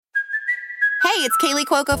Hey, it's Kaylee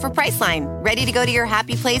Cuoco for Priceline. Ready to go to your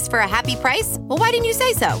happy place for a happy price? Well, why didn't you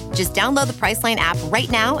say so? Just download the Priceline app right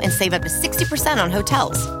now and save up to 60% on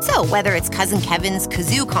hotels. So whether it's Cousin Kevin's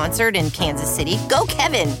Kazoo Concert in Kansas City, go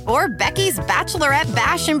Kevin, or Becky's Bachelorette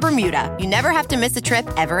Bash in Bermuda, you never have to miss a trip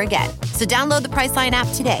ever again. So download the Priceline app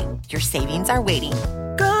today. Your savings are waiting.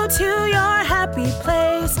 Go to your happy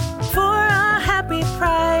place for a happy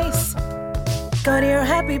price. Go to your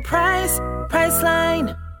happy price,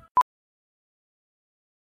 Priceline.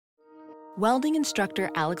 Welding instructor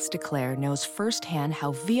Alex DeClaire knows firsthand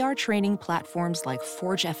how VR training platforms like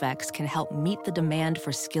ForgeFX can help meet the demand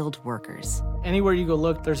for skilled workers. Anywhere you go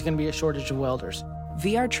look, there's going to be a shortage of welders.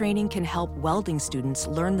 VR training can help welding students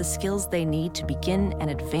learn the skills they need to begin and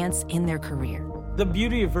advance in their career. The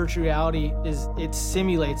beauty of virtual reality is it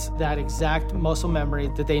simulates that exact muscle memory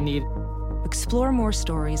that they need. Explore more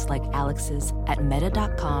stories like Alex's at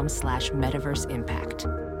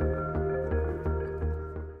meta.com/metaverseimpact.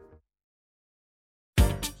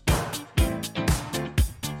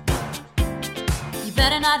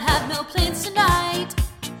 Better not have no plans tonight.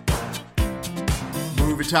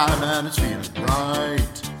 Movie time and it's feeling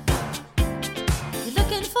right. You're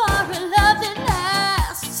looking for a love that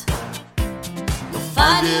lasts. You'll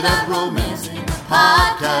find it at Romancing the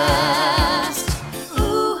Podcast.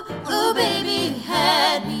 Ooh, ooh, baby, you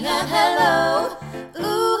had me at hello.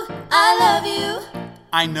 Ooh, I love you.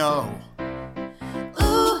 I know.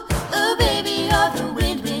 Ooh, ooh, baby, you're the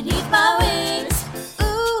wind beneath my wings.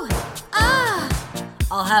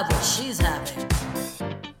 I'll have what she's having.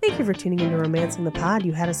 Thank you for tuning in to Romancing the Pod.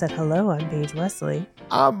 You had us at hello. I'm Paige Wesley.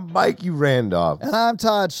 I'm Mikey Randolph. And I'm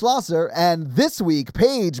Todd Schlosser. And this week,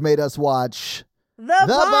 Paige made us watch The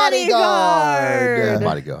Bodyguard. The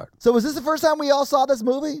Bodyguard. So was this the first time we all saw this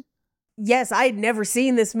movie? Yes, I had never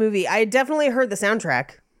seen this movie. I had definitely heard the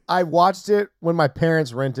soundtrack. I watched it when my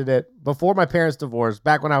parents rented it, before my parents divorced,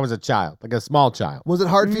 back when I was a child, like a small child. Was it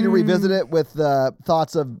hard for you to revisit it with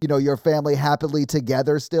thoughts of, your family happily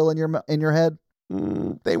together still in your head?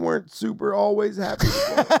 They weren't super always happy.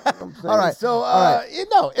 All right. So,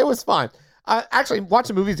 it was fine. Actually,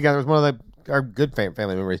 watching movies together was one of our good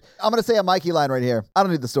family memories. I'm going to say a Mikey line right here. I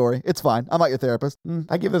don't need the story. It's fine. I'm not your therapist.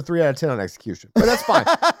 I give it a 3 out of 10 on execution, but that's fine.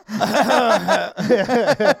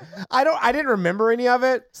 I didn't remember any of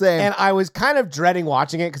it. Same. And I was kind of dreading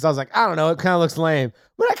watching it because I was like, I don't know, it kind of looks lame.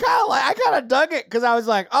 But I kind of dug it because I was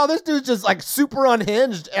like, oh, this dude's just like super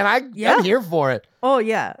unhinged, and I'm here for it. Oh,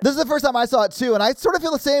 yeah. This is the first time I saw it, too, and I sort of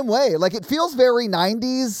feel the same way. Like, it feels very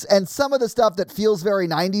 90s, and some of the stuff that feels very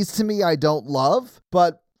 90s to me I don't love,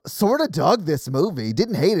 but sort of dug this movie.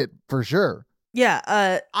 Didn't hate it, for sure.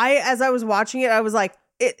 Yeah, as I was watching it, I was like,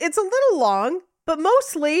 it's a little long, but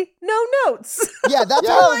mostly no notes. Yeah, that's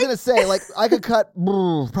what I was going to say. Like, I could cut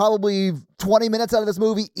probably 20 minutes out of this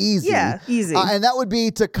movie easy. Yeah, easy. And that would be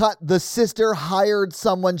to cut the sister hired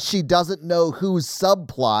someone she doesn't know whose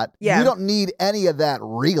subplot. Yeah. You don't need any of that,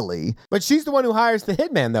 really. But she's the one who hires the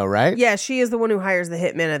hitman, though, right? Yeah, she is the one who hires the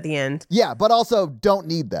hitman at the end. Yeah, but also don't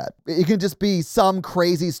need that. It can just be some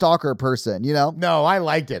crazy stalker person, No, I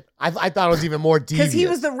liked it. I thought it was even more devious. Because he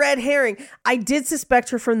was the red herring. I did suspect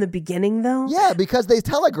her from the beginning, though. Yeah, because they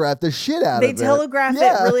telegraphed the shit out of it. They telegraphed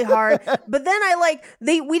it really hard. But then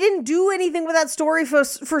we didn't do anything with that story for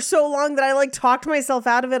so long that I talked myself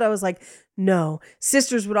out of it. I was like, no,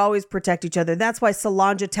 sisters would always protect each other. That's why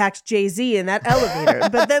Solange attacked Jay-Z in that elevator.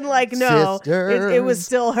 But then no, it was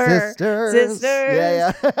still her. Sisters.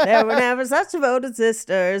 Yeah. There were never such devoted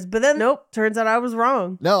sisters. But then, nope, turns out I was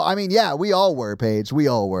wrong. No, I mean, yeah, we all were, Paige. We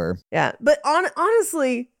all were. Yeah, but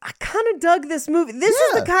honestly, I kind of dug this movie. This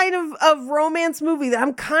is the kind of romance movie that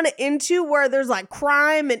I'm kind of into, where there's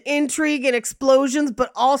crime and intrigue and explosions,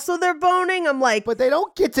 but also they're boning. I'm like... But they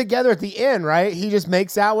don't get together at the end, right? He just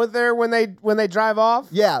makes out with her when they drive off?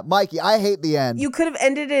 Yeah, Mikey, I hate the end. You could have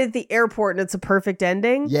ended it at the airport and it's a perfect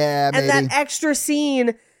ending. Yeah, maybe. And that extra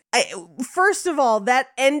scene... first of all, that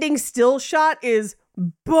ending still shot is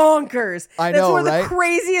bonkers. I know, That's one right? of the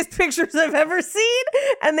craziest pictures I've ever seen.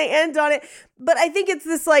 And they end on it. But I think it's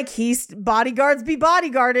this he's bodyguards be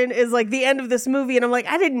bodyguarding is the end of this movie. And I'm like,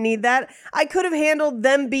 I didn't need that. I could have handled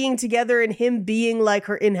them being together and him being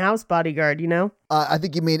her in-house bodyguard, I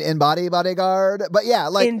think you mean in-body bodyguard. But yeah,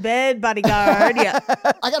 in bed bodyguard, yeah.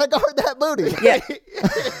 I gotta guard that booty. Yeah.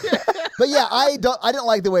 But yeah, I didn't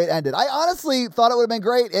like the way it ended. I honestly thought it would have been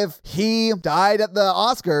great if he died at the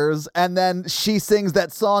Oscars and then she sings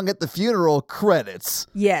that song at the funeral credits.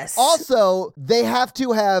 Yes. Also, they have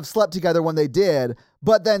to have slept together when they did,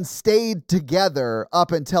 but then stayed together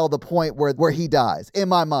up until the point where he dies, in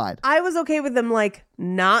my mind. I was okay with them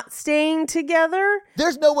not staying together.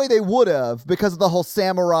 There's no way they would have because of the whole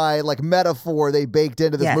samurai like metaphor they baked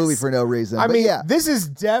into this Yes. movie for no reason. I But mean, yeah. this is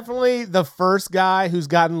definitely the first guy who's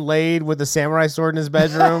gotten laid with a samurai sword in his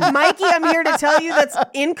bedroom. Mikey, I'm here to tell you that's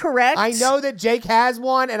incorrect. I know that Jake has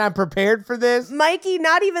one, and I'm prepared for this. Mikey,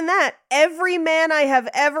 not even that. Every man I have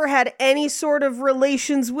ever had any sort of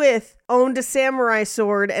relations with owned a samurai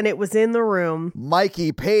sword, and it was in the room.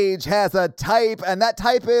 Mikey Page has a type, and that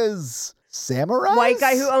type is samurai. White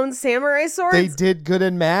guy who owns samurai swords? They did good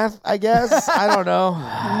in math, I guess. I don't know.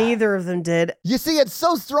 Neither of them did. You see, it's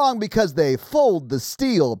so strong because they fold the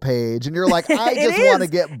steel, Page, and you're like, I It just want to is.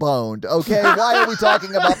 get boned, okay? Why are we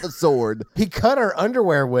talking about the sword? He cut her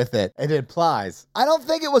underwear with it, and it implies. I don't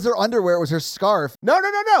think it was her underwear, it was her scarf. No.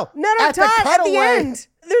 No, At Todd, at the end.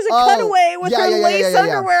 There's a cutaway with her lace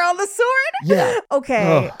underwear on the sword. Yeah.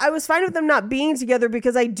 Okay, Ugh. I was fine with them not being together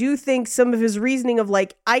because I do think some of his reasoning of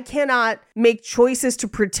like, I cannot make choices to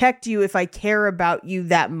protect you if I care about you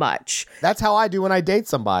that much. That's how I do when I date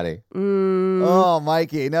somebody. Oh,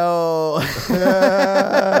 Mikey, no.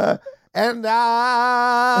 And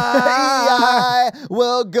I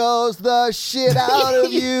will ghost the shit out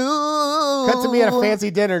of you. Cut to me at a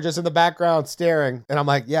fancy dinner just in the background staring. And I'm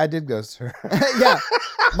like, yeah, I did ghost her. Yeah.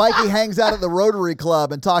 Mikey hangs out at the Rotary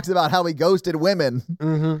Club and talks about how he ghosted women.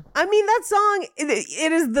 I mean, that song,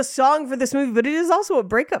 it is the song for this movie, but it is also a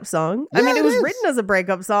breakup song. I Yeah, mean, it it was is. written as a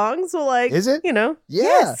breakup song. So, like, Is it? You know, Yeah.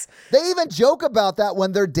 yes. They even joke about that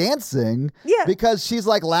when they're dancing. Yeah. Because she's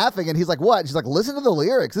like laughing and he's like, what? She's like, listen to the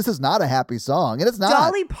lyrics. This is not a happy song. And it's not.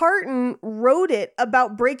 Dolly Parton wrote it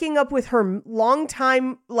about breaking up with her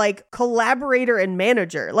longtime, like, collaborator and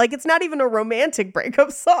manager. Like, it's not even a romantic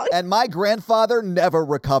breakup song. And my grandfather never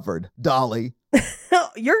recovered. Dolly.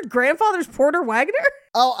 Your grandfather's Porter Wagner?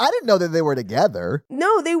 Oh, I didn't know that they were together.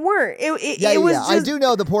 No, they weren't. It Yeah, was yeah. just... I do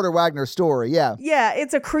know the Porter Wagner story. Yeah. Yeah,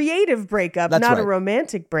 it's a creative breakup, That's not a right.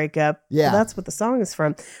 romantic breakup. Yeah. So that's what the song is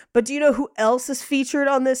from. But do you know who else is featured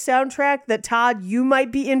on this soundtrack that, Todd, you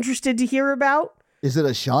might be interested to hear about? Is it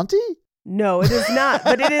Ashanti? No, it is not.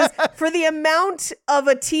 But it is, for the amount of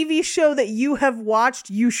a TV show that you have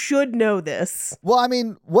watched, you should know this. Well, I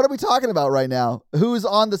mean, what are we talking about right now? Who's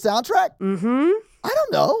on the soundtrack? Mm-hmm. I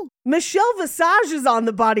don't know. Michelle Visage is on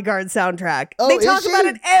the Bodyguard soundtrack. Oh, they is talk she? about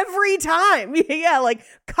it every time. Yeah, like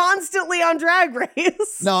constantly on Drag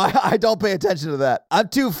Race. No, I don't pay attention to that. I'm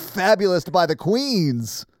too fabulous by the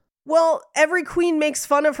queens. Well, every queen makes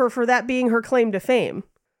fun of her for that being her claim to fame.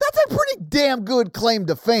 That's a pretty damn good claim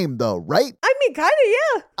to fame, though, right? I mean, kind of,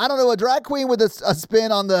 yeah. I don't know, a drag queen with a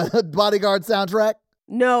spin on the Bodyguard soundtrack?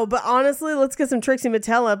 No, but honestly, let's get some Trixie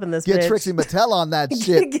Mattel up in this Get bitch. Trixie Mattel on that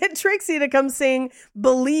shit. Get Trixie to come sing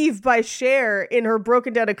Believe by Cher in her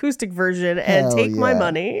broken down acoustic version and Hell take my yeah.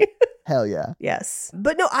 money. Hell yeah. Yes.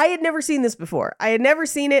 But no, I had never seen this before. I had never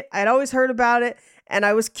seen it. I'd always heard about it and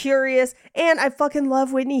I was curious. And I fucking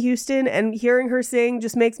love Whitney Houston, and hearing her sing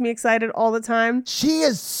just makes me excited all the time. She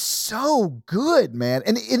is so good, man.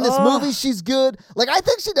 And in this Ugh. movie, she's good. Like, I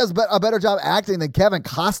think she does a better job acting than Kevin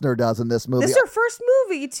Costner does in this movie. This is her first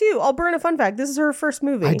movie, too. I'll burn a fun fact. This is her first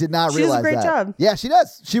movie. I did not she realize does a great that. job. Yeah, she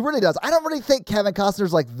does. She really does. I don't really think Kevin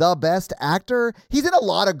Costner's like the best actor. He's in a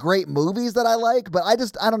lot of great movies that I like, but I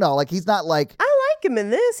don't know. Like, he's not like... I like him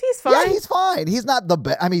in this. He's fine. Yeah, he's fine. He's not the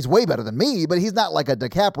best. I mean, he's way better than me, but he's not like a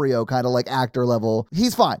DiCaprio kind of like actor level.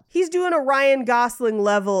 He's fine. He's doing a Ryan Gosling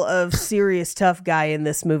level of serious tough guy in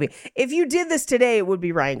this movie. If you did this today, it would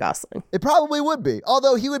be Ryan Gosling. It probably would be,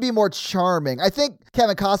 although he would be more charming. I think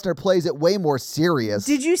Kevin Costner plays it way more serious.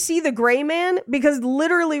 Did you see The Gray Man? Because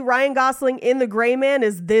literally Ryan Gosling in The Gray Man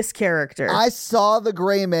is this character. I saw The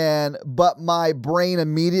Gray Man, but my brain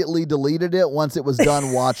immediately deleted it once it was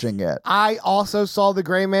done watching it. I also saw The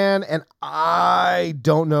Gray Man, and I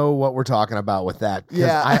don't know what we're talking about with that. 'cause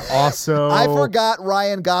Yeah. I also... I forgot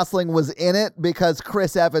Ryan Gosling was in it because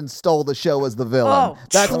Chris Evans stole the show as the villain. Oh,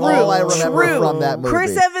 That's true, all I remember true. from that movie.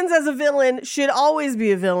 Chris Evans as a villain should always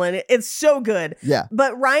be a villain. It's so good. Yeah.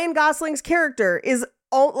 But Ryan Gosling's character is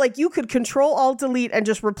all like, you could Control Alt Delete and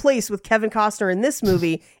just replace with Kevin Costner in this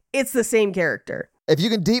movie. It's the same character. If you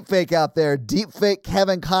can deep fake out there, deep fake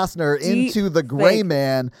Kevin Costner into The Gray fake.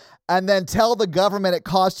 Man and then tell the government it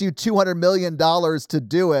cost you $200 million to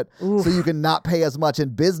do it so you can not pay as much in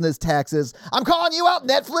business taxes. I'm calling you out,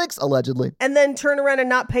 Netflix, allegedly. And then turn around and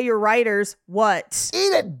not pay your writers. What?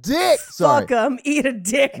 Eat a dick. Sorry. Fuck them. Eat a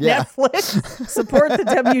dick, Yeah. Netflix. Support the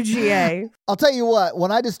WGA. I'll tell you what,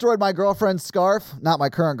 when I destroyed my girlfriend's scarf, not my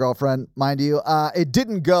current girlfriend, mind you, it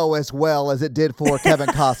didn't go as well as it did for Kevin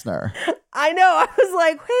Costner. I know. I was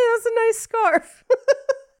like, hey, that's a nice scarf.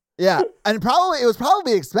 Yeah, and it was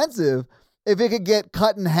probably expensive if it could get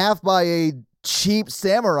cut in half by a cheap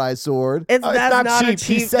samurai sword. That's not not a cheap.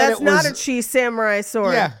 He cheap. said That's it not was- a cheap samurai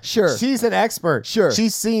sword. Yeah, Sure. She's an expert. Sure.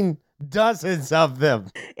 She's seen dozens of them.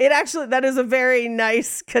 That is a very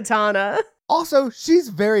nice katana. Also, she's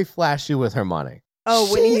very flashy with her money.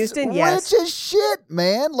 Oh, Whitney She's Houston, yes. rich as shit,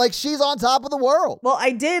 man. Like, she's on top of the world. Well,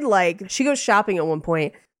 I did she goes shopping at one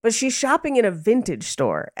point, but she's shopping in a vintage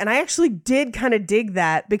store. And I actually did kind of dig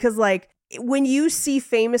that because, like, when you see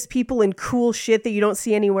famous people in cool shit that you don't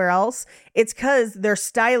see anywhere else, it's because their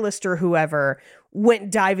stylist or whoever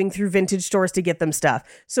went diving through vintage stores to get them stuff.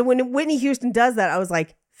 So when Whitney Houston does that, I was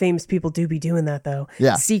like, famous people do be doing that, though.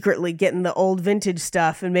 Yeah. Secretly getting the old vintage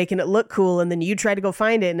stuff and making it look cool. And then you try to go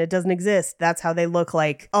find it and it doesn't exist. That's how they look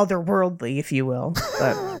like otherworldly, if you will.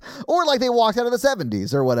 But Or like they walked out of the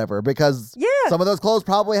 70s or whatever, because some of those clothes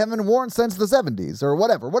probably haven't been worn since the 70s or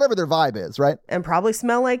whatever their vibe is, right? and probably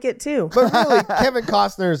smell like it, too. But really, Kevin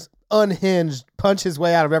Costner's unhinged, punch his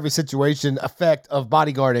way out of every situation effect of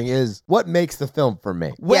bodyguarding is what makes the film for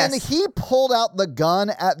me. When Yes. he pulled out the gun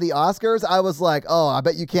at the Oscars, I was like, oh, I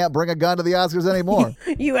bet you can't bring a gun to the Oscars anymore.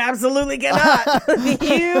 You absolutely cannot.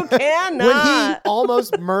 You cannot. When he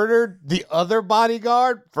almost murdered the other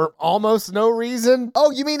bodyguard for almost no reason.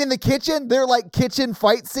 Oh, you mean in the kitchen? Their like kitchen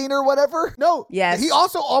fight scene or whatever? No. Yes. He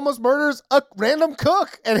also almost murders a random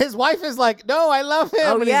cook. And his wife is like, no, I love him.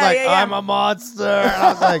 Oh, and yeah, he's like, yeah, yeah. I'm a monster. And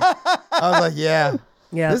I was like, yeah.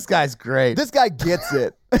 Yeah. This guy's great. This guy gets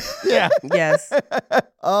it. yeah. Yes.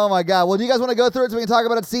 Oh my God. Well, do you guys want to go through it so we can talk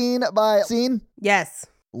about it scene by scene? Yes.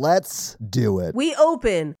 Let's do it. We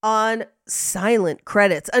open on silent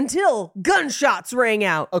credits until gunshots rang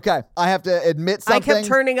out. Okay, I have to admit something. I kept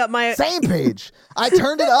turning up my... Same page. I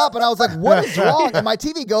turned it up and I was like, what is wrong? And my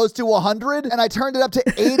TV goes to 100 and I turned it up to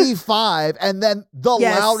 85 and then the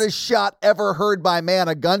Yes. loudest shot ever heard by man,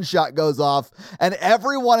 a gunshot goes off and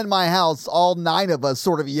everyone in my house, all 9 of us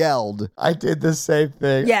sort of yelled. I did the same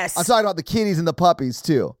thing. Yes. I'm talking about the kitties and the puppies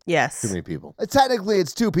too. Yes. Too many people. Technically,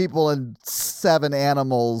 it's 2 people and 7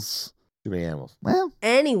 animals. Too many animals. Well,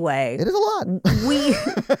 Anyway, it is a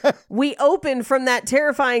lot. we open from that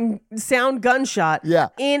terrifying sound gunshot Yeah.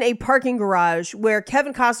 in a parking garage where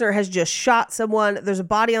Kevin Costner has just shot someone. There's a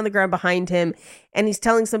body on the ground behind him, and he's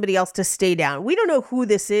telling somebody else to stay down. We don't know who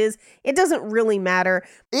this is. It doesn't really matter.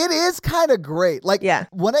 It is kind of great. Like, Yeah.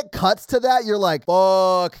 when it cuts to that, you're like,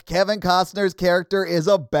 fuck, Kevin Costner's character is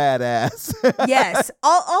a badass. Yes.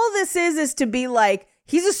 All this is to be like,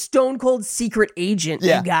 he's a stone cold secret agent,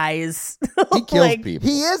 Yeah. you guys. He kills people.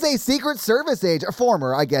 He is a Secret Service agent, a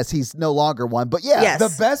former, I guess he's no longer one, but yeah. Yes.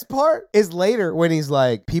 The best part is later when he's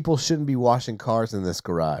like, people shouldn't be washing cars in this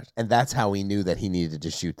garage. And that's how he knew that he needed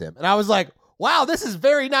to shoot them. And I was like, wow, this is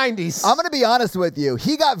very 90s. I'm going to be honest with you.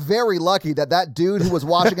 He got very lucky that dude who was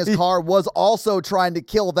washing his car was also trying to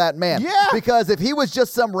kill that man. Yeah. Because if he was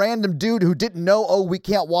just some random dude who didn't know, oh, we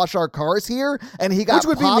can't wash our cars here, and he got Which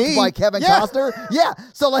would be popped me. by Kevin Yeah. Costner. Yeah.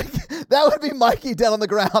 So, like, that would be Mikey dead on the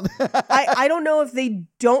ground. I don't know if they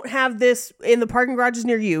don't have this in the parking garages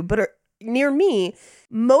near you, but near me,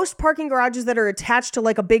 most parking garages that are attached to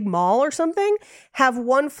like a big mall or something have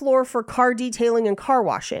one floor for car detailing and car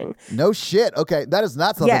washing. No shit. Okay. That is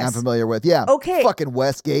not something Yes. I'm familiar with. Yeah. Okay. Fucking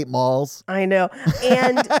Westgate malls. I know.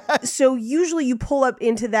 And so usually you pull up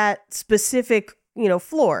into that specific,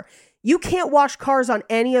 floor. You can't wash cars on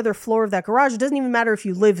any other floor of that garage. It doesn't even matter if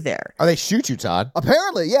you live there. Oh, they shoot you, Todd.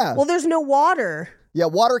 Apparently, yeah. Well, there's no water. Yeah,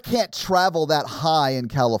 water can't travel that high in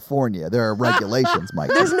California. There are regulations, Mike.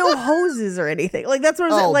 There's no hoses or anything. Like, that's what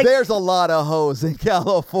I'm saying. Oh, Like, there's a lot of hose in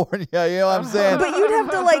California. You know what I'm saying? but you'd have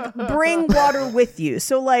to like bring water with you.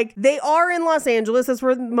 So like they are in Los Angeles. That's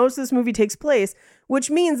where most of this movie takes place, which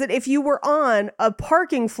means that if you were on a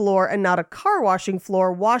parking floor and not a car washing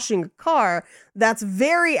floor washing a car, that's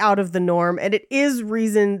very out of the norm. And it is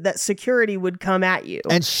reason that security would come at you.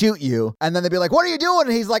 And shoot you. And then they'd be like, what are you doing?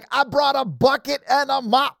 And he's like, I brought a bucket and a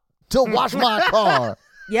mop to wash my car.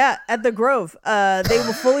 Yeah, at the Grove. They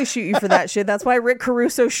will fully shoot you for that shit. That's why Rick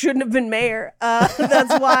Caruso shouldn't have been mayor.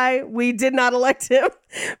 That's why we did not elect him,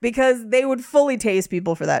 because they would fully tase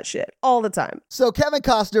people for that shit all the time. So Kevin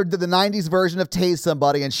Costner did the 90s version of tase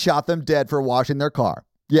somebody and shot them dead for washing their car.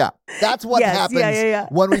 Yeah, that's what Yes, happens yeah.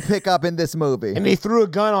 when we pick up in this movie. And he threw a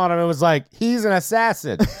gun on him and was like, he's an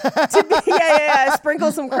assassin. Yeah.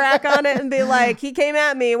 Sprinkle some crack on it and be like, he came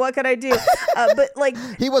at me. What could I do? But like,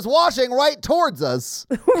 He was washing right towards us.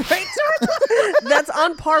 right? That's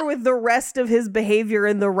on par with the rest of his behavior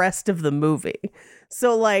in the rest of the movie.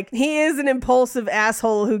 So like, he is an impulsive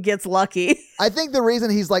asshole who gets lucky. I think the reason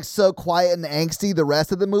he's like so quiet and angsty the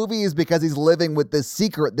rest of the movie is because he's living with this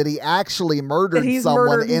secret that he actually murdered He's someone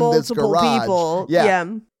murdered in this multiple garage. people. Yeah.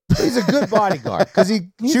 He's a good bodyguard because he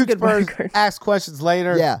He's a shoots good first, bodyguard. asks questions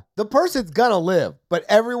later. Yeah. The person's gonna live, but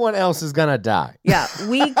everyone else is gonna die. Yeah,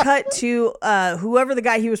 we cut to whoever the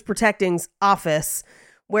guy he was protecting's office,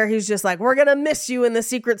 where he's just like, we're going to miss you in the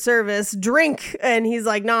Secret Service. Drink. And he's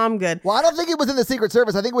like, no, I'm good. Well, I don't think it was in the Secret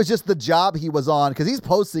Service. I think it was just the job he was on because he's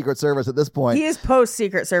post-Secret Service at this point. He is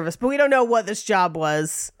post-Secret Service, but we don't know what this job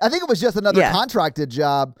was. I think it was just another contracted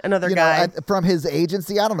job. Another guy. From his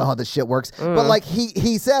agency. I don't know how this shit works. But like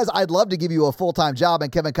he says, I'd love to give you a full-time job.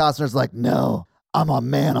 And Kevin Costner's like, no. I'm a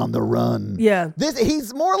man on the run. Yeah.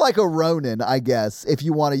 He's more like a Ronin, I guess, if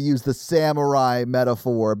you want to use the samurai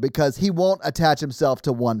metaphor, because he won't attach himself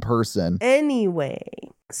to one person. Anyway,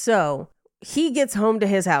 so he gets home to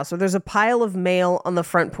his house where there's a pile of mail on the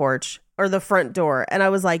front porch or the front door. And I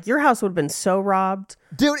was like, your house would have been so robbed.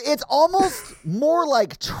 Dude, it's almost more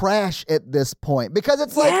like trash at this point because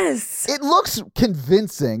it's like, it looks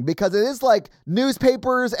convincing because it is like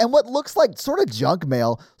newspapers and what looks like sort of junk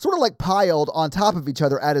mail, sort of like piled on top of each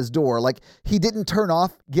other at his door. Like he didn't turn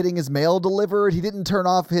off getting his mail delivered. He didn't turn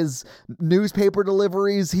off his newspaper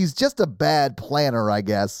deliveries. He's just a bad planner, I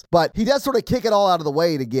guess. But he does sort of kick it all out of the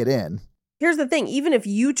way to get in. Here's the thing. Even if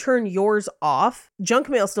you turn yours off, junk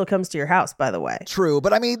mail still comes to your house, by the way. True.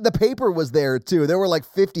 But I mean, the paper was there too. There were like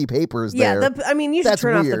 50 papers there. Yeah. You should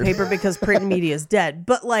turn off the paper because print media is dead.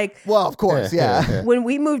 But like, well, of course. Yeah. When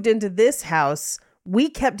we moved into this house, we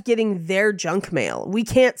kept getting their junk mail. We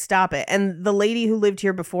can't stop it. And the lady who lived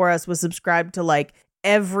here before us was subscribed to like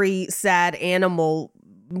every sad animal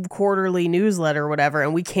quarterly newsletter or whatever.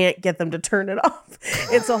 And we can't get them to turn it off.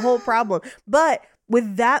 It's a whole problem. But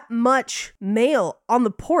with that much mail on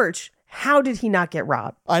the porch, how did he not get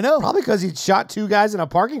robbed? I know. Probably because he shot two guys in a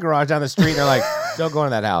parking garage down the street and they're like, don't go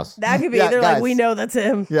in that house. That could be. They're guys. like, we know that's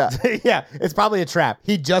him. Yeah. Yeah, it's probably a trap.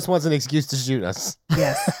 He just wants an excuse to shoot us.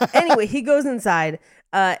 Yes. Anyway, he goes inside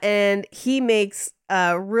and he makes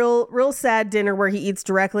a real sad dinner where he eats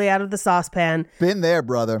directly out of the saucepan. Been there,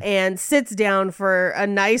 brother. And sits down for a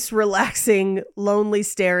nice, relaxing, lonely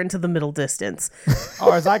stare into the middle distance.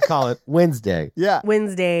 Or as I call it, Wednesday. Yeah.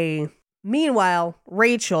 Wednesday. Meanwhile,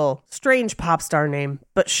 Rachel, strange pop star name,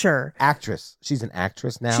 but sure. Actress. She's an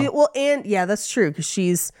actress now. That's true because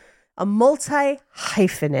she's a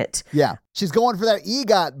multi-hyphenate. Yeah. She's going for that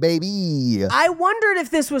EGOT, baby. I wondered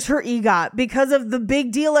if this was her EGOT because of the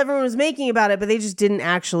big deal everyone was making about it, but they just didn't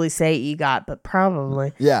actually say EGOT, but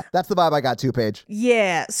probably. Yeah, that's the vibe I got too, Paige.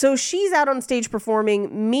 Yeah, so she's out on stage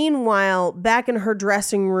performing. Meanwhile, back in her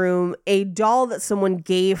dressing room, a doll that someone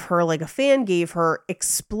gave her, like a fan gave her,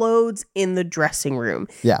 explodes in the dressing room.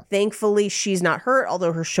 Yeah. Thankfully, she's not hurt,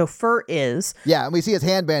 although her chauffeur is. Yeah, and we see his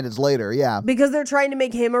hand bandage later, yeah. Because they're trying to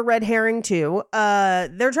make him a red herring too.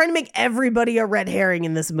 They're trying to make everybody a red herring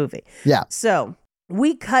in this movie. Yeah. So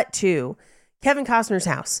we cut to Kevin Costner's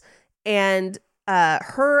house and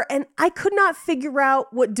her, and I could not figure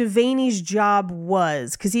out what Devaney's job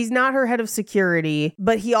was because he's not her head of security,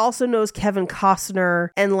 but he also knows Kevin Costner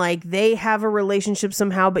and like they have a relationship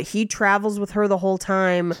somehow, but he travels with her the whole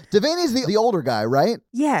time. Devaney's the older guy, right?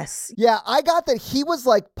 Yes. Yeah, I got that he was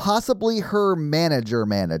like possibly her manager.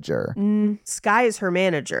 Sky is her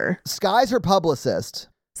manager. Sky's her publicist.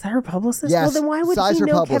 Is that her publicist? Yes, Well, then why would Sky's he her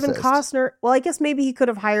know publicist. Kevin Costner? Well, I guess maybe he could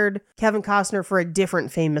have hired Kevin Costner for a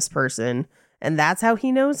different famous person. And that's how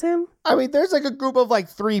he knows him? I mean, there's like a group of like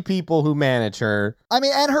 3 people who manage her. I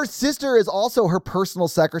mean, and her sister is also her personal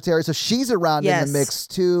secretary, so she's around in the mix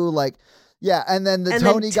too. Like, yeah, and then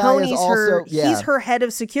Tony guy is also he's her head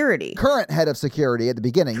of security. Current head of security at the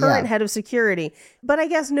beginning. Current head of security. But I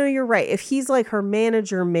guess, no, you're right. If he's like her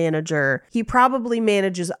manager, he probably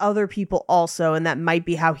manages other people also, and that might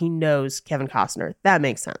be how he knows Kevin Costner. That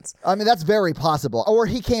makes sense. I mean, that's very possible. Or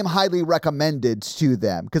he came highly recommended to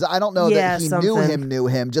them, because I don't know that he knew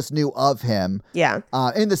him, just knew of him. Yeah.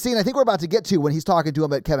 In the scene I think we're about to get to when he's talking to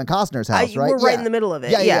him at Kevin Costner's house, right? We're right in the middle of it.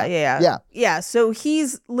 Yeah. So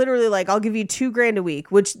he's literally like, I'll give you $2,000 a week,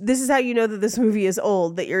 which this is how you know that this movie is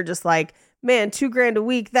old, that you're just like, man, $2,000 a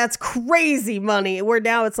week, that's crazy money. Where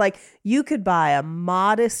now it's like, you could buy a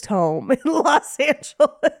modest home in Los Angeles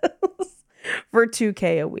for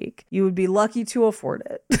 $2,000 a week. You would be lucky to afford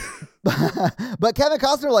it. But Kevin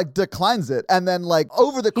Costner like declines it, and then like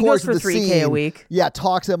over the course of the $3,000 scene, a week. Yeah,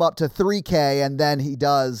 talks him up to $3,000, and then he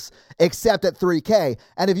does accept at $3,000.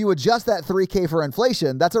 And if you adjust that $3,000 for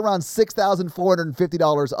inflation, that's around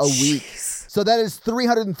 $6,450 a week. So that is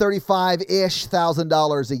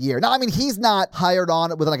 $335,000-ish a year. Now, I mean, he's not hired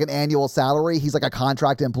on with like an annual salary. He's like a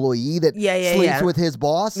contract employee that sleeps with his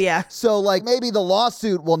boss. Yeah. So like maybe the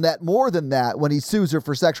lawsuit will net more than that when he sues her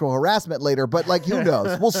for sexual harassment later. But like, who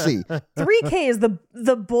knows? We'll see. $3K is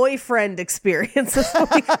the boyfriend experience. Is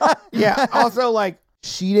what we call it. Yeah. Also, like,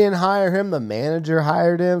 she didn't hire him. The manager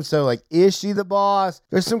hired him. So, like, is she the boss?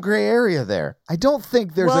 There's some gray area there. I don't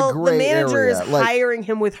think there's a gray area. The manager is like, hiring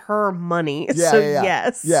him with her money. Yeah, so, yeah.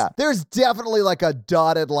 yes. Yeah. There's definitely like a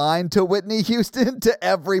dotted line to Whitney Houston to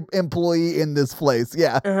every employee in this place.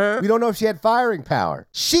 Yeah. Uh-huh. We don't know if she had firing power.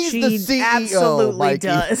 She's the CEO. Absolutely Mikey.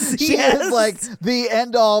 does. She is like the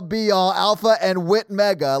end all be all alpha and wit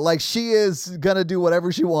mega. Like she is going to do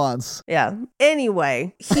whatever she wants. Yeah.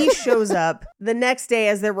 Anyway, he shows up the next day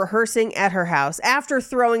as they're rehearsing at her house after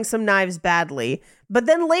throwing some knives badly, but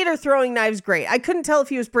then later throwing knives great. I couldn't tell if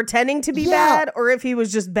he was pretending to be bad or if he was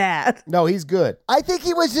just bad. No, he's good. I think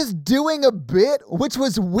he was just doing a bit, which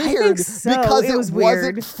was weird because it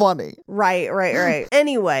wasn't funny. Right.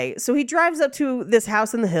 Anyway, so he drives up to this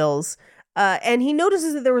house in the hills. And he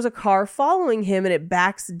notices that there was a car following him and it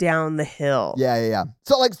backs down the hill. Yeah.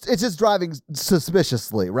 So, like, it's just driving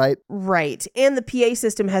suspiciously, right? Right. And the PA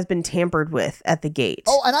system has been tampered with at the gate.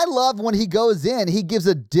 Oh, and I love when he goes in, he gives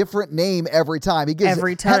a different name every time. He gives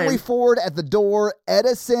Henry Ford at the door,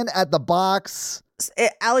 Edison at the box.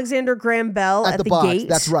 Alexander Graham Bell at the box. gate.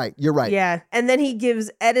 That's right. You're right. Yeah. And then he gives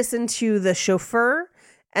Edison to the chauffeur.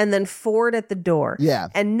 And then Ford at the door. Yeah.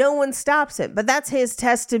 And no one stops him. But that's his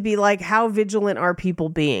test to be like, how vigilant are people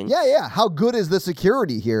being? Yeah. How good is the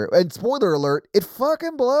security here? And spoiler alert, it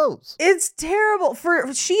fucking blows. It's terrible.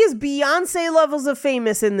 She is Beyonce levels of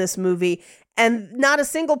famous in this movie. And not a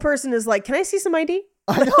single person is like, can I see some ID?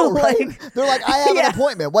 I know, right? They're like, I have an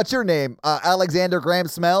appointment. What's your name? Alexander Graham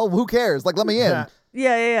Smell? Who cares? Like, let me in.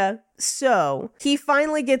 Yeah. So he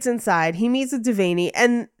finally gets inside. He meets with Devaney,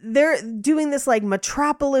 and they're doing this like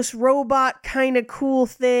Metropolis robot kind of cool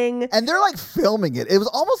thing. And they're like filming it. It was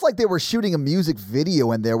almost like they were shooting a music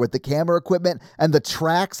video in there with the camera equipment and the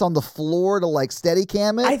tracks on the floor to like steady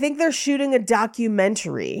cam it. I think they're shooting a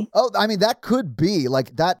documentary. Oh, I mean, that could be.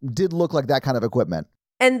 Like, that did look like that kind of equipment.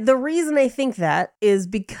 And the reason I think that is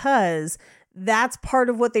because that's part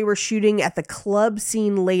of what they were shooting at the club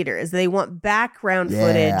scene later, is they want background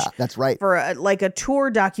footage. That's right. For a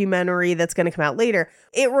tour documentary that's going to come out later.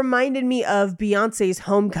 It reminded me of Beyonce's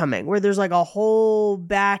Homecoming, where there's like a whole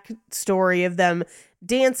back story of them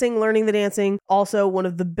dancing, learning the dancing. Also one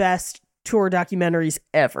of the best tour documentaries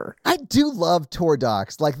ever. I do love tour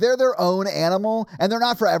docs. Like, they're their own animal, and they're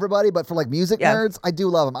not for everybody, but for like music nerds, I do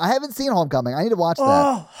love them. I haven't seen Homecoming. I need to watch that.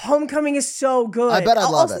 Oh, Homecoming is so good. I bet I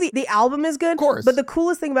love it. The album is good. Of course. But the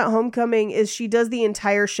coolest thing about Homecoming is she does the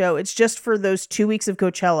entire show. It's just for those 2 weeks of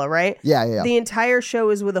Coachella, right? Yeah. The entire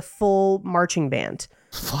show is with a full marching band.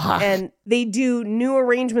 Fuck. And they do new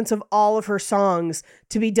arrangements of all of her songs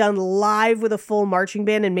to be done live with a full marching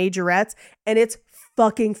band and majorettes. And it's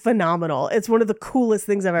fucking phenomenal. It's one of the coolest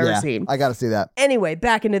things I've ever seen. I gotta see that. Anyway,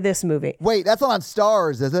 back into this movie. Wait, that's not on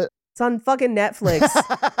Stars, is it? It's on fucking Netflix.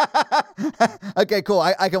 Okay, cool.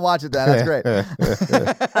 I can watch it then. That's great.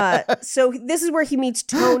 So this is where he meets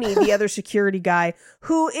Tony, the other security guy,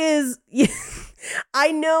 who is...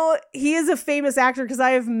 I know he is a famous actor because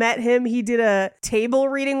I have met him. He did a table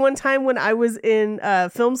reading one time when I was in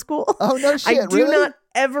film school. Oh, no shit. I do not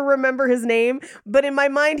ever remember his name, but in my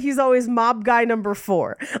mind, he's always mob guy number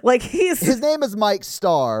 4. Like, his name is Mike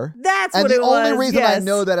Starr. That's what it was. And the only reason I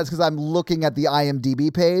know that is because I'm looking at the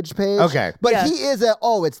IMDb page. Okay. But he is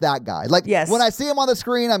it's that guy. Like, when I see him on the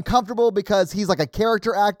screen, I'm comfortable because he's like a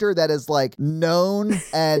character actor that is like known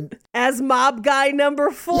and as mob guy number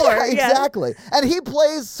 4. Yeah, exactly. And he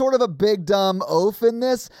plays sort of a big dumb oaf in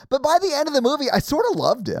this, but by the end of the movie, I sort of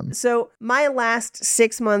loved him. So my last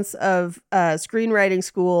 6 months of screenwriting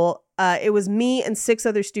school, it was me and 6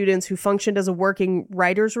 other students who functioned as a working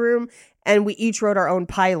writer's room, and we each wrote our own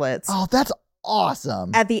pilots. Oh, that's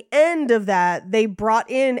awesome. At the end of that, they brought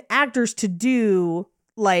in actors to do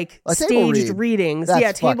like staged readings.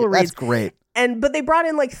 Table reads. That's great. But they brought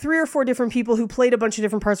in like 3 or 4 different people who played a bunch of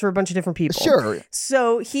different parts for a bunch of different people. Sure.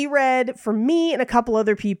 So he read for me and a couple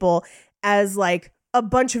other people as like a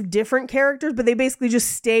bunch of different characters, but they basically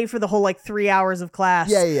just stay for the whole like 3 hours of class.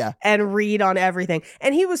 Yeah. And read on everything.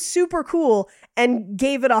 And he was super cool and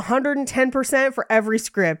gave it 110% for every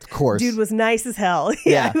script. Of course. Dude was nice as hell.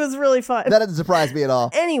 Yeah, it was really fun. That doesn't surprise me at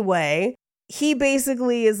all. Anyway, he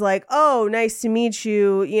basically is like, oh, nice to meet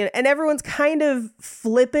you. And everyone's kind of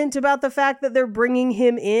flippant about the fact that they're bringing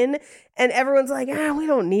him in. And everyone's like, we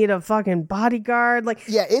don't need a fucking bodyguard. Like,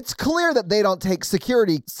 yeah, it's clear that they don't take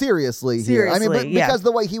security seriously here. I mean, because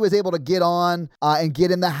the way he was able to get on and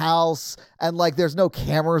get in the house, and like there's no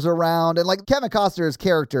cameras around, and like Kevin Costner's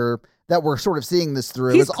character that we're sort of seeing this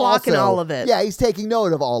through he's is clocking also, all of it. Yeah, he's taking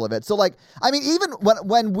note of all of it. So like, I mean, even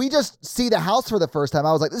when we just see the house for the first time,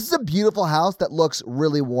 I was like, this is a beautiful house that looks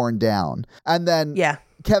really worn down. And then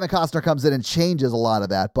Kevin Costner comes in and changes a lot of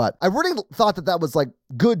that. But I really thought that was like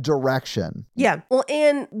good direction. Yeah. Well,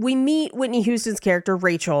 and we meet Whitney Houston's character,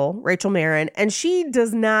 Rachel Marin, and she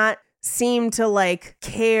does not seem to like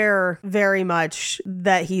care very much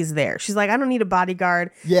that he's there. She's like, I don't need a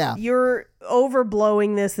bodyguard. Yeah. You're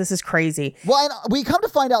overblowing this. This is crazy. Well, and we come to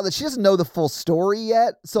find out that she doesn't know the full story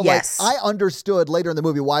yet. So like, I understood later in the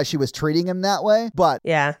movie why she was treating him that way. But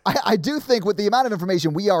yeah, I do think with the amount of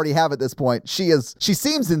information we already have at this point, she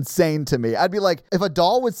seems insane to me. I'd be like, if a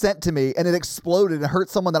doll was sent to me and it exploded and hurt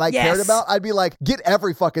someone that I cared about, I'd be like, get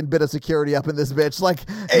every fucking bit of security up in this bitch. Like,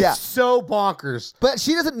 it's so bonkers. But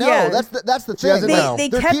she doesn't know. Yeah. That's the thing. They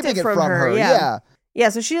kept keeping it from her. Yeah. Yeah,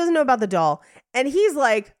 so she doesn't know about the doll. And he's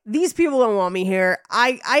like, these people don't want me here.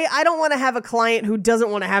 I don't want to have a client who doesn't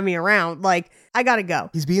want to have me around. Like, I gotta go.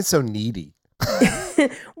 He's being so needy.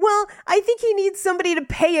 Well, I think he needs somebody to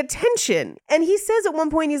pay attention. And he says at one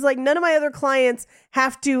point, he's like, none of my other clients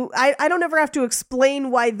have to, I don't ever have to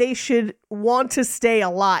explain why they should want to stay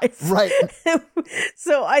alive. Right.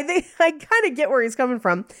 So I think I kind of get where he's coming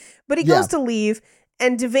from. But he goes to leave.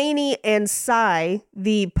 And Devaney and Cy,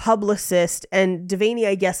 the publicist, and Devaney,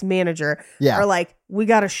 I guess, manager, are like, we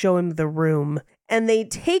got to show him the room. And they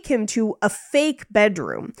take him to a fake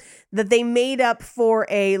bedroom that they made up for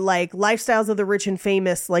a like Lifestyles of the Rich and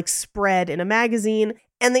Famous like spread in a magazine.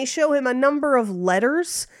 And they show him a number of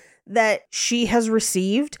letters that she has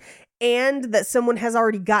received and that someone has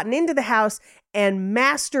already gotten into the house and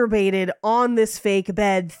masturbated on this fake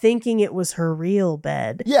bed thinking it was her real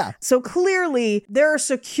bed. Yeah. So clearly there are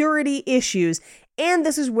security issues. And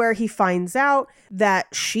this is where he finds out that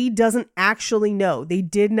she doesn't actually know. They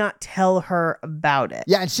did not tell her about it.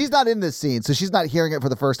 Yeah, and she's not in this scene, so she's not hearing it for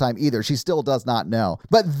the first time either. She still does not know.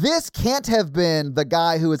 But this can't have been the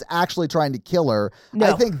guy who was actually trying to kill her. No.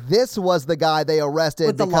 I think this was the guy they arrested.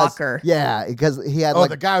 With the locker. Yeah, because he had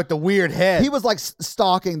the guy with the weird head. He was like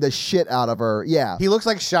stalking the shit out of her. Yeah. He looks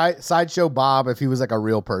like Sideshow Bob if he was like a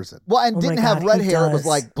real person. Well, and didn't have red hair. It was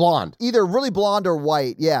like blonde. Either really blonde or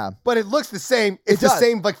white. Yeah. But it looks the same. It's the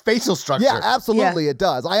same like facial structure. Yeah, absolutely it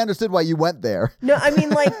does. I understood why you went there. No, I mean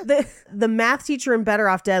like the math teacher in Better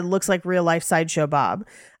Off Dead looks like real life Sideshow Bob.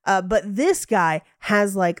 But this guy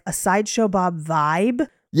has like a Sideshow Bob vibe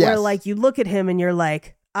where like you look at him and you're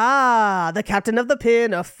like, the captain of the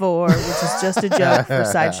Pinafore, which is just a joke for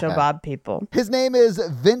Sideshow Bob people. His name is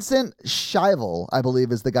Vincent Schivel, I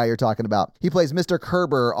believe is the guy you're talking about. He plays Mr.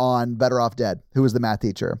 Kerber on Better Off Dead, who was the math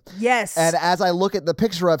teacher. Yes. And as I look at the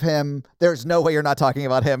picture of him, there's no way you're not talking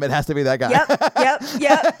about him. It has to be that guy.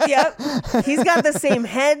 Yep. He's got the same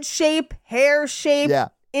head shape, hair shape,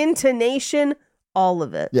 intonation, all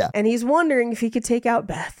of it. Yeah. And he's wondering if he could take out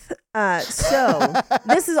Beth. So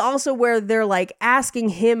this is also where they're like asking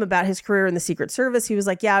him about his career in the Secret Service. He was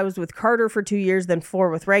like, I was with Carter for 2 years, then 4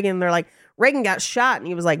 with Reagan. And they're like, Reagan got shot. And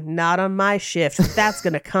he was like, not on my shift. That's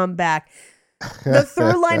going to come back. The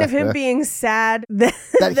through line of him being sad that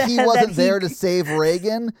he wasn't there to save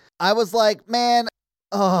Reagan. I was like, man,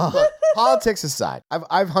 Look, politics aside,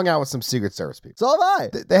 I've hung out with some Secret Service people. So have I.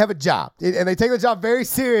 They have a job, and they take the job very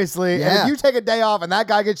seriously. Yeah. And if you take a day off and that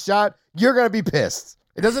guy gets shot, you're going to be pissed.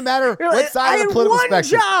 It doesn't matter what side of the political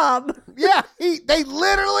spectrum. Job. Yeah, they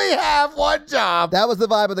literally have one job. That was the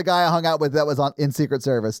vibe of the guy I hung out with that was in Secret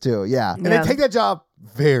Service too. Yeah. And they take that job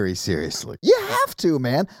very seriously. You have to,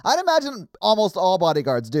 man. I'd imagine almost all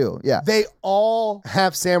bodyguards do. Yeah. They all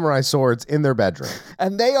have samurai swords in their bedroom.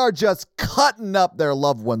 And they are just cutting up their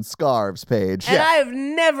loved one's scarves, Paige. And I have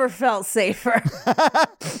never felt safer.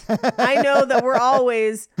 I know that we're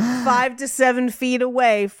always 5 to 7 feet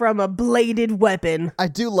away from a bladed weapon. I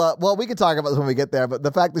do love, well, we can talk about this when we get there, but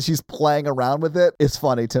the fact that she's playing around with it is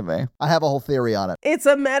funny to me. I have a whole theory on it. It's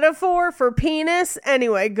a metaphor for penis.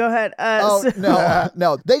 Anyway, go ahead.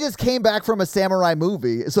 No. They just came back from a samurai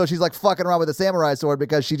movie. So she's like fucking around with a samurai sword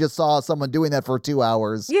because she just saw someone doing that for 2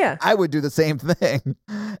 hours. Yeah. I would do the same thing.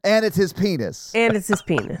 And it's his penis.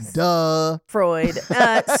 Duh. Freud.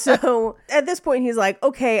 So at this point, he's like,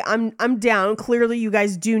 okay, I'm down. Clearly, you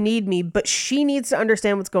guys do need me, but she needs to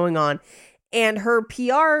understand what's going on. And her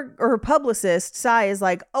PR or her publicist, Cy, is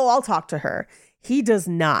like, oh, I'll talk to her. He does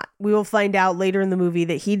not. We will find out later in the movie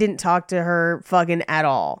that he didn't talk to her fucking at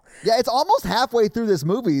all. Yeah, it's almost halfway through this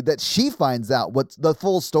movie that she finds out what's the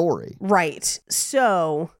full story. Right.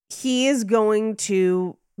 So he is going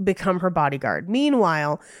to become her bodyguard.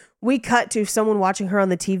 Meanwhile, we cut to someone watching her on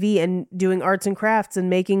the TV and doing arts and crafts and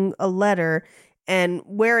making a letter and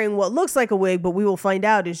wearing what looks like a wig, but we will find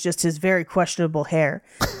out is just his very questionable hair.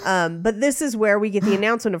 But this is where we get the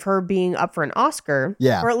announcement of her being up for an Oscar.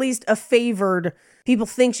 Yeah. Or at least a favored. People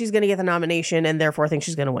think she's going to get the nomination and therefore think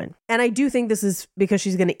she's going to win. And I do think this is because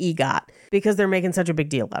she's going to EGOT because they're making such a big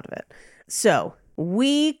deal out of it. So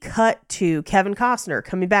we cut to Kevin Costner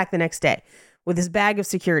coming back the next day with his bag of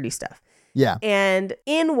security stuff. Yeah. And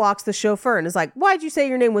in walks the chauffeur and is like, why'd you say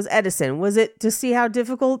your name was Edison? Was it to see how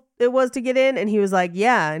difficult it was to get in? And he was like,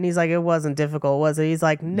 yeah. And he's like, it wasn't difficult, was it? He's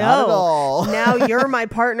like, no. Not at all. Now you're my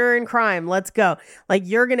partner in crime. Let's go. Like,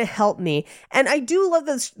 you're going to help me. And I do love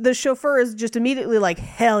that the chauffeur is just immediately like,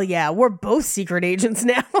 hell yeah, we're both secret agents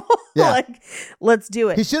now. Yeah. Like, let's do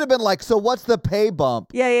it. He should have been like, so what's the pay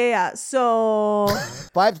bump? Yeah. So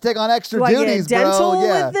If I have to take on extra do I duties, get dental bro.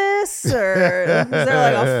 Yeah. with this? Or is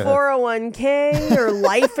there like a 401k or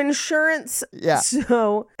life insurance? Yeah.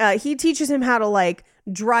 So he teaches him how to like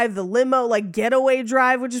drive the limo, like getaway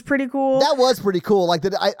drive, which is pretty cool. That was pretty cool. Like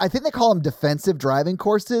I think they call them defensive driving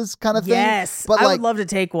courses kind of thing. Yes. But I like, would love to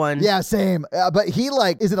take one. yeah, same. But he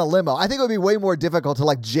like is in a limo. I think it would be way more difficult to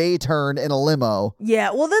like J-turn in a limo.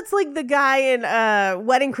 Yeah, well, that's like the guy in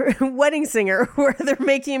Wedding Singer where they're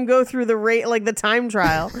making him go through the time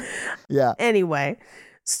trial. Yeah. Anyway,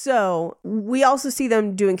 so we also see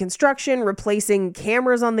them doing construction, replacing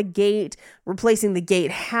cameras on the gate, replacing the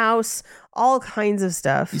gatehouse, all kinds of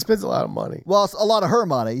stuff. He spends a lot of money. Well, it's a lot of her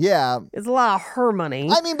money. Yeah. It's a lot of her money.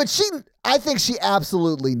 I mean, but I think she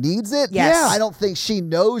absolutely needs it. Yes. Yeah. I don't think she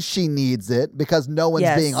knows she needs it because no one's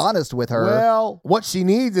Yes. being honest with her. Well, what she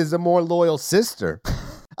needs is a more loyal sister.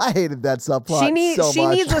 I hated that subplot She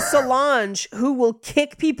needs a Solange who will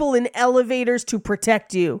kick people in elevators to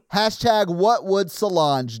protect you. Hashtag what would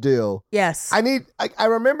Solange do? Yes. I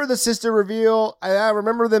remember the sister reveal. I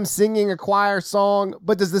remember them singing a choir song,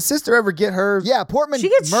 but does the sister ever get hers? Yeah, Portman She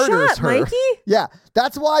gets murders shot, her. Mikey. Yeah,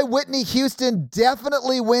 that's why Whitney Houston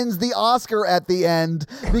definitely wins the Oscar at the end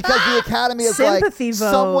because the Academy is Sympathy like,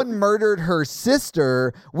 vote. someone murdered her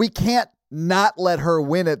sister. We can't not let her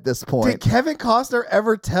win at this point. Did Kevin Costner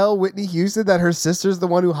ever tell Whitney Houston that her sister's the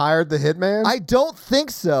one who hired the hitman? I don't think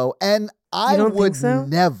so, and I don't would think so?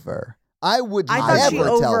 never. I would I never thought she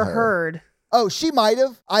tell her. overheard. Oh, she might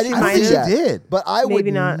have. I didn't might see have. that. She did. But I Maybe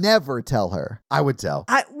would not. never tell her. I would tell.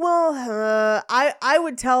 I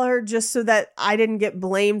would tell her just so that I didn't get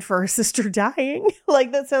blamed for her sister dying.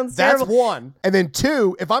 Like, that sounds That's terrible. one. And then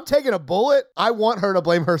two, if I'm taking a bullet, I want her to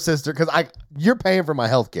blame her sister because you're paying for my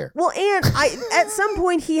health care. Well, and at some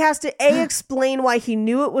point he has to A, explain why he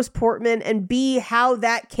knew it was Portman, and B, how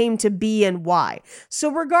that came to be and why.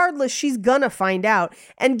 So regardless, she's gonna find out.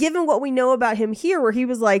 And given what we know about him here, where he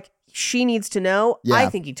was like, she needs to know, Yeah. I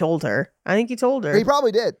think he told her. He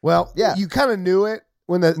probably did. Well, Yeah. you kind of knew it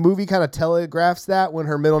when the movie kind of telegraphs that when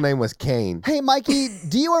her middle name was Kane. Hey, Mikey,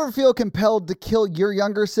 do you ever feel compelled to kill your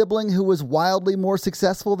younger sibling who was wildly more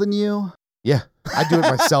successful than you? Yeah, I do it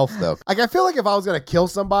myself though. Like, I feel like if I was going to kill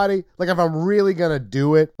somebody, like if I'm really going to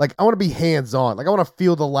do it, like I want to be hands-on. Like I want to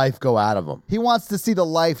feel the life go out of them. He wants to see the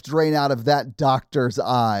life drain out of that doctor's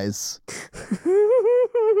eyes.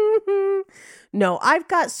 No, I've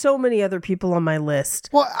got so many other people on my list.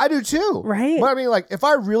 Well, I do too. Right. But I mean, like, if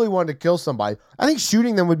I really wanted to kill somebody, I think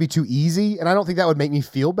shooting them would be too easy, and I don't think that would make me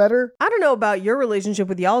feel better. I don't know about your relationship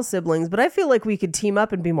with y'all siblings, but I feel like we could team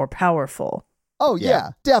up and be more powerful. Oh, Yeah. yeah,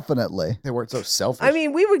 definitely. They weren't so selfish. I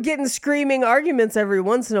mean, we would get in screaming arguments every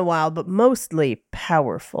once in a while, but mostly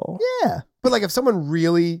powerful. Yeah. but like if someone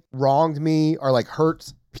really wronged me or like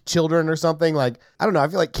hurt children or something, like, I don't know, I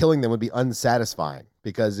feel like killing them would be unsatisfying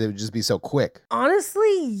because it would just be so quick.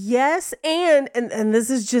 Honestly, yes. And this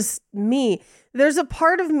is just me. There's a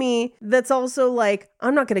part of me that's also like,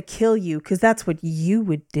 I'm not going to kill you because that's what you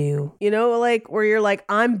would do. You know, like where you're like,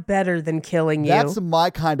 I'm better than killing you. That's my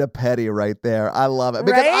kind of petty right there. I love it.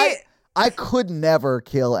 Because Right? I could never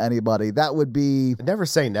kill anybody. That would be... Never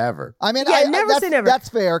say never. I mean, Yeah, never say never. That's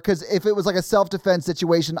fair, because if it was like a self-defense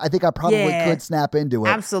situation, I think I probably Yeah. could snap into it.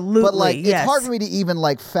 Absolutely, But like, yes. it's hard for me to even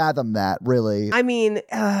like fathom that, really. I mean,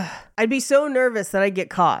 I'd be so nervous that I'd get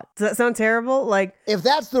caught. Does that sound terrible? Like, If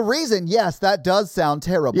that's the reason, yes, that does sound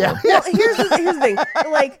terrible. Yeah. well, here's the thing.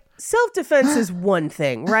 Like, self-defense is one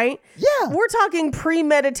thing, right? Yeah. We're talking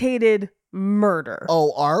premeditated murder.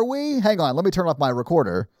 Oh, are we? Hang on, let me turn off my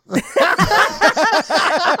recorder.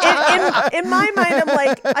 in my mind, I'm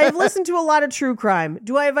like, I've listened to a lot of true crime.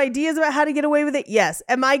 Do I have ideas about how to get away with it? Yes.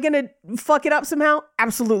 Am I going to fuck it up somehow?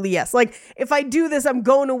 Absolutely yes. Like, if I do this, I'm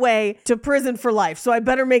going away to prison for life. So I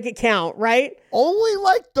better make it count, right? Only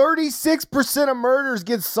like 36% of murders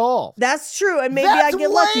get solved. That's true. And maybe I get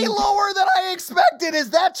lucky. That's way lower than I expected.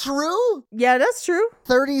 Is that true? Yeah, that's true.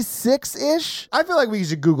 36-ish? I feel like we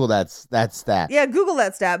should Google that stat. Yeah, Google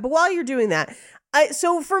that stat. But while you're doing that,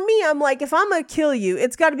 so for me, I'm like, if I'm going to kill you,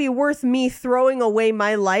 it's got to be worth me throwing away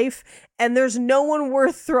my life. And there's no one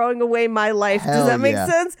worth throwing away my life. Does that make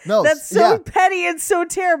sense? No. That's so petty and so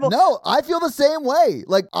terrible. No, I feel the same way.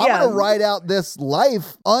 Like, I'm going to ride out this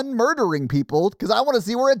life unmurdering people because I want to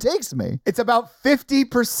see where it takes me. It's about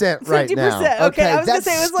 50% right now. 50%. Okay, I was going to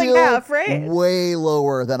say it was like half, right? Way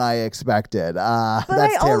lower than I expected. But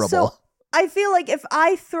that's terrible. I feel like if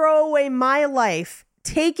I throw away my life,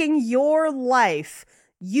 taking your life,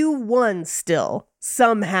 you won still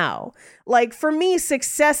somehow. Like, for me,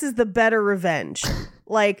 success is the better revenge.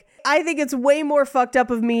 Like, I think it's way more fucked up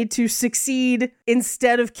of me to succeed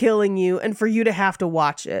instead of killing you and for you to have to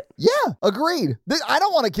watch it. Yeah, agreed. I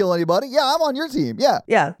don't want to kill anybody. Yeah, I'm on your team. Yeah.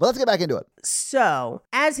 Yeah. But let's get back into it. So,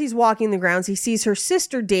 as he's walking the grounds, he sees her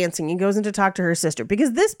sister dancing. He goes in to talk to her sister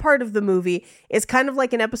because this part of the movie is kind of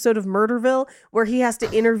like an episode of Murderville where he has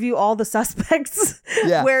to interview all the suspects.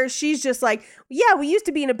 Yeah. Where she's just like, yeah, we used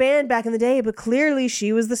to be in a band back in the day, but clearly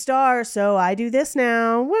she was the star, so I do this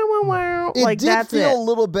now. Wow, wow, wow. It did feel a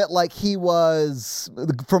little bit like he was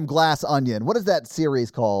from Glass Onion. What is that series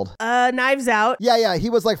called? Knives Out. Yeah. He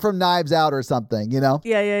was like from Knives Out or something, you know?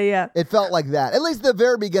 Yeah. It felt like that. At least the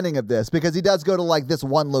very beginning of this, because he does go to like this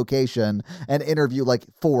one location and interview like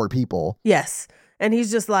 4 people. Yes. And he's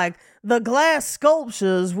just like, the glass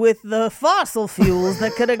sculptures with the fossil fuels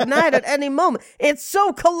that could ignite at any moment. It's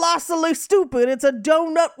so colossally stupid. It's a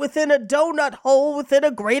donut within a donut hole within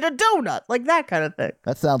a greater donut. Like that kind of thing.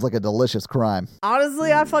 That sounds like a delicious crime.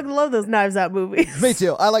 Honestly, I fucking love those Knives Out movies. Me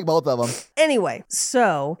too. I like both of them. Anyway,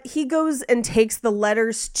 so he goes and takes the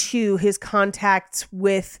letters to his contacts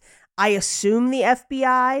with, I assume, the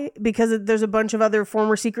FBI, because there's a bunch of other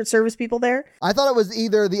former Secret Service people there. I thought it was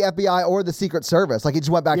either the FBI or the Secret Service. Like, he just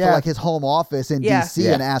went back to like his home office in D.C.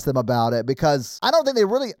 and asked them about it, because I don't think they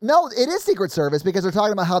really... No, it is Secret Service, because they're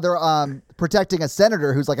talking about how they're protecting a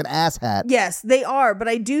senator who's like an asshat. Yes, they are, but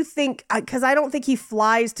I do think, because I don't think he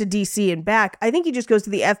flies to D.C. and back. I think he just goes to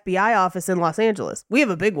the FBI office in Los Angeles. We have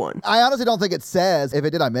a big one. I honestly don't think it says. If it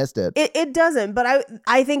did, I missed it. It doesn't, but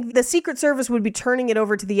I think the Secret Service would be turning it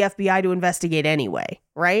over to the FBI to investigate anyway,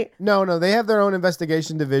 right? No, they have their own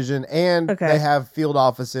investigation division, and they have field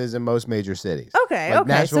offices in most major cities. Okay.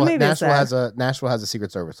 Nashville, So maybe Nashville has a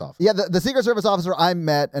Secret Service office. Yeah, the Secret Service officer I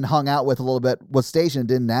met and hung out with a little bit was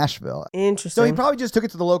stationed in Nashville. Interesting. So he probably just took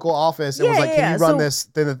it to the local office and was like, "Can you run this?"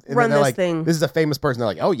 And run they're this like, thing. "This is a famous person." They're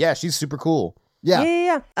like, "Oh yeah, she's super cool."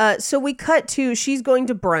 Yeah. So we cut to, she's going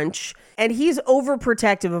to brunch and he's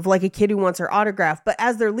overprotective of like a kid who wants her autograph. But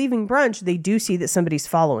as they're leaving brunch, they do see that somebody's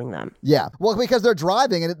following them. Yeah. Well, because they're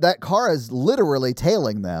driving and that car is literally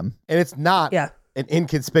tailing them. And it's not an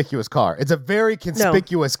inconspicuous car. It's a very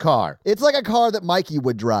conspicuous car. It's like a car that Mikey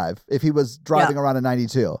would drive if he was driving around a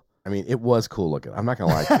 92. I mean, it was cool looking. I'm not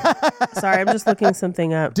going to lie to you. Sorry, I'm just looking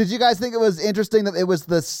something up. Did you guys think it was interesting that it was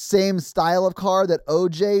the same style of car that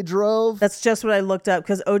OJ drove? That's just what I looked up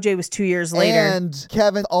because OJ was 2 years later. And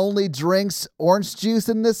Kevin only drinks orange juice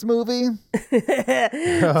in this movie?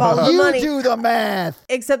 Follow the money. You do the math.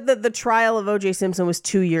 Except that the trial of OJ Simpson was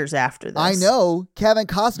 2 years after this. I know. Kevin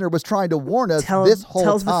Costner was trying to warn us this whole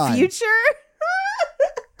tells time. The future?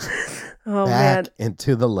 Oh, Back man. and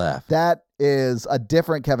to the left. That is a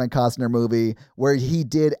different Kevin Costner movie where he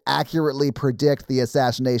did accurately predict the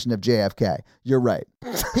assassination of JFK. You're right.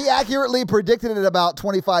 He accurately predicted it about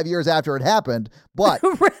 25 years after it happened, but he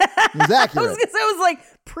was accurate. I was going to say, it was like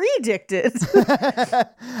predicted.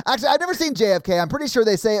 Actually, I've never seen JFK. I'm pretty sure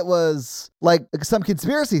they say it was like some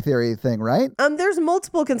conspiracy theory thing, right? There's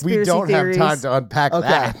multiple conspiracy theories. We don't have time to unpack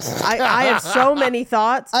that. I have so many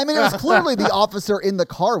thoughts. I mean, it was clearly the officer in the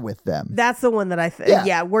car with them. That's the one that I think.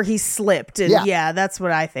 Yeah, where he slipped. And yeah, that's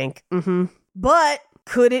what I think. Mm-hmm. But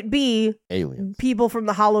could it be aliens? People from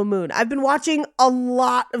the Hollow Moon? I've been watching a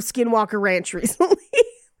lot of Skinwalker Ranch recently,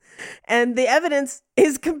 and the evidence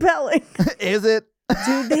is compelling. Is it?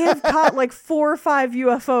 Dude, they have caught like 4 or 5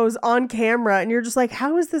 UFOs on camera, and you're just like,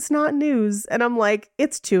 how is this not news? And I'm like,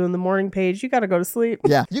 it's 2 a.m, Paige. You got to go to sleep.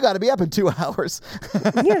 Yeah, you got to be up in 2 hours.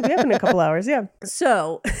 Yeah, be up in a couple hours. Yeah.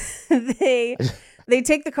 So they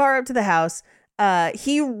take the car up to the house.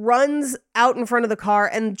 He runs out in front of the car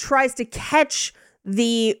and tries to catch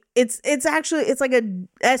it's like a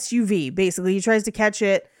SUV, basically. He tries to catch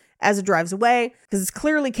it as it drives away because it's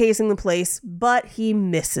clearly casing the place, but he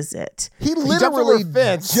misses it. He literally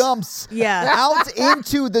jumps Yeah. out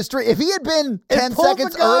into the street. If he had been 10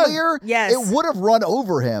 seconds earlier, Yes. it would have run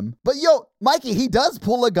over him. But Mikey, he does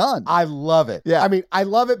pull a gun. I love it. Yeah. I mean, I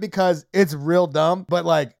love it because it's real dumb, but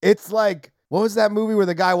like, it's like, what was that movie where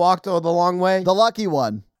the guy walked the long way? The Lucky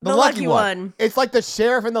One. The Lucky One. It's like the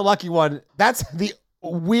sheriff and the Lucky One. That's the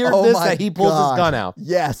weirdness that he pulls his gun out.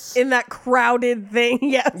 Yes. In that crowded thing,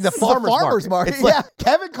 yes. The farmer's market. It's yeah. like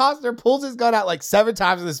Kevin Costner pulls his gun out like 7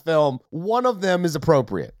 times in this film. One of them is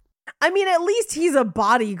appropriate. I mean, at least he's a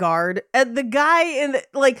bodyguard. And the guy in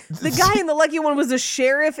the Lucky One was a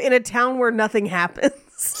sheriff in a town where nothing happens.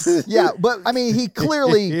 Yeah, but I mean, he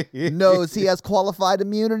clearly knows he has qualified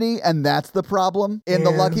immunity, and that's the problem in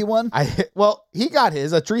the Lucky One. He got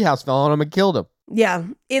his. A treehouse fell on him and killed him. Yeah,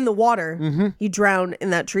 in the water. Mm-hmm. He drowned in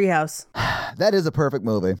that treehouse. That is a perfect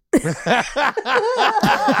movie.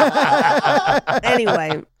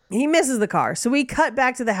 Anyway, he misses the car. So we cut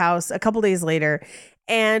back to the house a couple days later,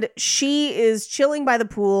 and she is chilling by the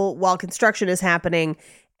pool while construction is happening.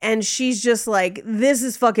 And she's just like, this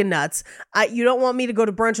is fucking nuts. You don't want me to go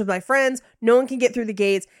to brunch with my friends. No one can get through the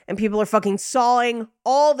gates, and people are fucking sawing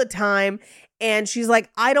all the time. And she's like,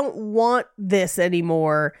 I don't want this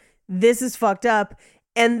anymore. This is fucked up.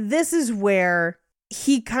 And this is where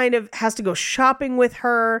he kind of has to go shopping with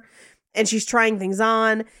her, and she's trying things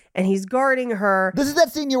on, and he's guarding her. This is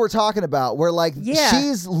that scene you were talking about where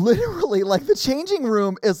she's literally like, the changing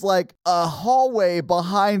room is like a hallway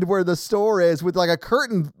behind where the store is with like a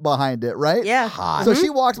curtain behind it, right? Yeah. Hot. So she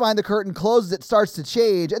walks behind the curtain, closes it, starts to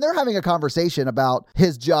change, and they're having a conversation about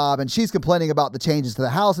his job, and she's complaining about the changes to the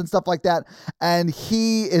house and stuff like that. And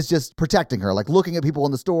he is just protecting her, like looking at people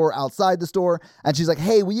in the store, outside the store. And she's like,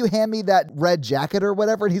 hey, will you hand me that red jacket or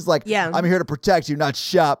whatever? And he's like, yeah, I'm here to protect you, not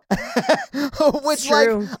shop. Which, like,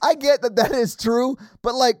 I get that is true,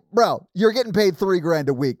 but like, bro, you're getting paid $3,000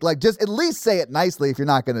 a week. Like, just at least say it nicely if you're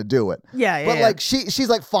not going to do it. Yeah. But like, she's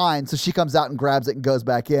like, fine. So she comes out and grabs it and goes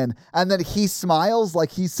back in. And then he smiles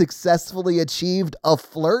like he successfully achieved a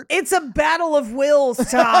flirt. It's a battle of wills,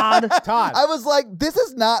 Todd. I was like, this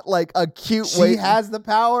is not like a cute way. She has the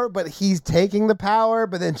power, but he's taking the power,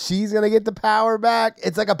 but then she's going to get the power back.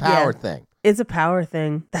 It's like a power thing. It's a power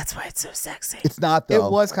thing. That's why it's so sexy. It's not, though.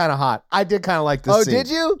 It was kind of hot. I did kind of like this scene. Oh, did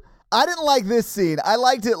you? I didn't like this scene. I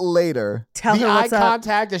liked it later. Tell the her what's eye up.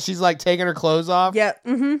 contact as she's like taking her clothes off. Yeah.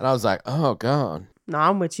 Mm-hmm. And I was like, oh, God. No,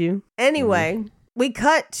 I'm with you. Anyway, we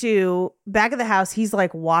cut to back of the house. He's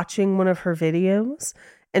like watching one of her videos,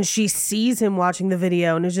 and she sees him watching the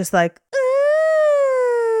video and is just like,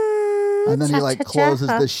 and then he like closes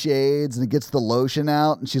the shades and gets the lotion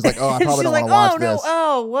out, and she's like, oh, I probably don't want to watch this.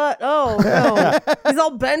 Oh, what? Oh, no. He's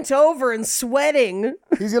all bent over and sweating.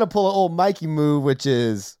 He's going to pull an old Mikey move, which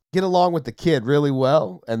is get along with the kid really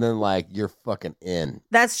well, and then like you're fucking in.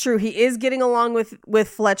 That's true. He is getting along with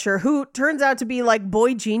Fletcher, who turns out to be like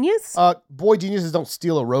boy genius. Boy geniuses don't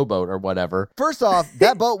steal a rowboat or whatever. First off,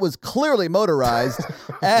 that boat was clearly motorized,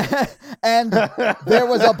 and there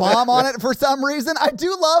was a bomb on it for some reason. I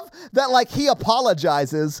do love that, like, he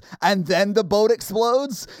apologizes and then the boat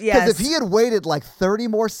explodes. Because if he had waited like 30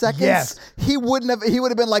 more seconds, he would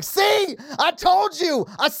have been like, see, I told you,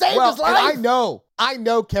 I saved his life. I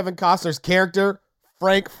know Kevin Costner's character,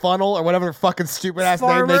 Frank Funnel, or whatever fucking stupid ass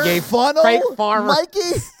name they gave. Funnel? Frank Farmer.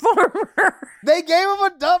 Mikey? Farmer. They gave him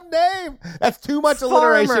a dumb name. That's too much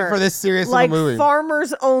alliteration for this serious of a movie.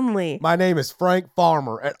 Farmers only. My name is Frank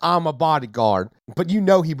Farmer, and I'm a bodyguard. But you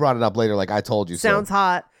know he brought it up later like I told you Sounds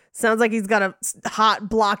hot. Sounds like he's got a hot,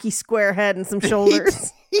 blocky, square head and some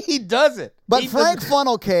shoulders. He does it. But Frank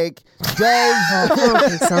Funnel Cake does. Funnel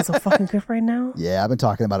Cake sounds so fucking good right now. Yeah, I've been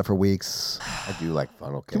talking about it for weeks. I do like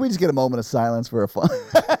Funnel Cake. Can we just get a moment of silence for a fun?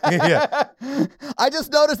 Yeah. I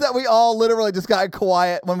just noticed that we all literally just got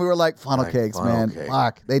quiet when we were like, funnel cakes, man. Cake.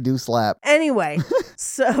 Fuck, they do slap. Anyway,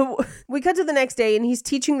 so we cut to the next day, and he's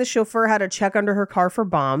teaching the chauffeur how to check under her car for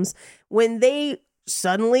bombs when they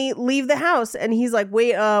suddenly leave the house. And he's like,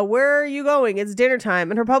 wait, where are you going? It's dinner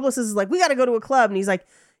time. And her publicist is like, we got to go to a club. And he's like,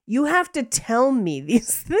 you have to tell me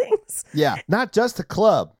these things. Yeah. Not just a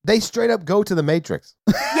club. They straight up go to the Matrix.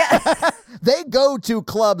 Yeah. They go to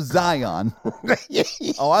Club Zion.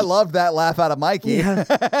 Oh, I loved that laugh out of Mikey. Yeah.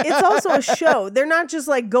 It's also a show. They're not just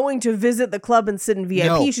like going to visit the club and sit in VIP.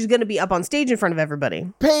 No. She's going to be up on stage in front of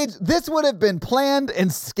everybody. Paige, this would have been planned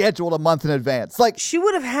and scheduled a month in advance. Like, she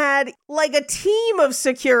would have had like a team of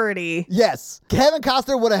security. Yes. Kevin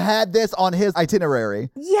Costner would have had this on his itinerary.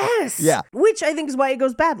 Yes. Yeah. Which I think is why it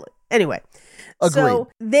goes badly. Anyway, Agreed. So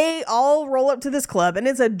they all roll up to this club and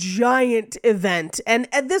it's a giant event. And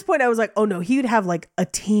at this point I was like, oh no, he would have like a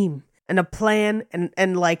team and a plan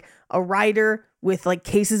and like a writer with like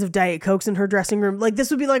cases of Diet Cokes in her dressing room. Like this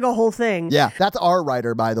would be like a whole thing. Yeah, that's our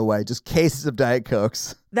writer, by the way. Just cases of Diet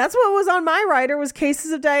Cokes. That's what was on my rider was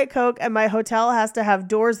cases of Diet Coke, and my hotel has to have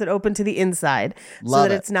doors that open to the inside so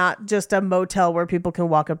that it's not just a motel where people can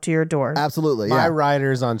walk up to your door. Absolutely, My yeah.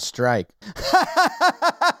 rider's on strike.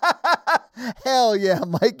 Hell yeah,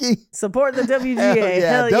 Mikey. Support the WGA.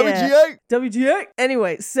 Hell WGA. WGA.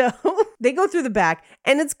 Anyway, so they go through the back,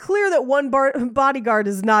 and it's clear that one bodyguard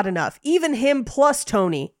is not enough. Even him plus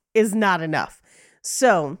Tony is not enough.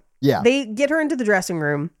 So they get her into the dressing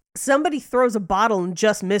room. Somebody throws a bottle and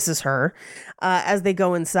just misses her as they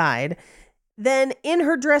go inside. Then in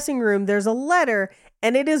her dressing room, there's a letter,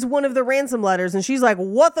 and it is one of the ransom letters. And she's like,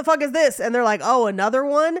 what the fuck is this? And they're like, oh, another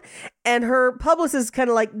one? And her publicist is kind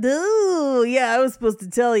of like, oh, yeah, I was supposed to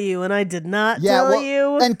tell you, and I did not tell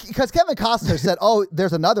you. And because Kevin Costner said, oh,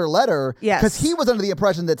 there's another letter. Yes. Because he was under the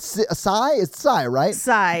impression that Cy, right?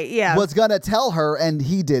 Cy, yeah. Was going to tell her, and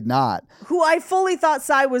he did not. Who I fully thought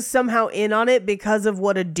Cy was somehow in on it because of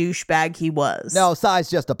what a douchebag he was. No, Cy's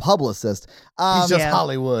just a publicist. He's just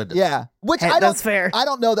Hollywood. Yeah. Which that's fair. I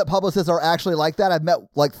don't know that publicists are actually like that. I've met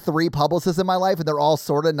like 3 publicists in my life, and they're all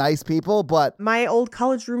sort of nice people, but... My old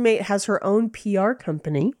college roommate has her own PR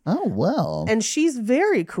company. Oh, well. And she's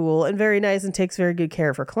very cool and very nice and takes very good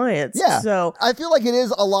care of her clients. Yeah. So I feel like it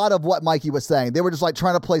is a lot of what Mikey was saying. They were just like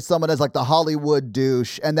trying to play someone as like the Hollywood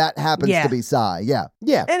douche, and that happens to be Cy. Yeah.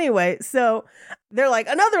 Yeah. Anyway, so they're like,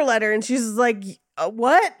 another letter, and she's like...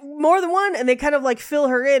 what? More than one? And they kind of like fill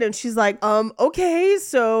her in, and she's like, okay,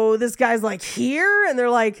 so this guy's like here? And they're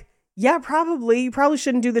like, yeah, probably. You probably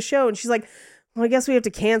shouldn't do the show. And she's like, well, I guess we have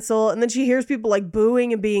to cancel. And then she hears people like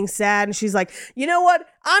booing and being sad, and she's like, you know what?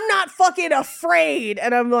 I'm not fucking afraid.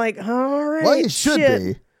 And I'm like, all right. Well, you should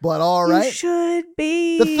be. But all right. You should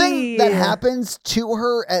be. The thing that happens to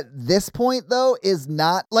her at this point, though, is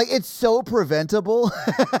not like it's so preventable.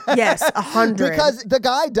 Yes, 100. Because the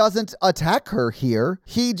guy doesn't attack her here.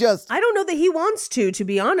 He just. I don't know that he wants to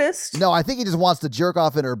be honest. No, I think he just wants to jerk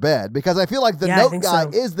off in her bed, because I feel like the note guy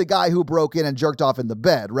is the guy who broke in and jerked off in the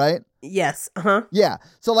bed, right? Yes. Uh-huh. Yeah.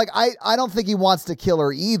 So like I don't think he wants to kill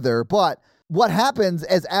her either, but what happens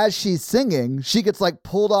is as she's singing, she gets like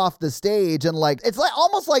pulled off the stage, and like it's like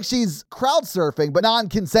almost like she's crowd surfing, but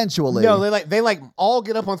non-consensually. No, they like all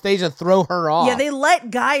get up on stage and throw her off. Yeah, they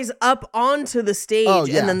let guys up onto the stage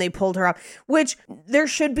and then they pulled her off, which there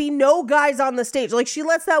should be no guys on the stage. Like she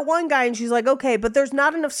lets that one guy and she's like, okay, but there's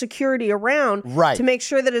not enough security around to make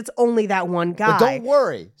sure that it's only that one guy. But don't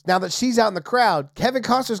worry. Now that she's out in the crowd, Kevin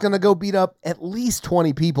Costner's going to go beat up at least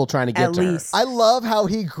 20 people trying to get to her. I love how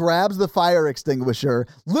he grabs the fire extinguisher,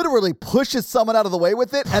 literally pushes someone out of the way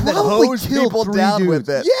with it, and then hoses people down with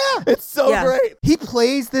it. Yeah. It's so great. He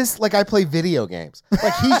plays this like I play video games.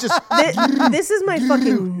 Like he's just... This is my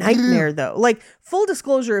fucking nightmare, though. Like, full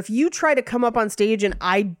disclosure, if you try to come up on stage and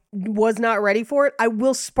I was not ready for it, I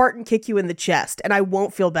will Spartan kick you in the chest, and I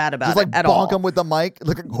won't feel bad about it at all. Just like bonk him with the mic,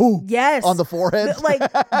 like on the forehead. Like,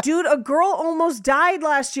 dude, a girl almost died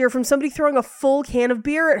last year from somebody throwing a full can of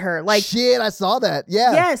beer at her. Like, shit, I saw that.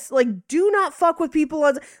 Yeah. Yes, like, do not fuck with people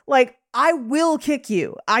on, like, I will kick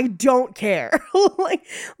you. I don't care. Like,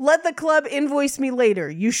 let the club invoice me later.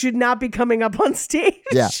 You should not be coming up on stage.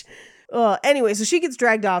 Yeah. Anyway, so she gets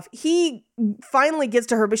dragged off. He finally gets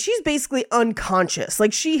to her, but she's basically unconscious.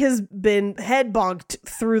 Like she has been head bonked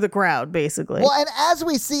through the crowd, basically. Well, and as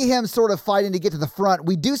we see him sort of fighting to get to the front,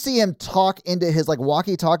 we do see him talk into his like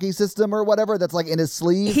walkie-talkie system or whatever that's like in his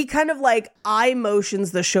sleeve. He kind of like eye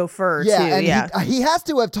motions the chauffeur too. And he has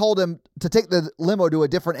to have told him to take the limo to a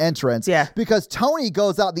different entrance. Yeah. Because Tony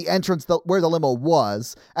goes out the entrance where the limo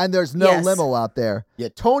was, and there's no limo out there. Yeah,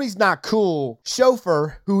 Tony's not cool.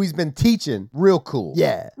 Chauffeur, who he's been teaching, real cool.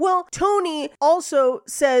 Yeah. Well, Tony also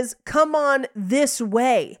says, come on this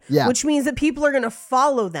way, which means that people are going to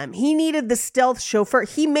follow them. He needed the stealth chauffeur.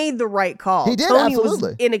 He made the right call. He did, Tony absolutely.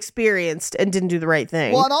 was inexperienced and didn't do the right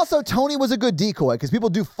thing. Well, and also Tony was a good decoy because people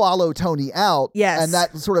do follow Tony out. Yes. And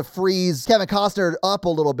that sort of frees Kevin Costner up a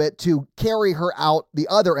little bit to carry her out the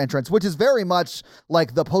other entrance, which is very much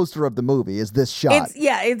like the poster of the movie is this shot.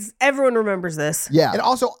 It's everyone remembers this. Yeah. And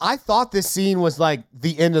also, I thought this scene was like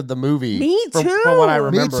the end of the movie. Me too. From what I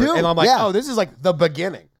remember. Me too. And I'm like, oh, this is like the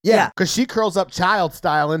beginning. Yeah. Because she curls up child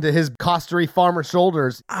style into his costery farmer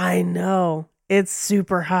shoulders. I know. It's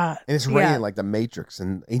super hot. And it's raining like the Matrix,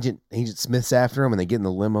 and Agent Smith's after him, and they get in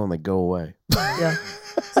the limo and they go away. Yeah.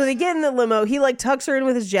 So they get in the limo. He like tucks her in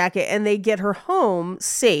with his jacket and they get her home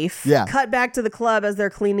safe. Yeah. Cut back to the club as they're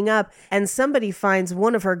cleaning up and somebody finds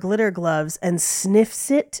one of her glitter gloves and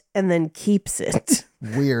sniffs it and then keeps it.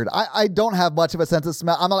 Weird. I don't have much of a sense of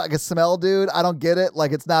smell. I'm not like a smell dude. I don't get it.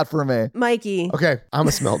 Like, it's not for me. Mikey. Okay, I'm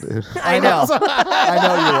a smell dude. I know. I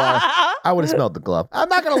know you are. I would have smelled the glove. I'm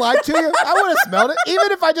not going to lie to you. I would have smelled it,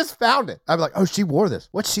 even if I just found it. I'd be like, oh, she wore this.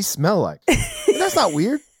 What's she smell like? That's not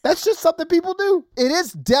weird. That's just something people do. It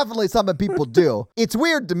is definitely something people do. It's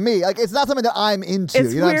weird to me. Like, it's not something that I'm into.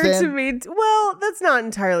 It's you know weird what I'm to saying? me. Well, that's not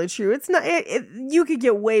entirely true. It's not. You could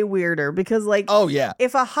get way weirder because, like, Oh, yeah.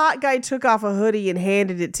 if a hot guy took off a hoodie and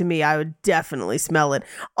handed it to me, I would definitely smell it.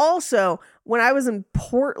 Also, when I was in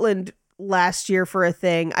Portland last year for a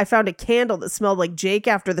thing, I found a candle that smelled like Jake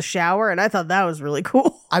after the shower, and I thought that was really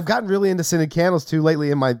cool. I've gotten really into scented candles too lately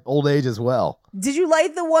in my old age as well. Did you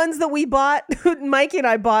light the ones that we bought? Mikey and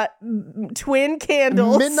I bought twin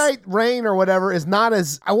candles. Midnight Rain or whatever is not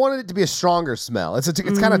as, I wanted it to be a stronger smell. It's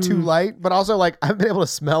kind of too light, but also like I've been able to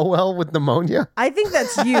smell well with pneumonia. I think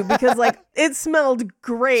that's you because like it smelled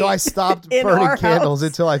great. So I stopped in burning our candles house.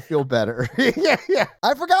 until I feel better. yeah.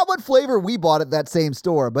 I forgot what flavor we bought at that same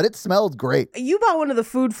store, but it smelled great. You bought one of the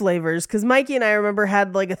food flavors because Mikey and I remember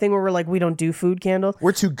had like a thing where we're like, we don't do food candles.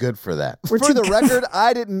 We're too good for that. For the record,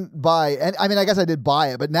 I didn't buy, and I mean, I guess I did buy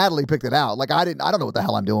it, but Natalie picked it out. Like, I don't know what the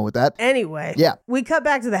hell I'm doing with that. Anyway, Yeah. we cut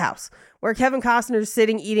back to the house where Kevin Costner's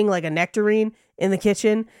sitting eating like a nectarine in the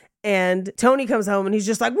kitchen, and Tony comes home and he's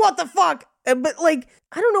just like, what the fuck? But like,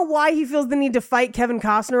 I don't know why he feels the need to fight Kevin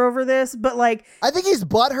Costner over this, but like, I think he's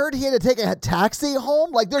butthurt he had to take a taxi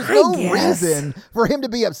home. Like, there's no guess. reason for him to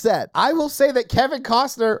be upset. I will say that Kevin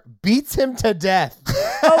Costner beats him to death.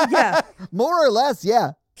 oh yeah. More or less,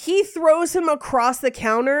 yeah. He throws him across the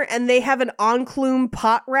counter and they have an enclume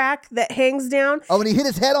pot rack that hangs down. Oh, and he hit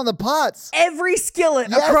his head on the pots. Every skillet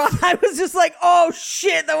Yes. across. I was just like, oh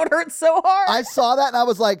shit, that would hurt so hard. I saw that and I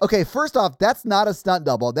was like, okay, first off, that's not a stunt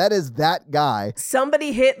double. That is that guy.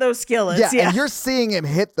 Somebody hit those skillets. Yeah. And you're seeing him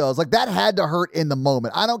hit those. Like, that had to hurt in the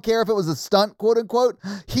moment. I don't care if it was a stunt, quote unquote.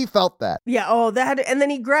 He felt that. Yeah, and then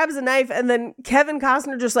he grabs a knife and then Kevin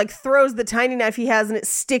Costner just like throws the tiny knife he has and it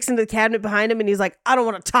sticks into the cabinet behind him and he's like, I don't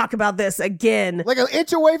want to talk about this again. Like an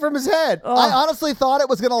inch away from his head. Oh. I honestly thought it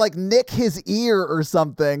was going to like nick his ear or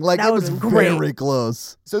something. Like, That it was would've been great. very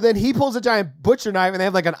close. So then he pulls a giant butcher knife and they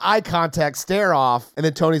have like an eye contact stare off. And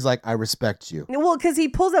then Tony's like, I respect you. Well, because he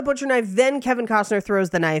pulls that butcher knife, then Kevin Costner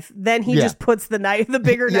throws the knife. Then he just puts the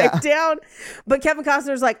bigger knife down. But Kevin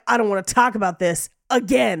Costner's like, I don't want to talk about this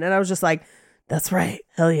again. And I was just like, that's right.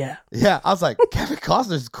 Hell yeah. Yeah, I was like, Kevin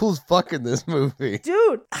Costner's cool as fuck in this movie.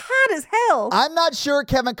 Dude, hot as hell. I'm not sure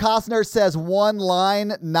Kevin Costner says one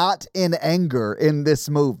line not in anger in this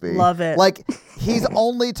movie. Love it. Like, he's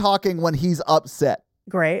only talking when he's upset.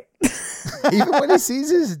 Great. Even when he sees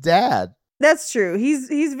his dad. That's true.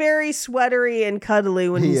 He's very sweatery and cuddly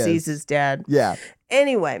when he He is. sees his dad. Yeah.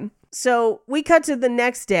 Anyway, so we cut to the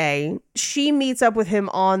next day. She meets up with him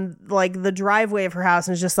on like the driveway of her house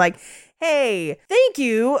and is just like, hey, thank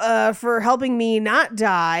you for helping me not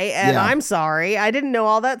die. And Yeah. I'm sorry. I didn't know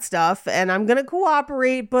all that stuff and I'm going to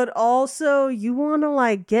cooperate. But also, you want to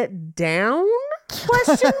like get down?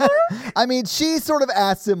 Question mark? I mean, she sort of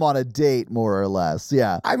asked him on a date, more or less.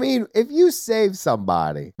 Yeah. I mean, if you save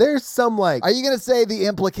somebody, there's some like... Are you going to say the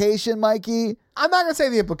implication, Mikey? I'm not going to say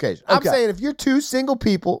the implication. I'm Okay. saying if you're two single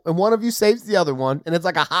people and one of you saves the other one and it's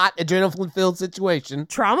like a hot adrenaline-filled situation.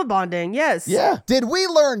 Trauma bonding, yes. Yeah. Did we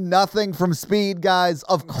learn nothing from Speed, guys?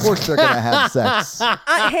 Of course they're going to have sex.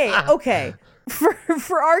 Hey, okay.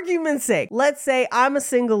 For argument's sake, let's say I'm a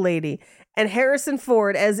single lady and Harrison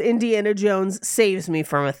Ford as Indiana Jones saves me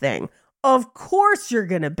from a thing. Of course you're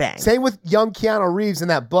gonna bang. Same with young Keanu Reeves in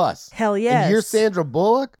that bus. Hell yes. And you're Sandra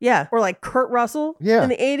Bullock? Yeah. Or like Kurt Russell Yeah. in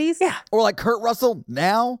the 80s. Yeah. Or like Kurt Russell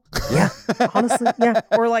now? Yeah. Honestly, yeah.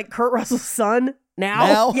 Or like Kurt Russell's son now.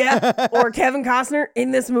 Now? Yeah. Or Kevin Costner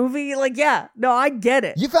in this movie. Like, yeah. No, I get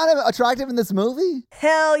it. You found him attractive in this movie?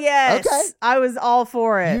 Hell yes. Okay. I was all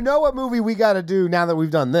for it. You know what movie we got to do now that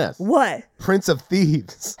we've done this? What? Prince of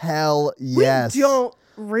Thieves. Hell yes. We don't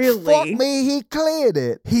really. Fuck me, he cleared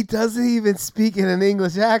it. He doesn't even speak in an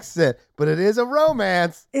English accent, but it is a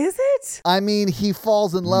romance. Is it? I mean, he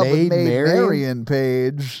falls in love with Maid Maid Marian? Marian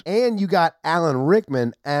Page. And you got Alan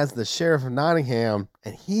Rickman as the Sheriff of Nottingham,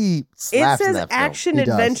 and he It slaps in says that film. action He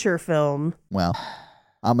does. adventure film. Well,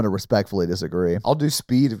 I'm going to respectfully disagree. I'll do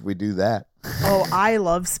Speed if we do that. Oh, I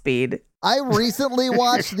love Speed. I recently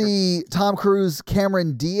watched the Tom Cruise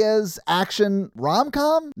Cameron Diaz action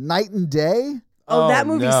rom-com, Night and Day. Oh, that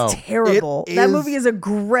movie's terrible. That movie is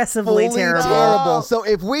aggressively terrible. So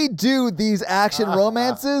if we do these action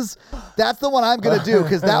romances, that's the one I'm going to do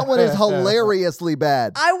because that one is hilariously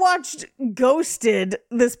bad. I watched Ghosted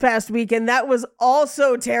this past weekend. That was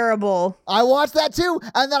also terrible. I watched that too,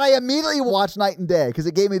 and then I immediately watched Night and Day because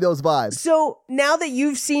it gave me those vibes. So now that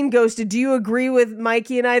you've seen Ghosted, do you agree with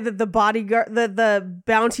Mikey and I that the bodyguard, the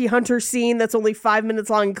bounty hunter scene that's only 5 minutes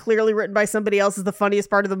long and clearly written by somebody else is the funniest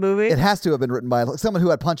part of the movie? It has to have been written by someone who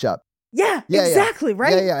had Punch Up. Yeah, exactly,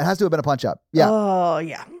 right? Yeah, it has to have been a Punch Up. Yeah. Oh,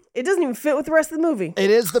 yeah. It doesn't even fit with the rest of the movie. It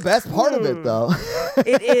is the best part of it, though.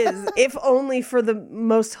 It is, if only for the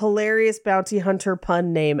most hilarious bounty hunter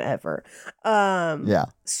pun name ever. Yeah.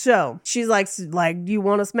 So she's like, do you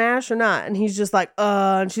want to smash or not? And he's just like,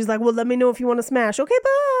 and she's like, well, let me know if you want to smash. Okay,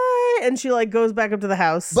 bye. And she like goes back up to the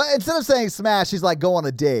house. But instead of saying smash, she's like, go on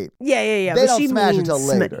a date. Yeah. They but don't she smash means until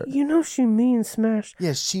later. You know she means smash.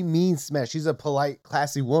 Yeah, she means smash. She's a polite,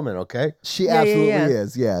 classy woman, okay? She absolutely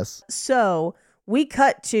is, yes. So we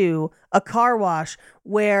cut to a car wash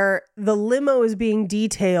where the limo is being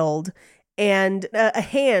detailed and a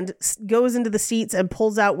hand goes into the seats and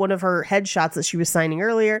pulls out one of her headshots that she was signing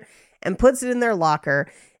earlier and puts it in their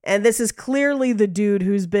locker. And this is clearly the dude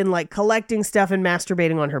who's been like collecting stuff and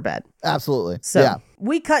masturbating on her bed. Absolutely. So yeah.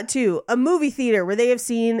 We cut to a movie theater where they have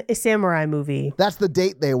seen a samurai movie. That's the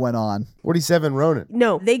date they went on. 47 Ronin.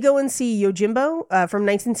 No, they go and see Yojimbo from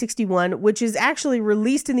 1961, which is actually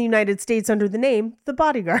released in the United States under the name The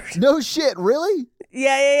Bodyguard. No shit, really?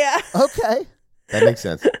 Yeah. Okay. That makes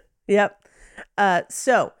sense. Yep.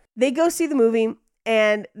 So they go see the movie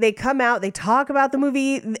and they come out, they talk about the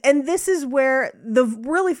movie. And this is where the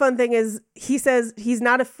really fun thing is he says he's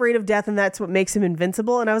not afraid of death and that's what makes him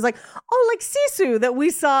invincible. And I was like, oh, like Sisu that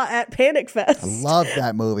we saw at Panic Fest. I love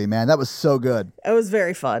that movie, man. That was so good. It was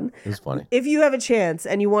very fun. It was funny. If you have a chance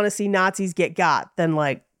and you want to see Nazis get got, then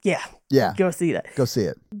like, yeah, go see that. Go see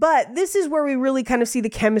it. But this is where we really kind of see the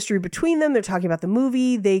chemistry between them. They're talking about the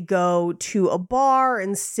movie. They go to a bar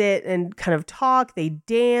and sit and kind of talk. They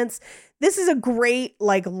dance. This is a great,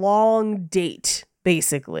 like, long date,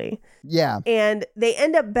 basically. Yeah. And they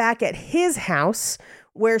end up back at his house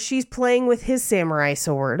where she's playing with his samurai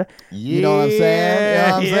sword. Yeah, you know what I'm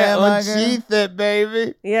saying? You know what I'm saying, unsheath it,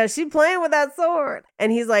 baby. Yeah, she's playing with that sword.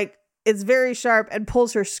 And he's like, it's very sharp, and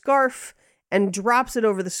pulls her scarf and drops it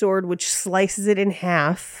over the sword, which slices it in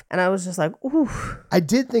half. And I was just like, ooh. I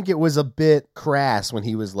did think it was a bit crass when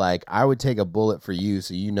he was like, I would take a bullet for you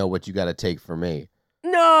so you know what you got to take for me.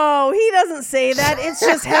 No, he doesn't say that. It's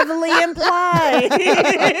just heavily implied.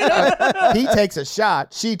 He takes a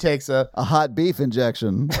shot. She takes a hot beef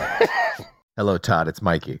injection. Hello, Todd. It's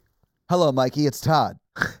Mikey. Hello, Mikey. It's Todd.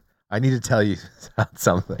 I need to tell you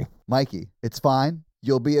something. Mikey, it's fine.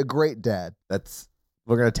 You'll be a great dad.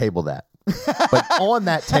 We're going to table that. But on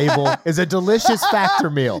that table is a delicious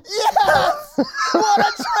Factor meal. Yes! What a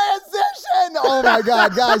transition! Oh my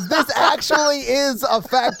God, guys, this actually is a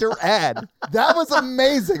Factor ad. That was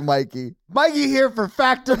amazing, Mikey. Mikey here for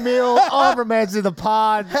Factor meal, all romance in the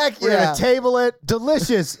pod. Heck yeah. We're going to table it.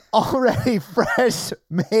 Delicious, already fresh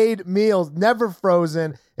made meals, never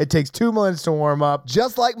frozen. It takes 2 minutes to warm up.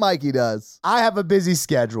 Just like Mikey does. I have a busy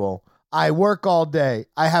schedule. I work all day.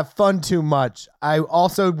 I have fun too much. I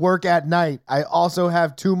also work at night. I also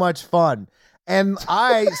have too much fun. And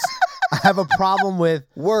I have a problem with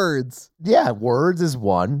words. Yeah, words is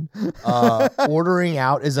one. Ordering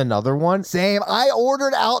out is another one. Same. I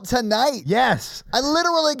ordered out tonight. Yes. I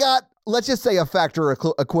literally got, let's just say, a Factor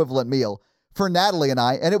equivalent meal for Natalie and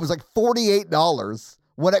I, and it was like $48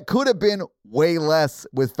 when it could have been way less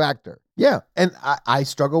with Factor. Yeah, and I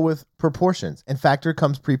struggle with proportions. And Factor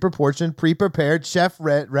comes pre-proportioned, pre-prepared, chef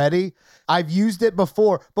ready. I've used it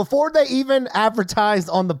before. Before they even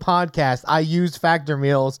advertised on the podcast, I used Factor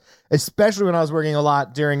meals, especially when I was working a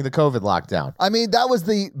lot during the COVID lockdown. I mean, that was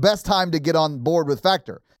the best time to get on board with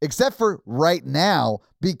Factor, except for right now,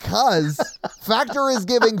 because Factor is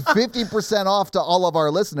giving 50% off to all of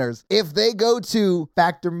our listeners if they go to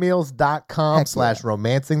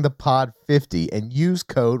factormeals.com/romancingthepod50 and use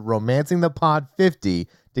code romancingthepod50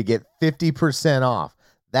 to get 50% off.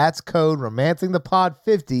 That's code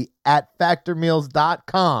romancingthepod50 at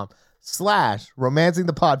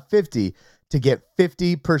factormeals.com/romancingthepod50 to get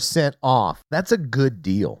 50% off. That's a good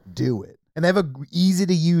deal. Do it. And they have a easy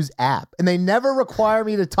to use app. And they never require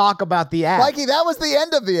me to talk about the app. Mikey, that was the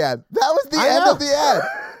end of the ad. That was the end of the ad.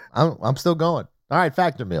 I'm still going. All right,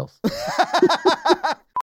 Factor meals.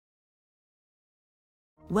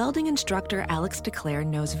 Welding instructor Alex DeClaire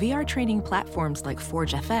knows VR training platforms like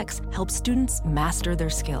Forge FX help students master their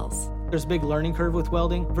skills. There's a big learning curve with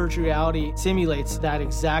welding. Virtual reality simulates that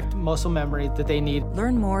exact muscle memory that they need.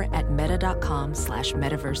 Learn more at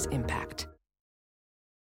meta.com/metaverseimpact.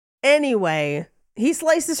 Anyway, he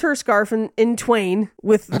slices her scarf in twain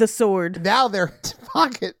with the sword. Now they're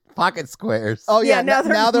pocket squares. Oh yeah, Yeah, now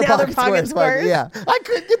they're pocket squares. Yeah. I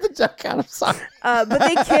couldn't get the joke out. I'm sorry. But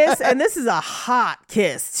they kiss, and this is a hot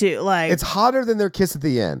kiss too. Like, It's hotter than their kiss at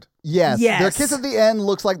the end. Yes. Yes. Their kiss at the end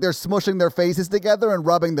looks like they're smushing their faces together and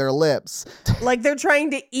rubbing their lips. like they're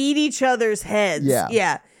trying to eat each other's heads.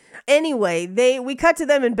 Yeah. Anyway, we cut to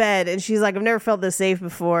them in bed, and she's like, I've never felt this safe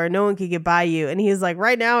before. No one could get by you. And he's like,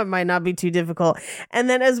 right now it might not be too difficult. And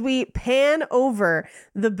then as we pan over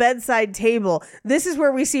the bedside table, this is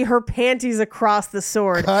where we see her panties across the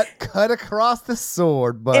sword. Cut across the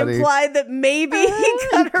sword, buddy. Implied that maybe he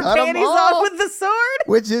cut her cut 'em panties off. off with the sword.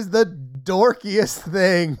 Which is the dorkiest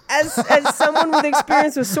thing. As someone with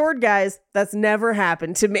experience with sword guys, that's never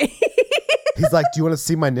happened to me. He's like, do you want to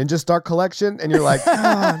see my Ninja Star collection? And you're like,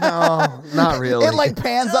 oh, no, not really. It like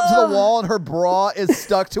pans up to the wall and her bra is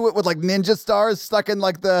stuck to it with like ninja stars stuck in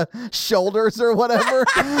like the shoulders or whatever.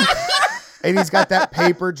 And he's got that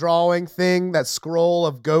paper drawing thing, that scroll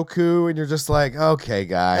of Goku, and you're just like, okay,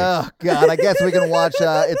 guy. Oh, God. I guess we can watch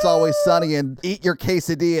It's Always Sunny and eat your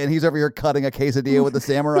quesadilla, and he's over here cutting a quesadilla with a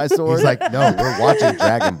samurai sword. He's like, no, we're watching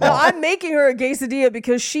Dragon No, Ball. I'm making her a quesadilla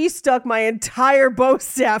because she stuck my entire bow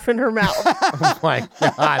staff in her mouth. Oh, my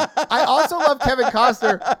God. I also love Kevin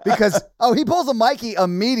Costner because Oh, he pulls a Mikey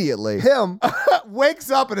immediately. him wakes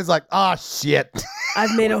up and is like, oh, shit.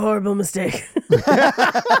 I've made a horrible mistake.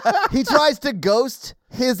 He tries to ghost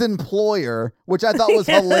his employer, which I thought was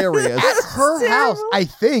hilarious. At her house, I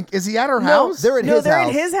think. Is he at her house? They're at his they're house.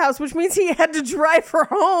 at his house, which means he had to drive her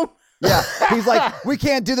home. Yeah. He's like, we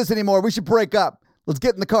can't do this anymore. We should break up. Let's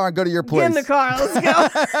get in the car and go to your place. Get in the car. Let's go.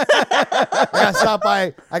 I gotta stop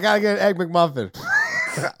by. I gotta get an Egg McMuffin.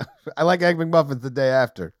 I like Egg McMuffins the day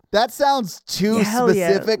after. That sounds too Yeah, hell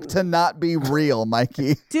yeah. specific to not be real,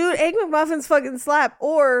 Mikey. Dude, Egg McMuffins fucking slap.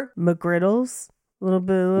 Or McGriddles. Little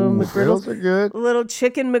McGriddles. are good. Little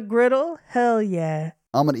chicken McGriddle. Hell yeah.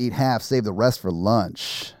 I'm going to eat half, save the rest for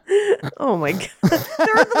lunch. Oh my God.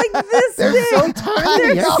 They're like this They're big. so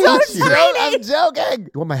tiny. They're How so cute. tiny. I'm joking.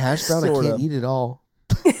 You want my hash brown? I Sorta. can't eat it all.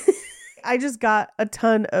 I just got a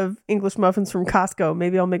ton of English muffins from Costco.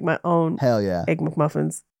 Maybe I'll make my own Hell yeah. Egg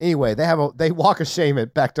McMuffins. Anyway, they walk a shame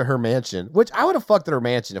it back to her mansion, which I would have fucked at her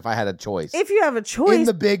mansion if I had a choice. If you have a choice. In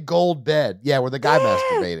the big gold bed. Yeah, where the guy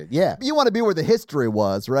masturbated. Yeah. You want to be where the history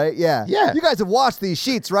was, right? Yeah. Yeah. You guys have watched these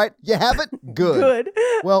sheets, right? You haven't? Good.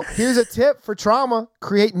 Well, here's a tip for trauma.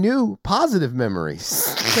 Create new positive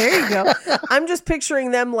memories. There you go. I'm just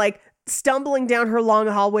picturing them like stumbling down her long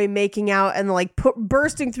hallway, making out, and like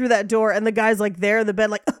bursting through that door, and the guy's like there in the bed,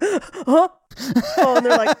 like, huh? Oh, and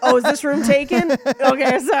they're like, oh, is this room taken?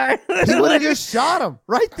 Okay, sorry. He would have just shot him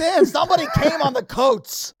right then. Somebody came on the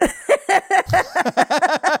coats.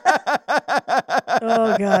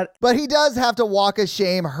 Oh, God. But he does have to walk a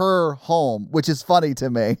shame her home, which is funny to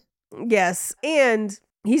me. Yes. And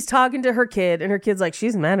he's talking to her kid, and her kid's like,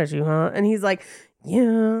 she's mad at you, huh? And he's like,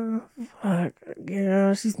 yeah, fuck,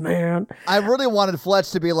 yeah, she's mad. I really wanted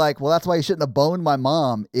Fletch to be like, well, that's why you shouldn't have boned my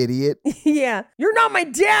mom, idiot. Yeah. You're not my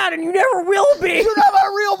dad, and you never will be. You're not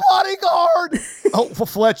my real bodyguard. Oh, for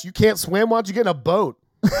Fletch, you can't swim? Why don't you get in a boat?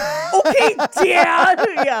 Okay, dad.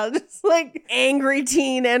 Yeah, just like angry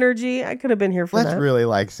teen energy. I could have been here for Fletch that. really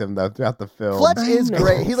likes him, though, throughout the film. Fletch is know.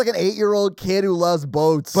 great. He's like an 8-year-old kid who loves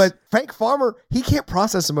boats. But Frank Farmer, he can't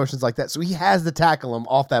process emotions like that, so he has to tackle him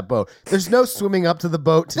off that boat. There's no swimming up to the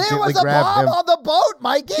boat to there gently was a grab bomb him. on the boat,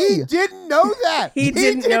 Mikey. He didn't know that. He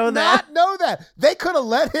didn't did know that. not know that. They could have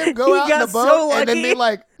let him go He out in got the boat so and then be lucky.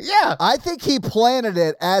 like, yeah. I think he planted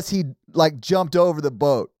it as he like jumped over the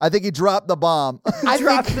boat. I think he dropped the bomb. I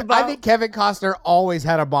dropped the bomb. think Kevin Costner always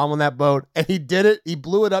had a bomb on that boat, and he did it. He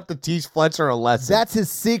blew it up to teach Fletcher a lesson. That's his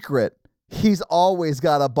secret. He's always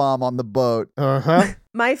got a bomb on the boat. Uh-huh.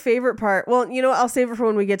 My favorite part, well, you know, I'll save it for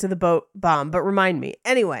when we get to the boat bomb, but remind me.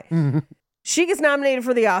 Anyway, she gets nominated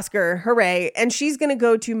for the Oscar. Hooray. And she's going to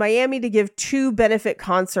go to Miami to give 2 benefit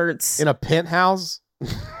concerts. In a penthouse.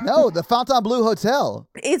 No, the Fontainebleau Hotel.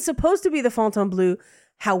 It's supposed to be the Fontainebleau.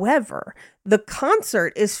 However, the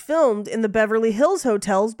concert is filmed in the Beverly Hills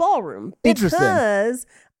Hotel's ballroom. Interesting. Because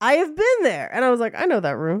I have been there. And I was like, I know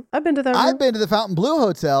that room. I've been to that room. I've been to the Fontainebleau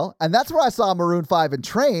Hotel, and that's where I saw Maroon 5 and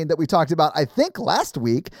Train that we talked about, I think, last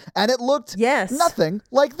week, and it looked nothing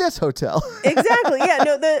like this hotel. Exactly. Yeah.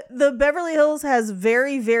 No, the Beverly Hills has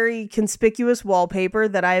very, very conspicuous wallpaper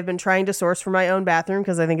that I have been trying to source for my own bathroom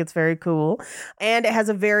because I think it's very cool. And it has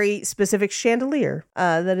a very specific chandelier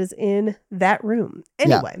that is in that room.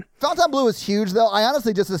 Anyway. Fontainebleau is huge, though. I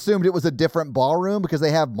honestly just assumed it was a different ballroom because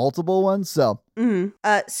they have multiple ones. So,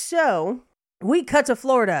 So we cut to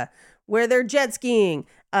Florida where they're jet skiing.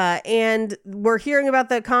 And we're hearing about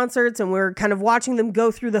the concerts and we're kind of watching them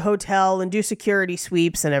go through the hotel and do security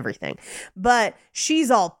sweeps and everything. But she's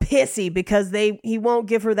all pissy because he won't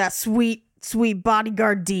give her that sweet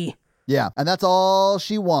bodyguard D. yeah, and that's all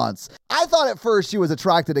she wants. I thought at first she was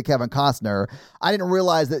attracted to Kevin Costner. I didn't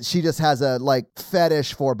realize that she just has a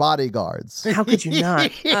fetish for bodyguards. How could you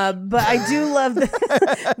not? But I do love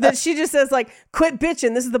that she just says quit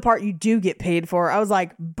bitching. This is the part you do get paid for. I was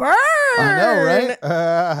like, burn. I know,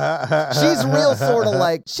 right? She's real sort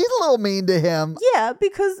of she's a little mean to him. Yeah,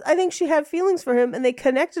 because I think she had feelings for him and they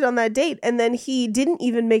connected on that date. And then he didn't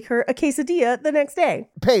even make her a quesadilla the next day.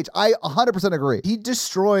 Paige, I 100% agree. He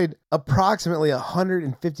destroyed approximately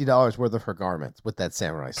 $150 worth of her garments with that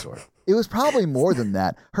samurai sword. It was probably more than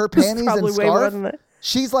that. Her panties and way more scarf. than that.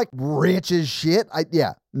 She's rich as shit.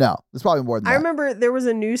 No, it's probably more than that. I remember there was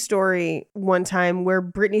a news story one time where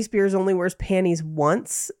Britney Spears only wears panties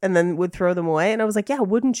once and then would throw them away. And I was like, yeah,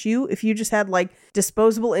 wouldn't you? If you just had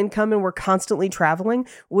disposable income and were constantly traveling,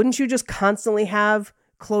 wouldn't you just constantly have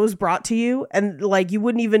clothes brought to you? And you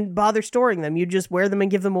wouldn't even bother storing them. You'd just wear them and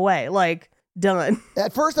give them away. Done.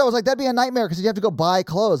 At first I was like, that'd be a nightmare because you have to go buy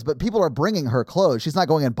clothes, but people are bringing her clothes. She's not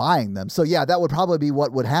going and buying them. So yeah, that would probably be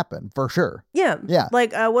what would happen for sure. Yeah. Yeah.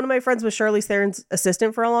 One of my friends was Charlize Theron's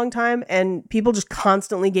assistant for a long time and people just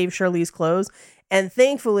constantly gave Charlize clothes. And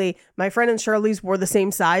thankfully, my friend and Charlize wore the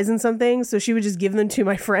same size in some things. So she would just give them to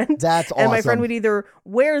my friend. That's awesome. And my friend would either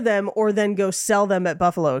wear them or then go sell them at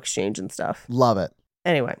Buffalo Exchange and stuff. Love it.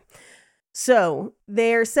 Anyway. So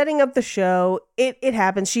they're setting up the show. It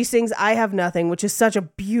happens. She sings I Have Nothing, which is such a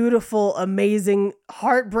beautiful, amazing,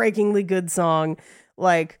 heartbreakingly good song.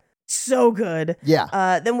 So good.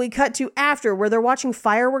 Yeah. Then we cut to after where they're watching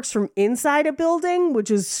fireworks from inside a building, which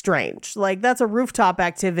is strange. That's a rooftop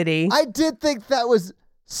activity. I did think that was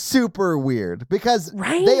super weird because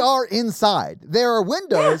right? They are inside. There are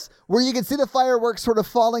windows where you can see the fireworks sort of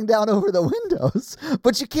falling down over the windows,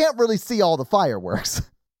 but you can't really see all the fireworks.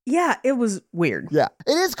 Yeah, it was weird. Yeah.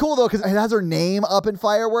 It is cool, though, because it has her name up in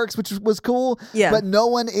fireworks, which was cool. Yeah. But no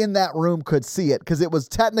one in that room could see it because it was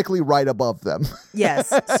technically right above them.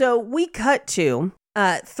 Yes. So we cut to,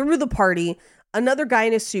 through the party, another guy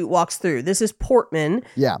in a suit walks through. This is Portman.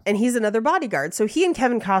 Yeah. And he's another bodyguard. So he and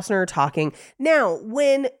Kevin Costner are talking. Now,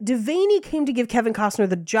 when Devaney came to give Kevin Costner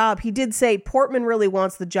the job, he did say Portman really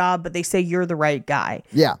wants the job, but they say you're the right guy.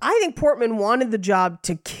 Yeah. I think Portman wanted the job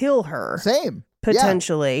to kill her. Same.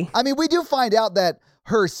 Potentially. Yeah. I mean, we do find out that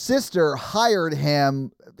her sister hired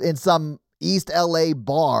him in some East LA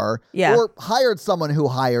bar. Yeah. Or hired someone who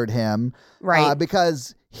hired him. Right.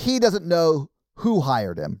 Because he doesn't know who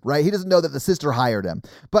hired him, right? He doesn't know that the sister hired him.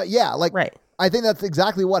 But yeah, right. I think that's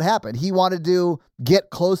exactly what happened. He wanted to get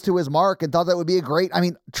close to his mark and thought that would be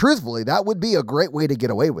truthfully, that would be a great way to get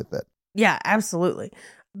away with it. Yeah, absolutely.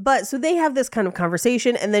 But so they have this kind of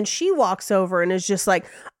conversation and then she walks over and is just like,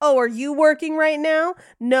 oh, are you working right now?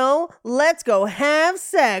 No, let's go have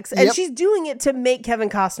sex. And she's doing it to make Kevin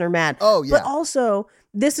Costner mad. Oh, yeah. But also,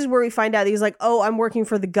 this is where we find out he's like, oh, I'm working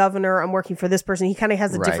for the governor. I'm working for this person. He kind of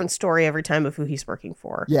has a different story every time of who he's working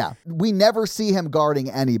for. Yeah. We never see him guarding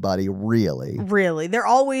anybody, really. Really. They're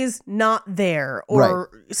always not there or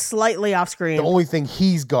slightly off screen. The only thing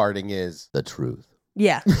he's guarding is the truth.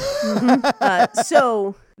 Yeah. Mm-hmm.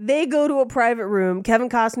 So they go to a private room. Kevin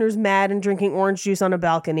Costner's mad and drinking orange juice on a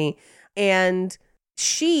balcony. And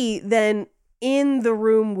she then in the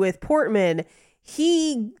room with Portman,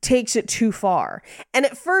 he takes it too far. And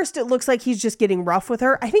at first it looks like he's just getting rough with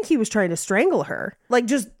her. I think he was trying to strangle her.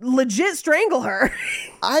 Just legit strangle her.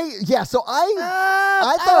 I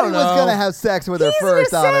thought he was going to have sex with her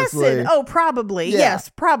first, honestly. Oh, probably. Yeah. Yes,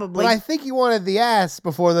 probably. But I think he wanted the ass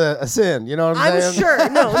before the sin. You know what I'm saying? I'm sure.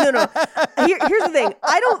 No. Here's the thing.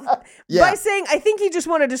 By saying I think he just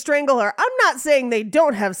wanted to strangle her, I'm not saying they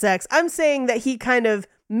don't have sex. I'm saying that he kind of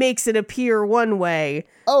makes it appear one way.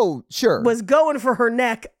 Oh, sure. Was going for her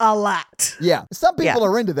neck a lot. Yeah. Some people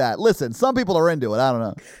are into that. Listen, some people are into it. I don't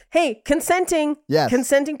know. Hey, consenting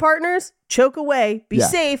partners, choke away, be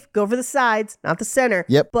safe, go for the sides, not the center.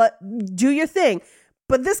 Yep. But do your thing.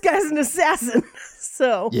 But this guy's an assassin.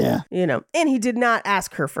 So, and he did not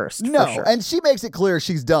ask her first. No. For sure. And she makes it clear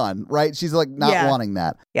she's done, right? She's not wanting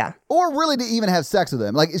that. Yeah. Or really to even have sex with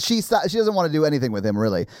him. She doesn't want to do anything with him,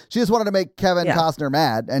 really. She just wanted to make Kevin Costner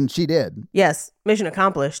mad, and she did. Yes. Mission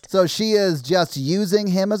accomplished. So she is just using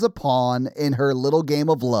him as a pawn in her little game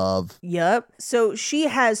of love. Yep. So she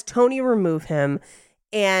has Tony remove him,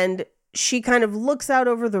 and she kind of looks out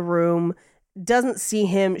over the room doesn't see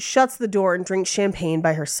him, shuts the door, and drinks champagne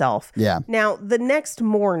by herself. Yeah. Now, the next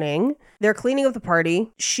morning, they're cleaning up the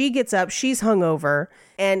party. She gets up, she's hungover,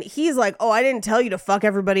 and he's like, oh, I didn't tell you to fuck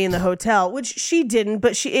everybody in the hotel, which she didn't,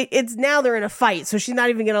 but it's now they're in a fight, so she's not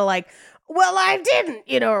even gonna like, well, I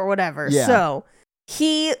didn't, or whatever. Yeah. So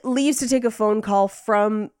he leaves to take a phone call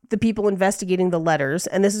from the people investigating the letters.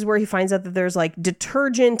 And this is where he finds out that there's like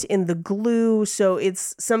detergent in the glue. So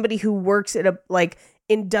it's somebody who works at a like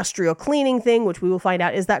industrial cleaning thing, which we will find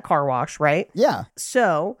out is that car wash, right? Yeah.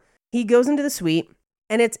 So he goes into the suite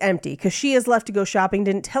and it's empty because she has left to go shopping,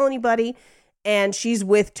 didn't tell anybody, and she's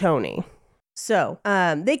with Tony. So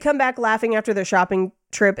they come back laughing after their shopping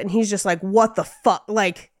trip, and he's just like, what the fuck?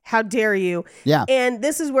 Like, how dare you? Yeah. And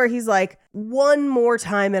this is where he's like, one more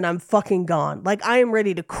time and I'm fucking gone. Like, I am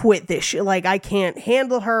ready to quit this shit. Like, I can't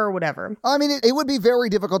handle her or whatever. I mean, it would be very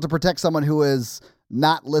difficult to protect someone who is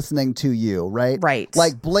not listening to you, right? Right.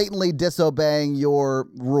 Like blatantly disobeying your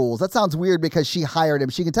rules. That sounds weird because she hired him.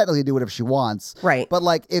 She can technically do whatever she wants. Right. But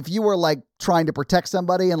like if you were like trying to protect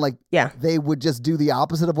somebody and like they would just do the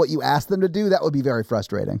opposite of what you asked them to do, that would be very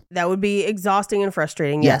frustrating. That would be exhausting and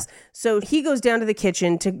frustrating, yes. So he goes down to the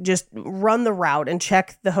kitchen to just run the route and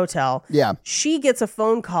check the hotel. Yeah. She gets a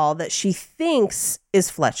phone call that she thinks is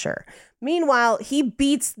Fletcher. Meanwhile, he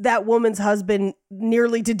beats that woman's husband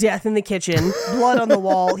nearly to death in the kitchen, blood on the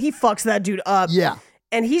wall. He fucks that dude up. Yeah.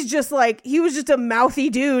 And he's just like, he was just a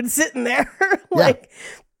mouthy dude sitting there, like,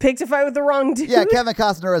 picked a fight with the wrong dude. Yeah, Kevin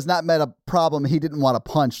Costner has not met a problem he didn't want to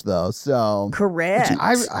punch, though, so... Correct.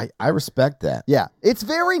 I respect that. Yeah. It's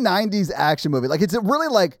very 90s action movie. Like, it's really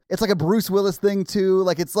like, it's like a Bruce Willis thing, too.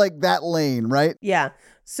 Like, it's like that lane, right? Yeah.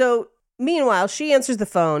 So, meanwhile, she answers the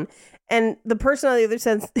phone, and the person on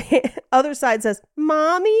the other side says,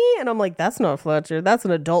 Mommy? And I'm like, that's not Fletcher. That's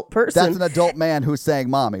an adult person. That's an adult man who's saying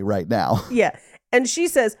mommy right now. Yeah. And she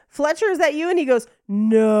says, Fletcher, is that you? And he goes,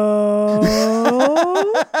 no.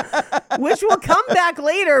 Which will come back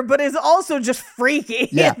later, but is also just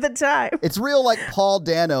freaky at the time. It's real like Paul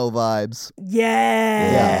Dano vibes.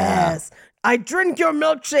 Yes. Yeah. I drink your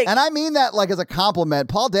milkshake. And I mean that like as a compliment.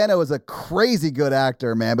 Paul Dano is a crazy good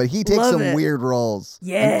actor, man, but he takes some weird roles.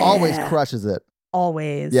 Yeah. And always crushes it.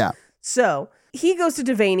 Always. Yeah. So he goes to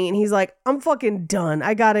Devaney and he's like, I'm fucking done.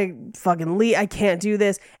 I gotta fucking leave. I can't do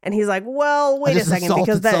this. And he's like, well, wait a second.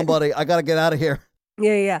 Because somebody, I gotta get out of here.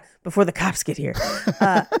 Yeah. Before the cops get here.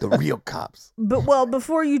 The real cops. But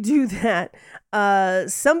before you do that,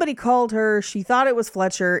 somebody called her. She thought it was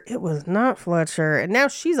Fletcher. It was not Fletcher. And now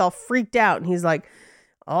she's all freaked out. And he's like,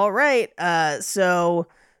 all right. So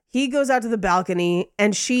he goes out to the balcony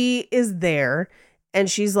and she is there. And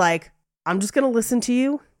she's like, I'm just going to listen to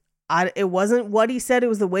you. It wasn't what he said. It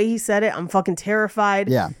was the way he said it. I'm fucking terrified.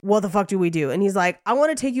 Yeah. What the fuck do we do? And he's like, I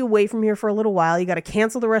want to take you away from here for a little while. You got to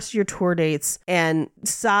cancel the rest of your tour dates. And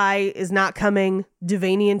Cy is not coming.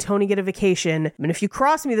 Devaney and Tony get a vacation. And if you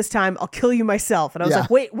cross me this time, I'll kill you myself. And I was like,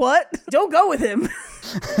 wait, what? Don't go with him.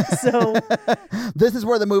 So this is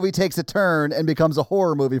where the movie takes a turn and becomes a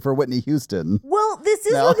horror movie for Whitney Houston. Well, this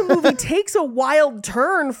is where the movie takes a wild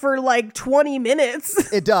turn for like 20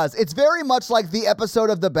 minutes. It does. It's very much like the episode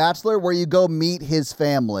of The Bachelor where you go meet his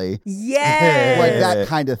family. Yes. Like that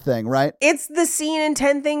kind of thing, right? It's the scene in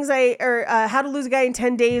 10 Things How to Lose a Guy in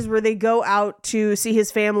 10 Days where they go out to see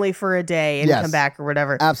his family for a day and come back or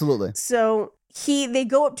whatever. Absolutely. So they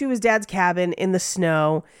go up to his dad's cabin in the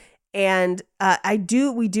snow. And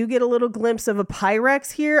we do get a little glimpse of a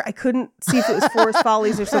Pyrex here. I couldn't see if it was Forest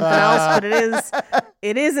Follies or something else, but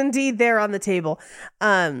it is indeed there on the table.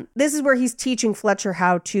 This is where he's teaching Fletcher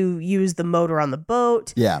how to use the motor on the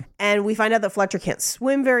boat. Yeah. And we find out that Fletcher can't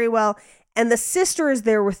swim very well. And the sister is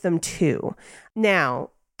there with them too.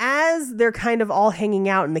 Now, as they're kind of all hanging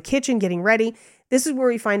out in the kitchen getting ready, this is where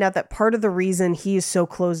we find out that part of the reason he is so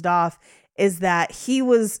closed off is that he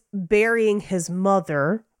was burying his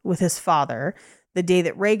mother with his father the day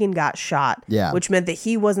that Reagan got shot, which meant that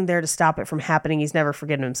he wasn't there to stop it from happening. He's never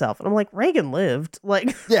forgiven himself. And I'm like, Reagan lived.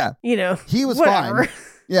 Like, he was whatever. fine.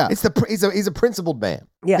 Yeah. He's a principled man.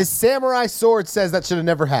 Yeah. His samurai sword says that should have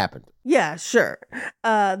never happened. Yeah, sure.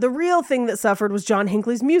 The real thing that suffered was John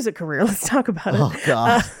Hinckley's music career. Let's talk about it. Oh,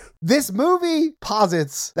 God. This movie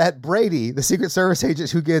posits that Brady, the Secret Service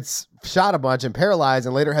agent who gets shot a bunch and paralyzed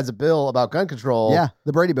and later has a bill about gun control. Yeah,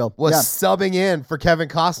 the Brady bill. Was subbing in for Kevin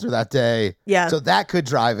Costner that day. Yeah. So that could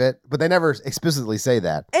drive it, but they never explicitly say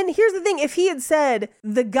that. And here's the thing. If he had said,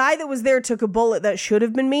 the guy that was there took a bullet that should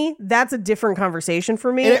have been me, that's a different conversation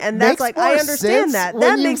for me. And that's like, I understand that.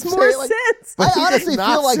 That makes more sense. I honestly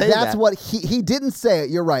feel like that's what he didn't say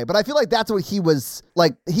it. You're right. But I feel like that's what he was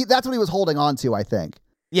like. That's what he was holding on to, I think.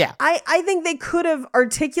 Yeah. I think they could have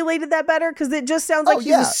articulated that better because it just sounds like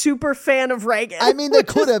he's a super fan of Reagan. I mean, they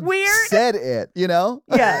could have weird. said it, you know?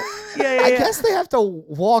 Yeah. I guess they have to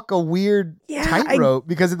walk a weird tightrope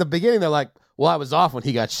because at the beginning they're like, well, I was off when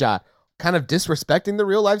he got shot. Kind of disrespecting the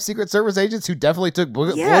real life Secret Service agents who definitely took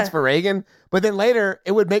bullets for Reagan. But then later,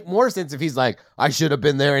 it would make more sense if he's like, I should have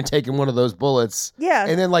been there and taken one of those bullets. Yeah.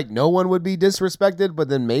 And then like no one would be disrespected, but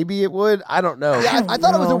then maybe it would. I don't know. Yeah, I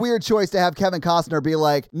thought it was a weird choice to have Kevin Costner be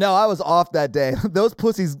like, no, I was off that day. Those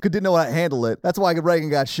pussies didn't know how to handle it. That's why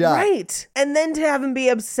Reagan got shot. Right. And then to have him be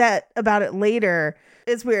upset about it later,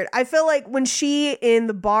 it's weird. I feel like when she in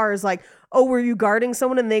the bar is like, oh, were you guarding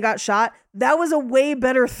someone and they got shot? That was a way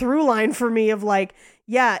better through line for me of like,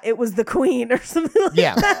 yeah, it was the queen or something like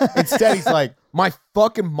that. Instead, he's like, my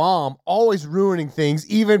fucking mom always ruining things,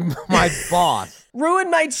 even my boss.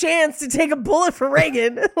 Ruined my chance to take a bullet for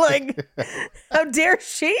Reagan. Like, how dare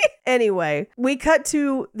she? Anyway, we cut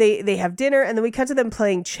to, they have dinner and then we cut to them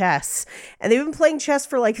playing chess. And they've been playing chess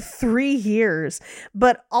for like 3 years.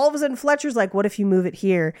 But all of a sudden, Fletcher's like, what if you move it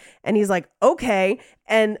here? And he's like, okay.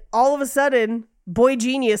 And all of a sudden, Boy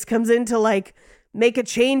Genius comes in to like make a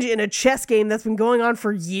change in a chess game that's been going on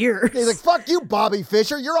for years. He's like, fuck you, Bobby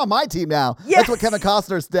Fischer. You're on my team now. Yes. That's what Kevin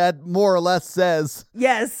Costner's dad more or less says.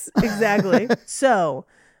 Yes, exactly. So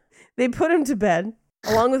they put him to bed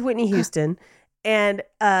along with Whitney Houston. And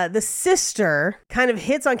the sister kind of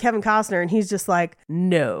hits on Kevin Costner and he's just like,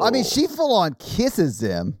 no. I mean, she full on kisses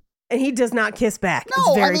him. And he does not kiss back.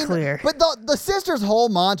 No, it's very clear. But the sister's whole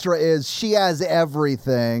mantra is she has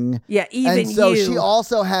everything. Yeah, even and so you. she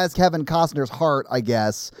also has Kevin Costner's heart, I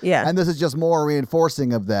guess. Yeah. And this is just more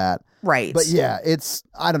reinforcing of that. Right. But yeah,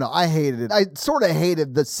 I don't know. I hated it. I sort of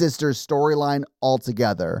hated the sister's storyline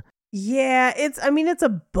altogether. Yeah, it's a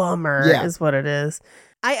bummer is what it is.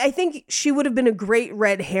 I think she would have been a great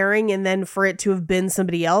red herring, and then for it to have been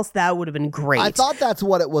somebody else, that would have been great. I thought that's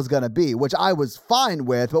what it was going to be, which I was fine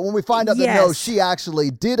with. But when we find out that no, she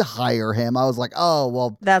actually did hire him, I was like, oh,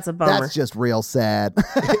 well, that's a bummer. That's just real sad.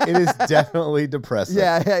 It is definitely depressing.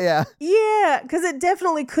 Yeah, because it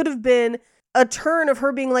definitely could have been a turn of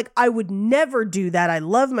her being like, I would never do that. I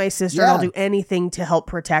love my sister and I'll do anything to help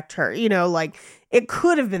protect her. You know, like it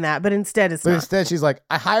could have been that, but instead it's not. Instead she's like,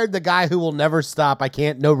 I hired the guy who will never stop. I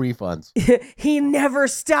can't, no refunds. He never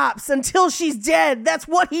stops until she's dead. That's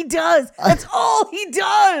what he does. That's all he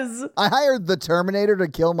does. I hired the Terminator to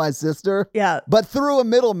kill my sister. Yeah. But through a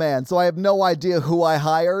middleman, so I have no idea who I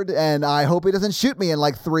hired, and I hope he doesn't shoot me in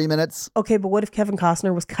like 3 minutes. Okay, but what if Kevin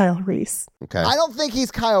Costner was Kyle Reese? Okay. I don't think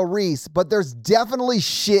he's Kyle Reese, but there's definitely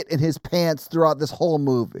shit in his pants throughout this whole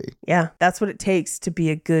movie. Yeah, that's what it takes to be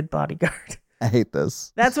a good bodyguard. I hate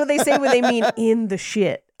this. That's what they say when they mean in the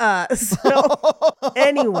shit.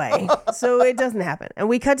 Anyway, so it doesn't happen. And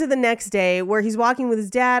we cut to the next day where he's walking with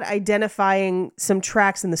his dad, identifying some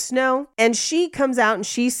tracks in the snow. And she comes out and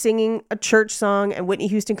she's singing a church song, and Whitney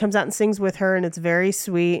Houston comes out and sings with her, and it's very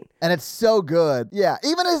sweet. And it's so good. Yeah.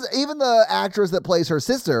 Even the actress that plays her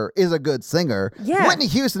sister is a good singer. Yeah. Whitney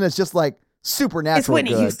Houston is just like supernatural It's Whitney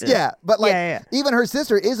good. Houston. Yeah. But like even her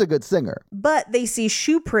sister is a good singer. But they see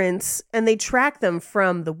shoe prints and they track them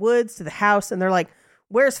from the woods to the house, and they're like,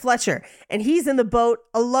 where's Fletcher? And he's in the boat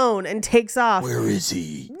alone and takes off. Where is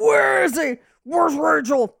he? Where is he? Where's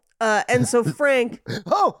Rachel? And so Frank.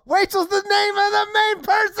 Oh, Rachel's the name of the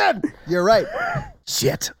main person. You're right.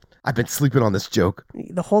 Shit. I've been sleeping on this joke.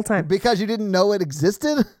 The whole time. Because you didn't know it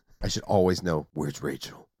existed? I should always know, where's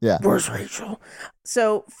Rachel? Yeah. Where's Rachel?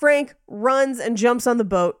 So Frank runs and jumps on the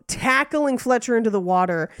boat, tackling Fletcher into the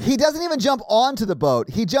water. He doesn't even jump onto the boat.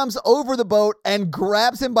 He jumps over the boat and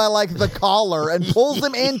grabs him by like the collar and pulls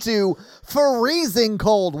him into freezing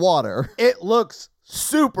cold water. It looks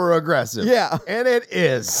super aggressive. Yeah. And it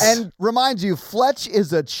is. And remind you, Fletch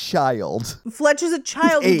is a child. Fletch is a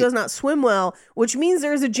child who does not swim well, which means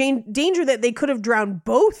there is a danger that they could have drowned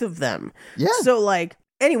both of them. Yeah. So like,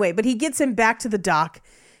 anyway, but he gets him back to the dock.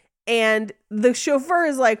 And the chauffeur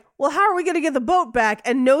is like, well, how are we going to get the boat back?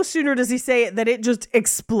 And no sooner does he say it than it just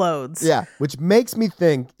explodes. Yeah. Which makes me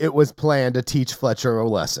think it was planned to teach Fletcher a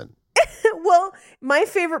lesson. Well, my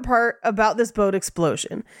favorite part about this boat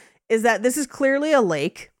explosion is that this is clearly a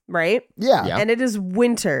lake, right? Yeah. And it is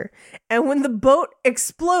winter. And when the boat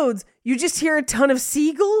explodes, you just hear a ton of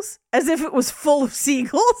seagulls as if it was full of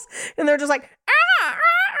seagulls. And they're just like, ah, ah,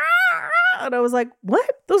 ah, ah. And I was like,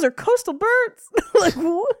 what? Those are coastal birds? Like,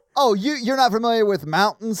 what? Oh, you're not familiar with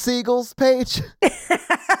mountain seagulls, Paige? Here's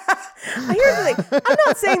the thing. I'm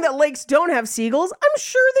not saying that lakes don't have seagulls. I'm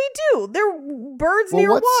sure they do. They're birds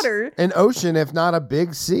near water. An ocean, if not a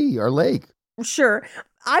big sea or lake. Sure.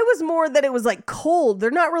 I was more that it was like cold.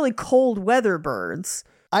 They're not really cold weather birds.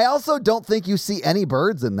 I also don't think you see any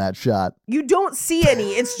birds in that shot. You don't see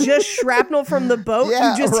any. It's just shrapnel from the boat.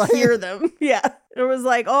 Yeah, you just right. hear them. Yeah. It was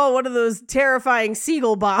like, oh, one of those terrifying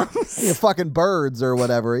seagull bombs. You fucking birds or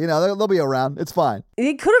whatever. They'll be around. It's fine.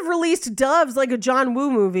 He could have released Doves like a John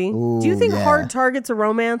Woo movie. Ooh, Do you think yeah. Hard Target's a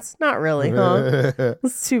romance? Not really, huh?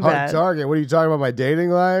 It's too bad. Hard Target. What are you talking about? My dating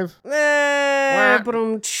life? We're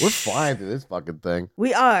We're flying through this fucking thing.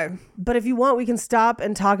 We are. But if you want, we can stop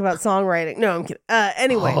and talk about songwriting. No, I'm kidding.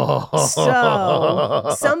 Anyway,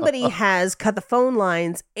 so somebody has cut the phone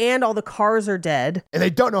lines and all the cars are dead. And they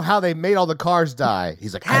don't know how they made all the cars die.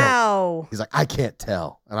 He's like, How? He's like, I can't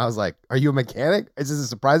tell. And I was like, are you a mechanic? Is this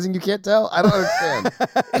surprising you can't tell? I don't understand.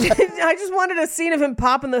 I just wanted a scene of him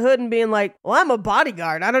popping the hood and being like, well, I'm a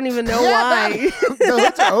bodyguard. I don't even know why. The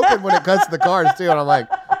hoods are open when it cuts to the cars, too. And I'm like,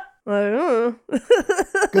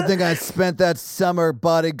 Good thing I spent that summer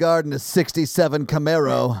bodyguard in a 67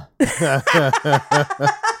 Camaro.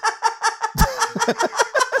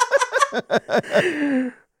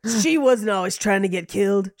 She wasn't always trying to get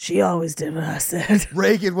killed. She always did what I said.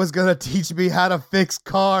 Reagan was going to teach me how to fix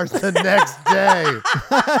cars the next day.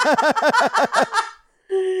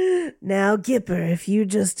 Now, Gipper, if you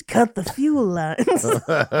just cut the fuel lines.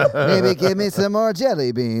 Maybe give me some more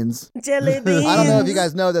jelly beans. Jelly beans. I don't know if you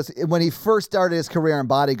guys know this. When he first started his career in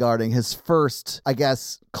bodyguarding, his first, I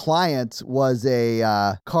guess, client was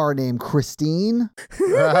a car named Christine.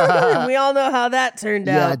 We all know how that turned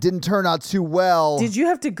out. Yeah, it didn't turn out too well. Did you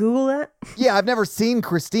have to Google that? Yeah, I've never seen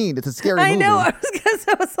Christine. It's a scary movie. I know.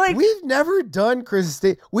 I was like, We've never done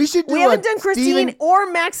Christine. We haven't done Christine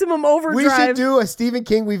or Maximum Overdrive. We should do a Stephen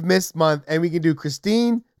King We've Missed month, and we can do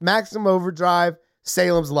Christine, Maximum Overdrive,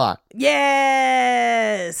 Salem's Lot.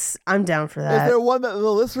 Yes, I'm down for that. Is there one that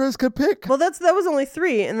the listeners could pick? Well, that was only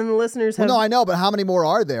 3, and then the listeners have. Well, no, I know, but how many more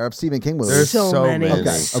are there of Stephen King movies? There's so many. Okay.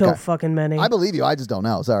 So fucking many. I believe you. I just don't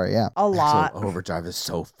know. Sorry. Yeah. A lot. So Overdrive is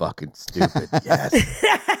so fucking stupid. Yes.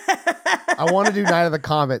 I want to do Night of the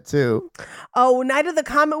Comet too. Oh, Night of the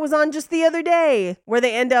Comet was on just the other day, where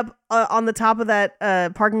they end up on the top of that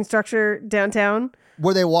parking structure downtown.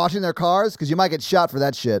 Were they washing their cars? Because you might get shot for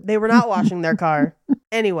that shit. They were not washing their car.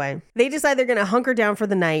 Anyway, they decide they're going to hunker down for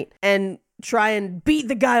the night and try and beat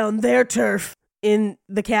the guy on their turf in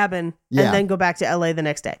the cabin and then go back to LA the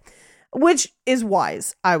next day, which is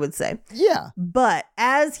wise, I would say. Yeah. But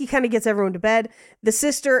as he kind of gets everyone to bed, the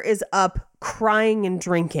sister is up crying and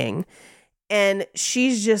drinking. And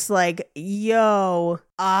she's just like, yo,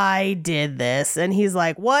 I did this. And he's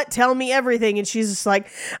like, what? Tell me everything. And she's just like,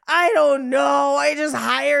 I don't know. I just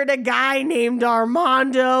hired a guy named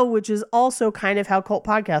Armando, which is also kind of how Cult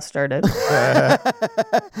Podcast started.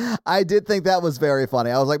 I did think that was very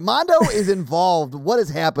funny. I was like, Mondo is involved. What is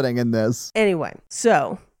happening in this? Anyway,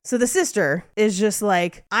 so the sister is just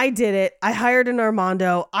like, I did it. I hired an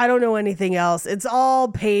Armando. I don't know anything else. It's all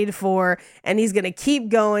paid for. And he's going to keep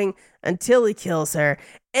going until he kills her.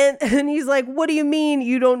 And he's like, what do you mean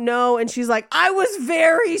you don't know? And she's like, I was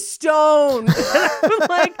very stoned. And I'm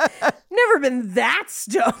like, never been that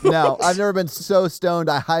stoned. No, I've never been so stoned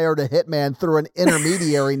I hired a hitman through an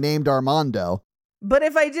intermediary named Armando. But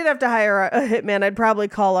if I did have to hire a hitman, I'd probably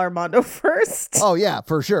call Armando first. Oh, yeah,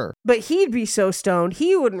 for sure. But he'd be so stoned,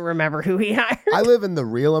 he wouldn't remember who he hired. I live in the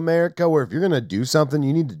real America where if you're going to do something,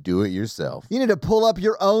 you need to do it yourself. You need to pull up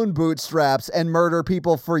your own bootstraps and murder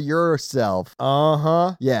people for yourself.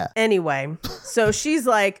 Uh-huh. Yeah. Anyway, so she's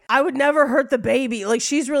like, I would never hurt the baby. Like,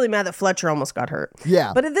 she's really mad that Fletcher almost got hurt.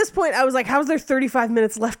 Yeah. But at this point, I was like, how's there 35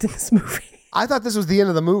 minutes left in this movie? I thought this was the end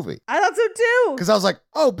of the movie. I thought so too. Because I was like,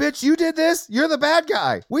 oh, bitch, you did this? You're the bad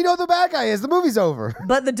guy. We know the bad guy is. The movie's over.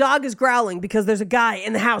 But the dog is growling because there's a guy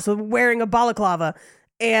in the house wearing a balaclava.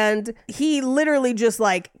 And he literally just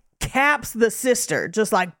like caps the sister.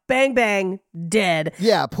 Just like bang, bang, dead.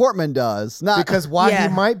 Yeah, Portman does. Not Because while he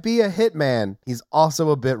might be a hitman, he's also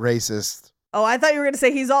a bit racist. Oh, I thought you were going to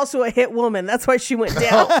say he's also a hit woman. That's why she went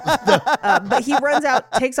down. But he runs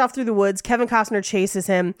out, takes off through the woods. Kevin Costner chases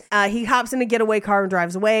him. He hops in a getaway car and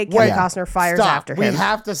drives away. Kevin Costner fires after him. We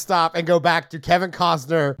have to stop and go back to Kevin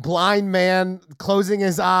Costner, blind man, closing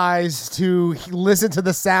his eyes to listen to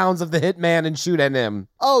the sounds of the hitman and shoot at him.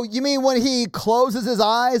 Oh, you mean when he closes his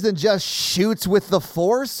eyes and just shoots with the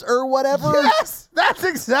force or whatever? Yes, that's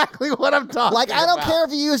exactly what I'm talking about. Like, I don't care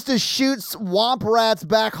if you used to shoot swamp rats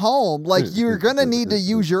back home. Like, you're going to need to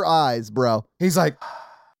use your eyes, bro. He's like,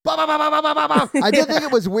 I did think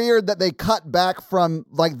it was weird that they cut back from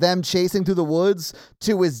like them chasing through the woods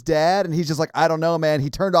to his dad, and he's just like, I don't know, man. He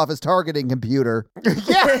turned off his targeting computer. Like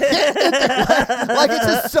it's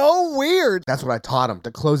just so weird. That's what I taught him,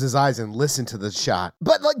 to close his eyes and listen to the shot.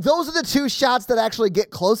 But like those are the two shots that actually get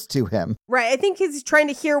close to him. Right. I think he's trying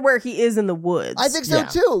to hear where he is in the woods. I think so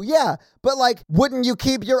too. Yeah. But like, wouldn't you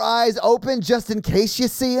keep your eyes open just in case you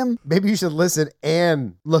see him? Maybe you should listen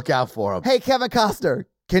and look out for him. Hey, Kevin Costner.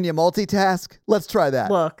 Can you multitask? Let's try that.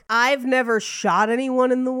 Look, I've never shot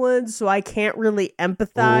anyone in the woods, so I can't really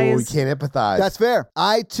empathize. Oh, we can't empathize. That's fair.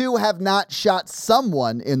 I, too, have not shot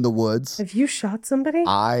someone in the woods. Have you shot somebody?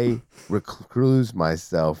 I recluse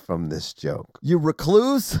myself from this joke. You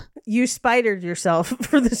recluse? You spidered yourself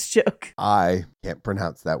for this joke. I can't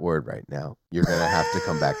pronounce that word right now. You're going to have to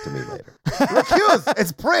come back to me later. Recluse!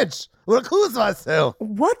 It's French! Recluse myself!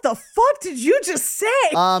 What the fuck did you just say?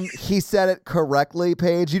 He said it correctly,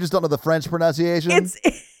 Paige. You just don't know the French pronunciation?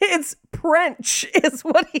 It's French is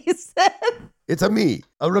what he said. It's a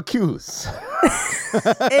recluse.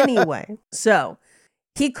 Anyway, so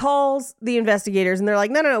he calls the investigators and they're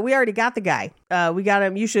like, no, we already got the guy. We got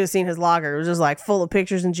him. You should have seen his locker. It was just like full of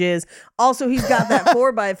pictures and jizz. Also, he's got that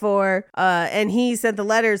 4x4 and he sent the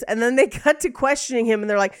letters. And then they cut to questioning him and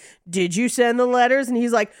they're like, did you send the letters? And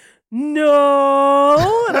he's like, no.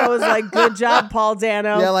 And I was like, good job, Paul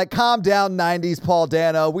Dano. Yeah, like calm down, 90s Paul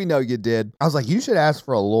Dano. We know you did. I was like, you should ask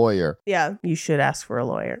for a lawyer. Yeah, you should ask for a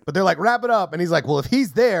lawyer. But they're like, wrap it up. And he's like, well, if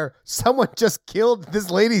he's there, someone just killed this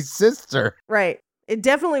lady's sister. Right. It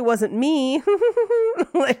definitely wasn't me.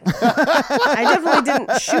 I definitely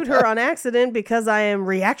didn't shoot her on accident because I am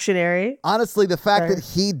reactionary. Honestly, the fact that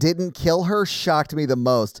he didn't kill her shocked me the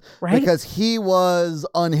most. Right? Because he was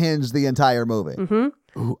unhinged the entire movie. Mm-hmm.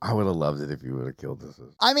 Ooh, I would have loved it if you would have killed this.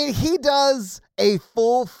 I mean, he does a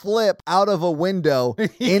full flip out of a window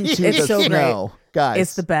into the so snow. Great. Guys.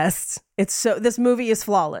 It's the best. This movie is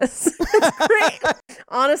flawless. It's great.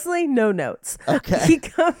 Honestly, no notes. Okay.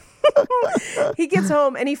 He gets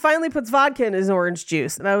home and he finally puts vodka in his orange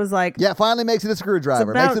juice. And I was like, yeah, finally makes it a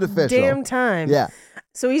screwdriver. It's Makes it official. Damn time. Yeah.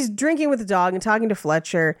 So he's drinking with the dog and talking to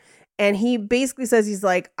Fletcher. And he basically says, he's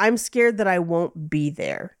like, I'm scared that I won't be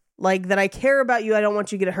there. Like that I care about you. I don't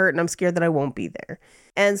want you to get hurt. And I'm scared that I won't be there.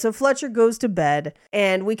 And so Fletcher goes to bed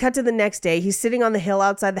and we cut to the next day. He's sitting on the hill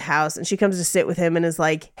outside the house and she comes to sit with him and is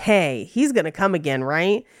like, hey, he's going to come again,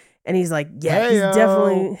 right? And he's like, yeah, he's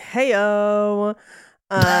definitely,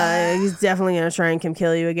 he's definitely going to try and come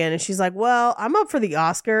kill you again. And she's like, well, I'm up for the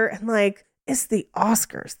Oscar. And like, it's the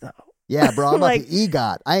Oscars though. Yeah, bro, I'm like, like the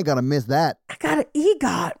EGOT. I ain't going to miss that. I got an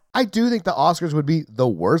EGOT. I do think the Oscars would be the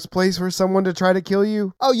worst place for someone to try to kill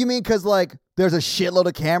you. Oh, you mean because like there's a shitload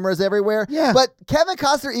of cameras everywhere? Yeah. But Kevin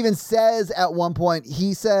Costner even says at one point,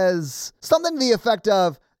 he says something to the effect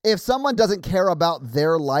of, if someone doesn't care about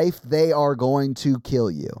their life, they are going to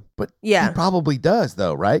kill you. But yeah, he probably does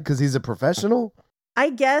though, right? Because he's a professional. I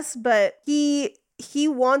guess, but he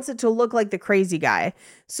wants it to look like the crazy guy.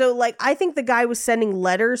 So like, I think the guy was sending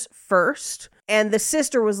letters first. And the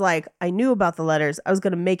sister was like, I knew about the letters. I was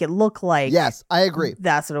going to make it look like. Yes, I agree.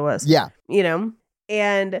 That's what it was. Yeah. You know?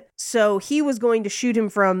 And so he was going to shoot him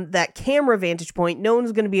from that camera vantage point. No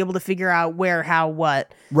one's going to be able to figure out where, how,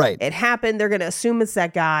 what. Right. It happened. They're going to assume it's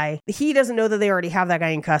that guy. He doesn't know that they already have that guy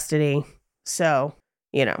in custody. So,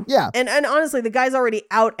 you know. Yeah. And honestly, the guy's already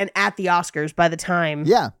out and at the Oscars by the time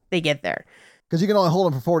they get there. Because you can only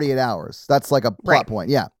hold him for 48 hours. That's like a plot point.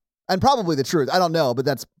 Yeah. And probably the truth. I don't know, but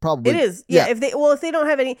that's probably... It is. Yeah. If they don't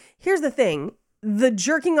have any... Here's the thing. The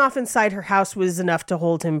jerking off inside her house was enough to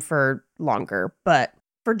hold him for longer. But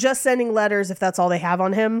for just sending letters, if that's all they have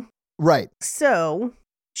on him... Right. So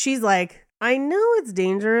she's like, I know it's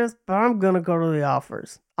dangerous, but I'm going to go to the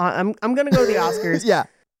offers. I'm going to go to the Oscars. Yeah.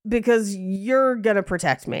 Because you're going to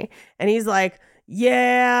protect me. And he's like,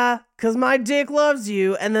 yeah, because my dick loves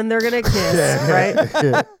you. And then they're going to kiss,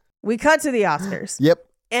 right? We cut to the Oscars. Yep.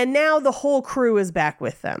 And now the whole crew is back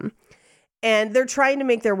with them. And they're trying to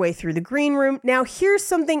make their way through the green room. Now, here's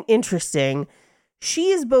something interesting.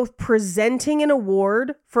 She is both presenting an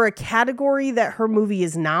award for a category that her movie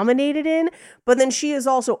is nominated in, but then she is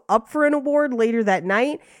also up for an award later that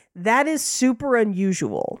night. That is super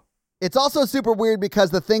unusual. It's also super weird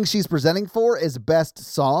because the thing she's presenting for is Best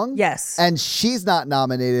Song. Yes. And she's not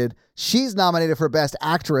nominated. She's nominated for Best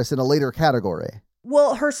Actress in a later category.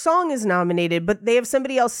 Well, her song is nominated, but they have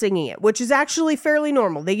somebody else singing it, which is actually fairly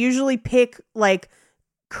normal. They usually pick like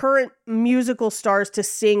current musical stars to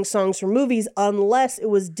sing songs for movies unless it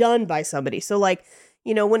was done by somebody. So like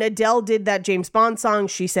You know, when Adele did that James Bond song,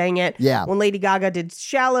 she sang it. Yeah. When Lady Gaga did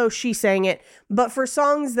Shallow, she sang it. But for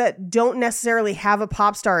songs that don't necessarily have a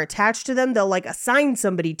pop star attached to them, they'll like assign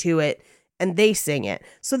somebody to it and they sing it.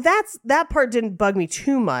 So that part didn't bug me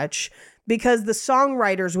too much because the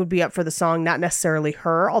songwriters would be up for the song, not necessarily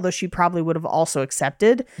her, although she probably would have also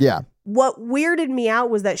accepted. Yeah. What weirded me out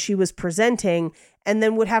was that she was presenting and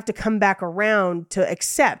then would have to come back around to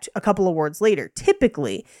accept a couple awards later.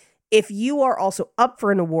 Typically, if you are also up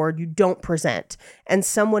for an award, you don't present and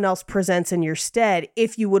someone else presents in your stead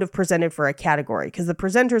if you would have presented for a category, because the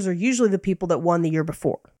presenters are usually the people that won the year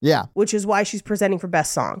before. Yeah. Which is why she's presenting for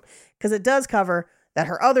Best Song, because it does cover that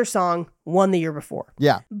her other song won the year before.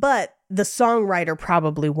 Yeah. But the songwriter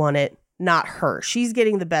probably won it, not her. She's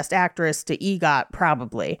getting the Best Actress to EGOT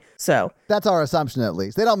probably. So that's our assumption, at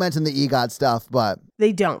least. They don't mention the EGOT stuff, but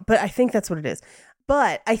they don't. But I think that's what it is.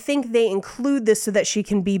 But I think they include this so that she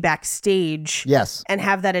can be backstage. Yes. And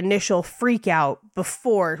have that initial freak out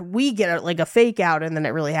before we get like a fake out and then it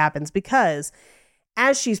really happens, because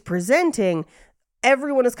as she's presenting,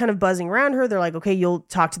 everyone is kind of buzzing around her. They're like, okay, you'll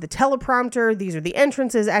talk to the teleprompter. These are the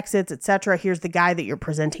entrances, exits, etc. Here's the guy that you're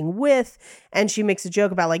presenting with. And she makes a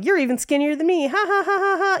joke about like, you're even skinnier than me. Ha ha ha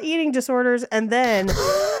ha ha. Eating disorders. And then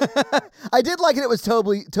I did like it. It was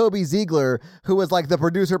Toby Ziegler, who was like the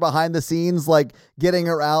producer behind the scenes, like getting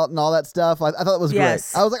her out and all that stuff. I thought it was great.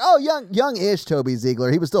 I was like, oh, young-ish Toby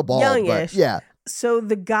Ziegler. He was still bald. Young-ish. But yeah. So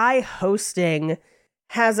the guy hosting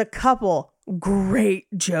has a couple great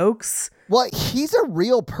jokes. Well, he's a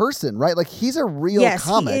real person, right? Like he's a real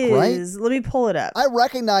comic, he right? is. Let me pull it up. I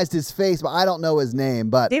recognized his face, but I don't know his name.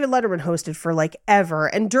 But David Letterman hosted for like ever.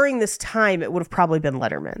 And during this time, it would have probably been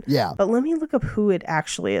Letterman. Yeah. But let me look up who it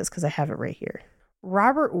actually is because I have it right here.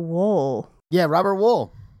 Robert Wool. Yeah, Robert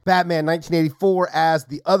Wool. Batman 1984 as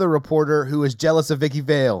the other reporter who is jealous of Vicky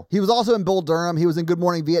Vale. He was also in Bull Durham. He was in Good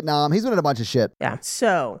Morning Vietnam. He's been in a bunch of shit. Yeah.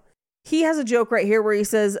 So he has a joke right here where he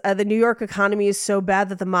says, the New York economy is so bad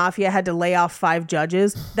that the mafia had to lay off 5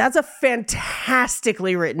 judges. That's a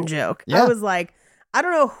fantastically written joke. Yeah. I was like, I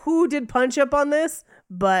don't know who did punch up on this,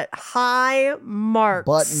 but high marks.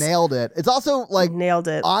 But nailed it. It's also like nailed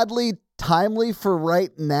it. Oddly timely for right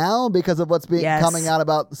now because of what's coming out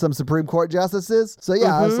about some Supreme Court justices. So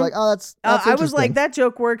yeah, I was like, oh, that's I was like, that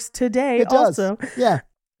joke works today. It does. Also. Yeah.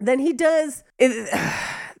 Then he does.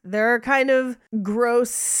 There are kind of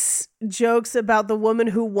gross jokes about the woman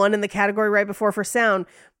who won in the category right before for sound.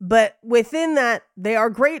 But within that, they are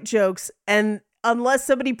great jokes. And unless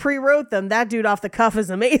somebody pre-wrote them, that dude off the cuff is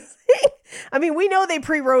amazing. I mean, we know they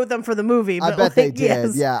pre-wrote them for the movie. But I bet they did.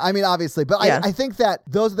 Yes. Yeah. I mean, obviously. But Yeah. I think that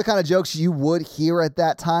those are the kind of jokes you would hear at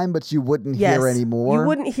that time, but you wouldn't hear anymore. You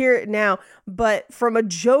wouldn't hear it now. But from a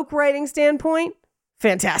joke writing standpoint,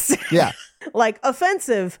 fantastic. Yeah. Like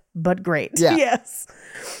offensive, but great. Yeah. Yes.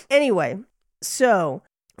 Anyway, so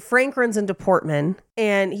Frank runs into Portman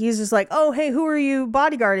and he's just like, oh, hey, who are you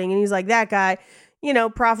bodyguarding? And he's like, that guy,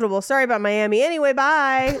 profitable. Sorry about Miami. Anyway,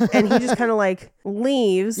 bye. And he just kind of like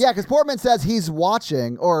leaves. Yeah, because Portman says he's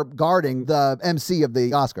watching or guarding the MC of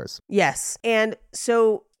the Oscars. Yes. And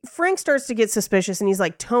so Frank starts to get suspicious and he's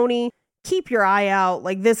like, Tony, keep your eye out.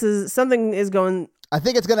 Like something is going. I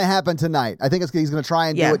think it's going to happen tonight. I think he's going to try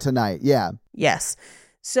and do it tonight. Yeah. Yes.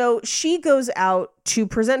 So she goes out to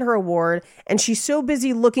present her award and she's so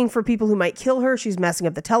busy looking for people who might kill her. She's messing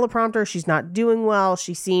up the teleprompter. She's not doing well.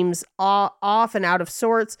 She seems off and out of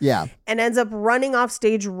sorts. Yeah. And ends up running off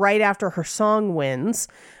stage right after her song wins.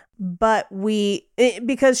 But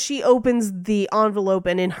because she opens the envelope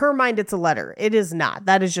and in her mind, it's a letter. It is not.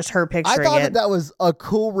 That is just her picturing I thought it. that was a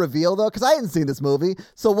cool reveal though, because I hadn't seen this movie.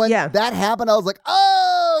 So when that happened, I was like,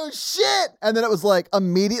 oh shit. And then it was like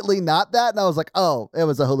immediately not that. And I was like, oh, it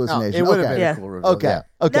was a hallucination. It would have been a cool reveal. Okay. Yeah.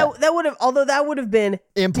 Okay. That would have been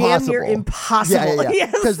damn near impossible. Yeah.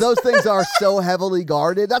 Yes. Because those things are so heavily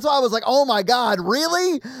guarded. That's why I was like, oh my God,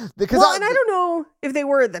 really? Because and I don't know if they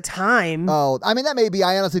were at the time. Oh, I mean, that may be.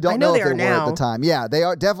 I honestly don't know if they were at the time. Yeah, they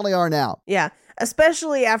definitely are now. Yeah.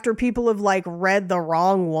 Especially after people have like read the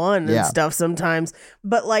wrong one and stuff sometimes.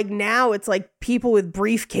 But like now it's like people with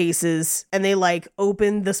briefcases and they like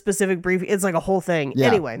open the specific brief. It's like a whole thing. Yeah.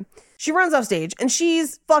 Anyway, she runs off stage and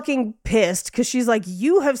she's fucking pissed because she's like,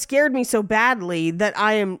 you have scared me so badly that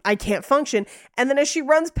I can't function. And then as she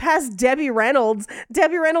runs past Debbie Reynolds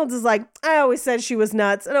is like, I always said she was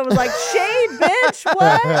nuts. And I was like, shade, bitch.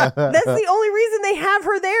 What? That's the only reason they have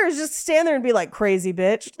her there is just stand there and be like, crazy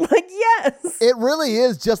bitch. Like, yes. It really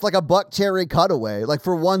is just like a Buck Cherry cutaway, like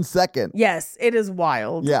for 1 second. Yes, it is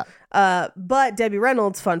wild. Yeah. But Debbie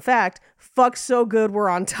Reynolds, fun fact, fucks so good we're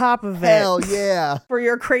on top of it. Hell yeah. For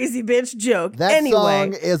your crazy bitch joke. That anyway,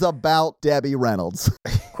 song is about Debbie Reynolds.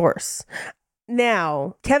 Of course.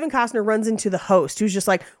 Now, Kevin Costner runs into the host who's just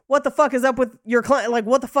like, what the fuck is up with your client? Like,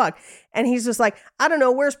 what the fuck? And he's just like, I don't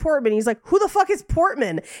know, where's Portman? He's like, who the fuck is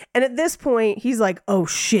Portman? And at this point, he's like, oh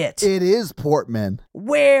shit. It is Portman.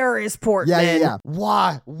 Where is Portman? Yeah.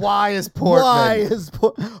 Why? Why is Portman? Why is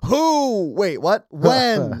Who? Wait, what?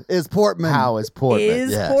 When is Portman? How is Portman?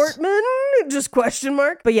 Is Portman? Just question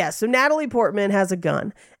mark. But yeah, so Natalie Portman has a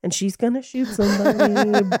gun and she's gonna shoot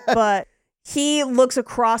somebody. But he looks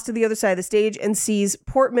across to the other side of the stage and sees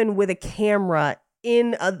Portman with a camera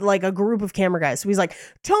in a group of camera guys. So he's like,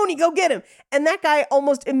 Tony, go get him. And that guy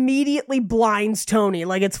almost immediately blinds Tony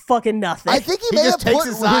like it's fucking nothing. I think he may have put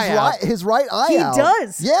his right eye out. He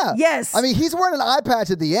does. Yeah. Yes. I mean, he's wearing an eye patch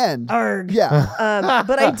at the end. Arg. Yeah.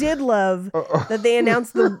 But I did love that they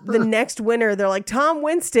announced the next winner. They're like, Tom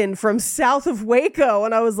Winston from south of Waco.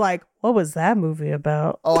 And I was like, what was that movie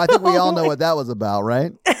about? Oh, I think we all know what that was about,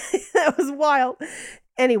 right? That was wild.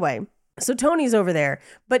 Anyway, so Tony's over there.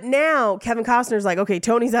 But now Kevin Costner's like, okay,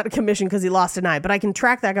 Tony's out of commission because he lost an eye, but I can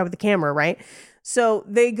track that guy with the camera, right? So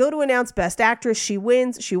they go to announce Best Actress. She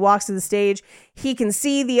wins. She walks to the stage. He can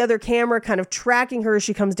see the other camera kind of tracking her as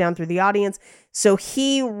she comes down through the audience. So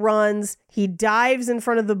he runs. He dives in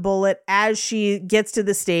front of the bullet as she gets to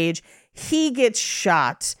the stage. He gets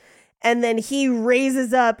shot. And then he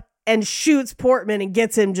raises up and shoots Portman and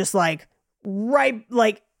gets him just like right,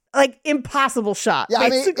 like impossible shot. Yeah,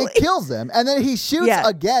 basically. I mean, it kills him. And then he shoots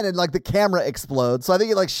again and like the camera explodes. So I think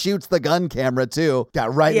he like shoots the gun camera too.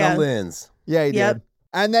 Got right in the lens. Yeah, he did.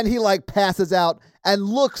 And then he like passes out and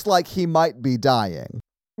looks like he might be dying.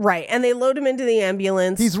 Right. And they load him into the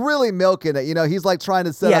ambulance. He's really milking it. You know, he's like trying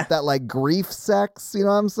to set up that like grief sex. You know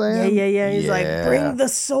what I'm saying? Yeah. He's like, bring the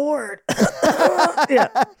sword.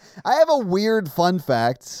 I have a weird fun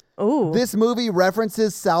fact. Ooh. This movie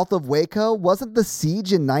references south of Waco. Wasn't the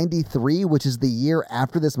siege in 93, which is the year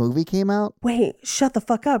after this movie came out? Wait, shut the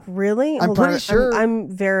fuck up. Really? I'm pretty sure. I'm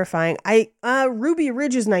verifying. Ruby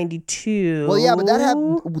Ridge is 92. Well, yeah, but that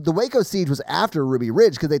happened. The Waco siege was after Ruby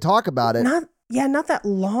Ridge because they talk about it. Not that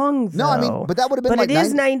long, though. No, I mean, but that would have been but like... But it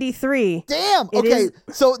is 93. Damn! Okay,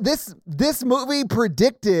 so this movie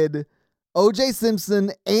predicted O.J.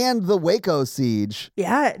 Simpson and the Waco siege.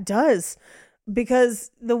 Yeah, it does.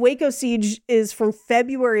 Because the Waco siege is from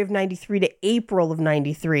February of 93 to April of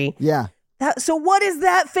 93. Yeah. So what is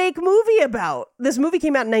that fake movie about? This movie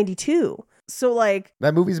came out in 92. So like...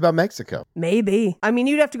 That movie's about Mexico. Maybe. I mean,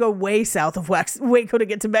 you'd have to go way south of Waco to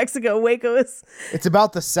get to Mexico. Waco is... It's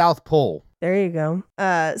about the South Pole. There you go.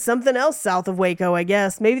 Something else south of Waco, I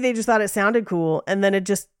guess. Maybe they just thought it sounded cool, and then it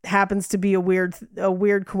just happens to be a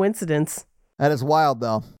weird coincidence. That is wild,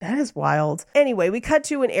 though. That is wild. Anyway, we cut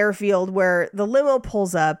to an airfield where the limo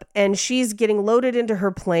pulls up, and she's getting loaded into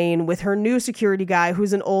her plane with her new security guy,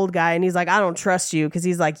 who's an old guy, and he's like, I don't trust you, because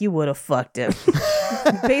he's like, you would have fucked him.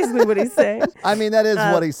 Basically what he's saying. I mean, that is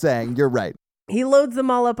what he's saying. You're right. He loads them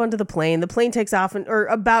all up onto the plane. The plane takes off or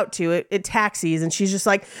about to. It taxis, and she's just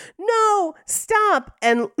like, no, stop.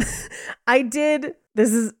 And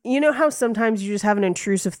this is, you know how sometimes you just have an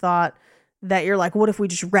intrusive thought that you're like, what if we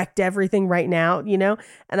just wrecked everything right now, you know?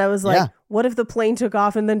 And I was like, what if the plane took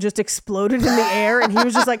off and then just exploded in the air and he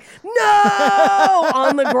was just like, no,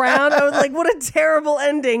 on the ground? I was like, what a terrible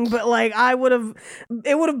ending. But like, it would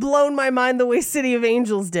have blown my mind the way City of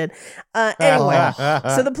Angels did. Anyway,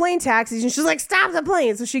 so the plane taxis and she's like, stop the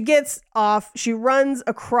plane. So she gets off, she runs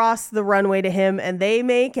across the runway to him and they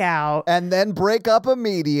make out. And then break up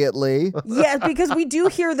immediately. Yeah, because we do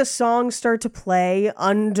hear the song start to play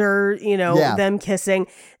under, them kissing.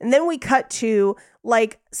 And then we cut to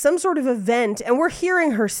like some sort of event and we're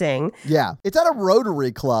hearing her sing. Yeah. It's at a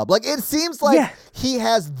Rotary Club. Like it seems like he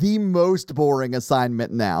has the most boring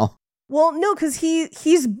assignment now. Well, no, because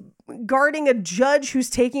he's guarding a judge who's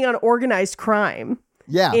taking on organized crime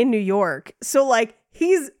in New York. So like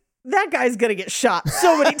that guy's gonna get shot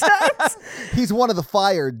so many times. He's one of the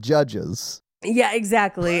fired judges. Yeah,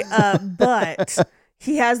 exactly. But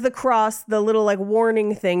he has the cross, the little like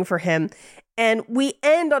warning thing for him. And we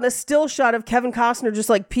end on a still shot of Kevin Costner just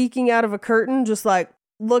like peeking out of a curtain, just like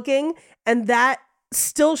looking. And that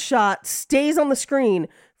still shot stays on the screen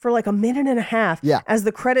for like a minute and a half as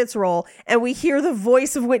the credits roll. And we hear the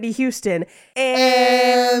voice of Whitney Houston.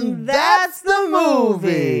 And that's the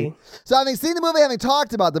movie. So having seen the movie, having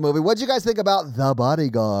talked about the movie, what did you guys think about The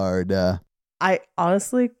Bodyguard? I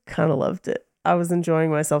honestly kind of loved it. I was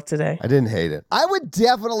enjoying myself today. I didn't hate it. I would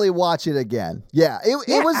definitely watch it again. Yeah, it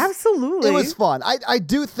was absolutely. It was fun. I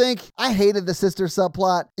do think I hated the sister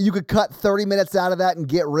subplot. You could cut 30 minutes out of that and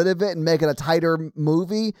get rid of it and make it a tighter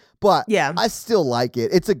movie. But yeah, I still like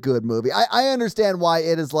it. It's a good movie. I understand why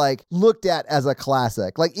it is like looked at as a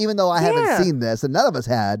classic. Like even though I haven't seen this and none of us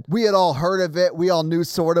had, we had all heard of it. We all knew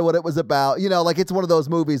sort of what it was about. You know, like it's one of those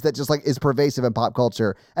movies that just like is pervasive in pop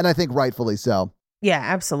culture. And I think rightfully so. Yeah,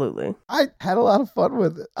 absolutely. I had a lot of fun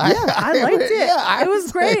with it. I liked it. Yeah, it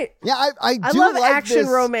was great. Yeah, I do love like action this.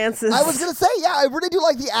 romances. I was going to say, yeah, I really do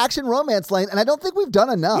like the action romance lane, and I don't think we've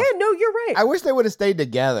done enough. Yeah, no, you're right. I wish they would have stayed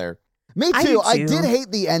together. Me too. I did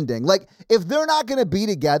hate the ending. Like, if they're not going to be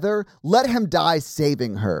together, let him die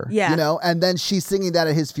saving her. Yeah. You know, and then she's singing that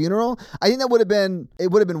at his funeral. I think that would have been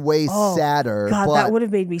way sadder. God, but that would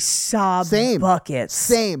have made me sob buckets.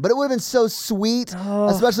 Same. But it would have been so sweet,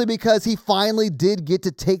 especially because he finally did get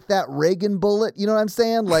to take that Reagan bullet. You know what I'm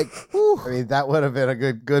saying? Like, I mean, that would have been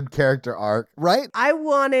a good character arc. Right?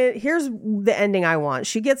 Here's the ending I want.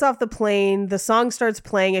 She gets off the plane. The song starts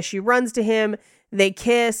playing as she runs to him. They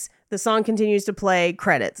kiss. The song continues to play,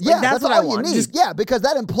 credits. Like, Yeah, that's what all I want. you need. Yeah, because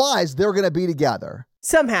that implies they're going to be together.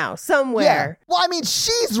 Somehow, somewhere. Yeah. Well, I mean,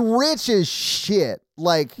 she's rich as shit.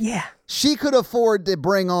 Like, she could afford to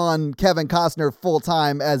bring on Kevin Costner full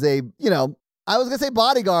time as a, you know, I was going to say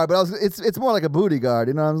bodyguard, but it's more like a booty guard.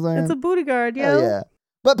 You know what I'm saying? It's a booty guard, yo. Yeah.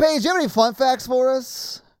 But Paige, do you have any fun facts for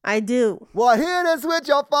us? I do. Well, here it is with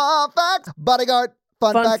your fun facts. Bodyguard,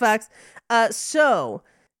 fun facts. So,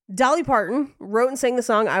 Dolly Parton wrote and sang the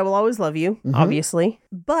song I Will Always Love You, obviously.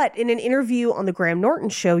 But in an interview on the Graham Norton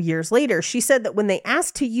show years later, she said that when they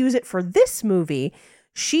asked to use it for this movie,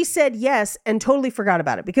 she said yes and totally forgot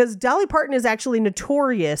about it because Dolly Parton is actually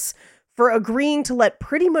notorious for agreeing to let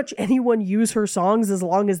pretty much anyone use her songs as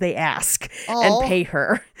long as they ask and pay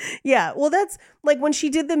her. Yeah, well, that's like when she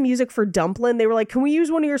did the music for Dumplin', they were like, can we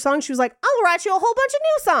use one of your songs? She was like, I'll write you a whole bunch of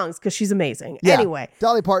new songs because she's amazing. Yeah, anyway.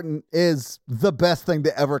 Dolly Parton is the best thing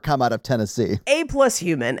to ever come out of Tennessee. A+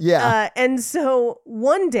 human. Yeah. And so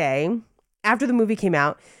one day after the movie came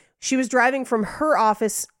out, she was driving from her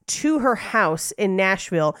office to her house in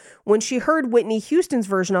Nashville when she heard Whitney Houston's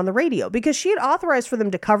version on the radio because she had authorized for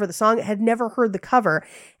them to cover the song, had never heard the cover.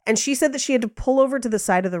 And she said that she had to pull over to the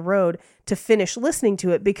side of the road to finish listening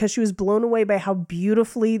to it because she was blown away by how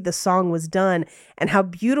beautifully the song was done and how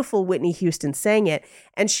beautiful Whitney Houston sang it.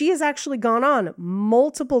 And she has actually gone on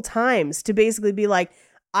multiple times to basically be like,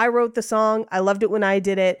 I wrote the song. I loved it when I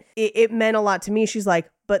did it. It meant a lot to me. She's like,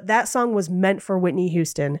 but that song was meant for Whitney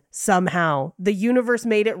Houston somehow. The universe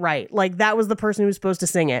made it right. Like that was the person who was supposed to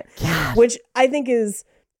sing it, which I think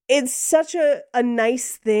it's such a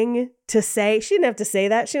nice thing to say. She didn't have to say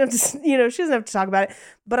that. She didn't have to, she doesn't have to talk about it.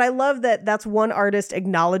 But I love that that's one artist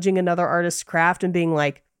acknowledging another artist's craft and being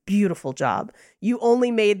like, beautiful job. You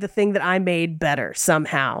only made the thing that I made better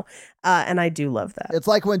somehow. And I do love that. It's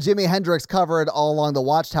like when Jimi Hendrix covered All Along the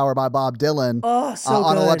Watchtower by Bob Dylan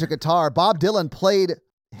on electric guitar. Bob Dylan played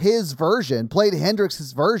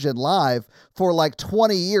Hendrix's version live for like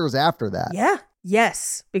 20 years after that. Yeah.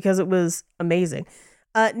 Yes. Because it was amazing.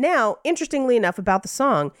 Now, interestingly enough about the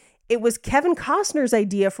song, it was Kevin Costner's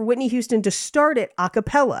idea for Whitney Houston to start it a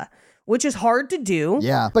cappella, which is hard to do.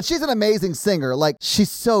 Yeah. But she's an amazing singer. Like she's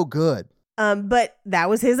so good. But that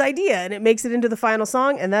was his idea and it makes it into the final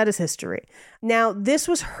song and that is history. Now, this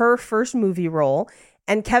was her first movie role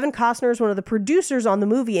and Kevin Costner is one of the producers on the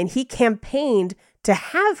movie and he campaigned to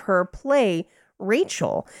have her play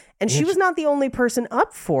Rachel. And she was not the only person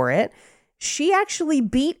up for it. She actually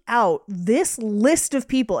beat out this list of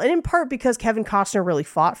people, and in part because Kevin Costner really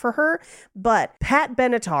fought for her, but Pat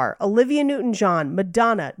Benatar, Olivia Newton-John,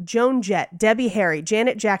 Madonna, Joan Jett, Debbie Harry,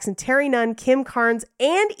 Janet Jackson, Terry Nunn, Kim Carnes,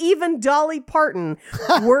 and even Dolly Parton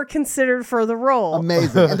were considered for the role.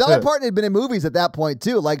 Amazing. And Dolly Parton had been in movies at that point,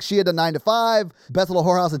 too. Like, she had done 9 to 5, Best Little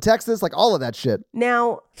Whorehouse in Texas, like all of that shit.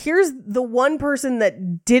 Now, here's the one person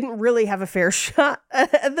that didn't really have a fair shot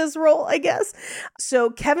at this role, I guess. So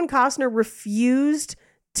Kevin Costner refused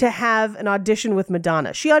to have an audition with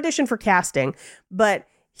Madonna. She auditioned for casting, but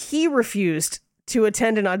he refused to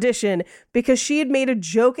attend an audition because she had made a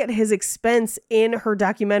joke at his expense in her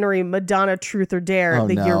documentary Madonna Truth or Dare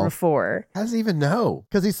year before. How does he even know?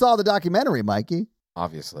 Because he saw the documentary, Mikey.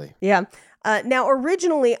 Obviously. Yeah. Now,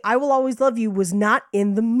 originally, I Will Always Love You was not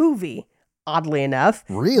in the movie. Oddly enough.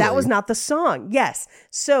 Really? That was not the song. Yes.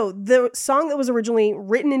 So the song that was originally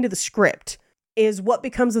written into the script is What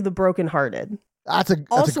Becomes of the Brokenhearted. That's a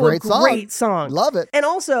great song. Love it. And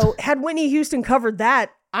also, had Whitney Houston covered that,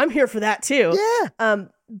 I'm here for that too. Yeah.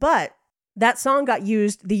 But that song got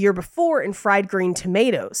used the year before in Fried Green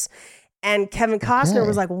Tomatoes. And Kevin Costner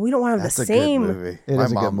was like, well, we don't want to have the same. Good movie. It My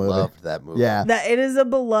is a good mom movie. loved that movie. Yeah. That it is a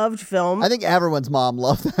beloved film. I think everyone's mom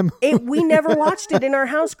loved that movie. We never watched it in our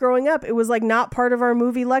house growing up. It was like not part of our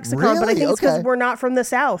movie lexicon, but I Really? think it's because Okay. we're not from the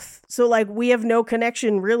South. So like we have no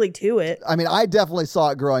connection really to it. I mean, I definitely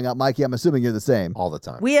saw it growing up. Mikey, I'm assuming you're the same. all the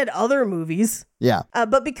time. We had other movies, Yeah.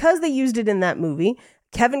 but because they used it in that movie,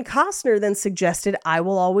 Kevin Costner then suggested I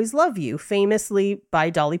Will Always Love You, famously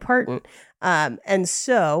by Dolly Parton. And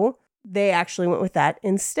so they actually went with that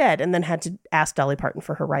instead and then had to ask Dolly Parton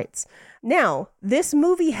for her rights. Now, this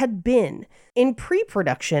movie had been in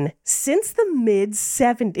pre-production since the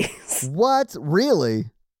mid-70s. What? Really?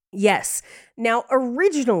 Yes. Now,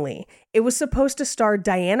 originally, it was supposed to star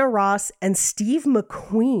Diana Ross and Steve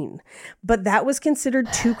McQueen, but that was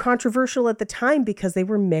considered too controversial at the time because they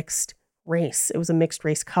were mixed race. It was a mixed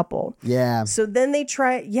race couple. Yeah. So then they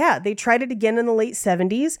tried it again in the late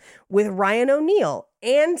 70s with Ryan O'Neal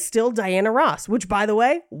and still Diana Ross, which, by the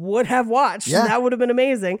way, would have watched. Yeah. That would have been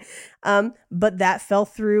amazing. But that fell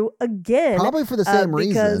through again. Probably for the same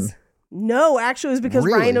reason. No, actually, it was because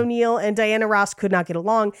Really? Ryan O'Neal and Diana Ross could not get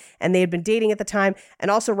along, and they had been dating at the time.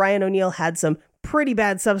 And also, Ryan O'Neal had some pretty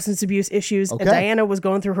bad substance abuse issues, Okay. and Diana was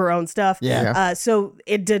going through her own stuff. Yeah. So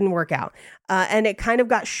it didn't work out. And it kind of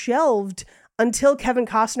got shelved until Kevin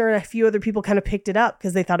Costner and a few other people kind of picked it up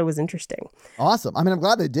because they thought it was interesting. Awesome. I mean, I'm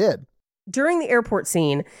glad they did. During the airport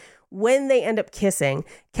scene, when they end up kissing,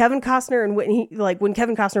 Kevin Costner and Whitney, like when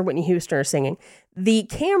Kevin Costner and Whitney Houston are singing, the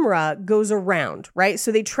camera goes around, right? So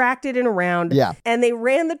they tracked it in around, Yeah. and they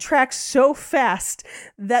ran the track so fast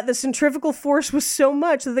that the centrifugal force was so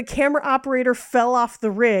much that the camera operator fell off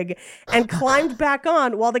the rig and climbed back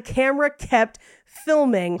on while the camera kept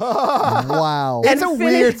filming. Wow. It's a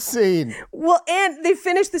weird scene. Well, and they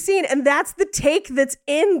finished the scene, and that's the take that's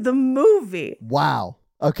in the movie. Wow.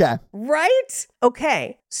 Okay. Right?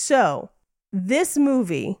 Okay. So this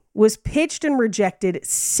movie was pitched and rejected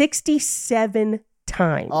 67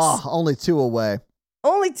 times. Oh, only 2 away.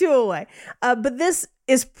 Only 2 away. But this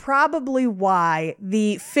is probably why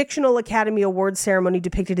the fictional Academy Awards ceremony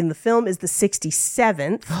depicted in the film is the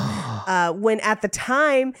 67th, when at the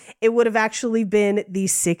time it would have actually been the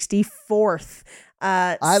 64th.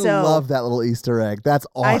 I love that little Easter egg. That's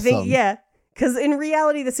awesome. I think, yeah, because in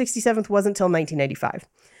reality, the 67th wasn't until 1995.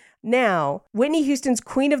 Now, Whitney Houston's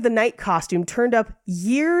Queen of the Night costume turned up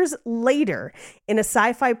years later in a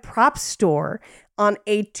sci-fi prop store on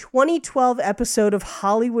a 2012 episode of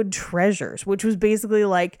Hollywood Treasures, which was basically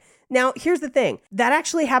like, now here's the thing, that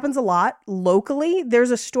actually happens a lot locally.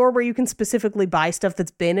 There's a store where you can specifically buy stuff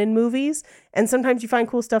that's been in movies, and sometimes you find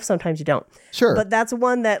cool stuff, sometimes you don't. Sure. But that's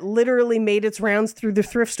one that literally made its rounds through the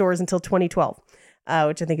thrift stores until 2012.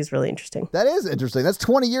 Which I think is really interesting. That is interesting. That's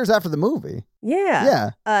 20 years after the movie.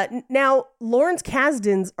 Yeah. Now, Lawrence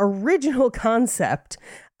Kasdan's original concept,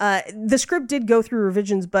 the script did go through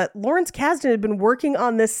revisions, but Lawrence Kasdan had been working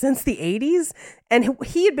on this since the 80s, and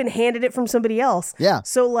he had been handed it from somebody else. Yeah.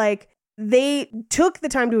 So, like, they took the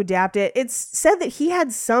time to adapt it. It's said that he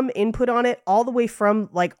had some input on it all the way from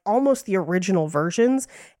like almost the original versions,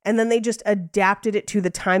 and then they just adapted it to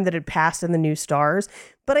the time that had passed and the new stars.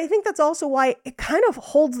 But I think that's also why it kind of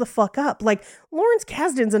holds the fuck up. Like, Lawrence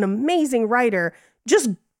Kasdan's an amazing writer.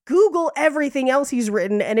 Just Google everything else he's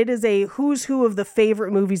written, and it is a who's who of the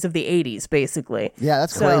favorite movies of the 80s, basically. Yeah,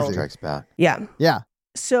 that's So- crazy. Strikes back. Yeah. Yeah.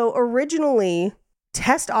 So originally,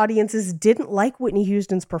 test audiences didn't like Whitney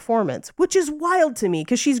Houston's performance, which is wild to me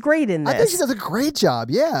because she's great in this. I think she does a great job.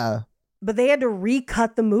 Yeah. But they had to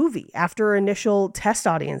recut the movie after initial test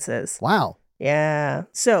audiences. Wow. Yeah.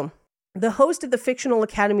 So the host of the fictional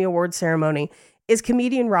Academy Awards ceremony is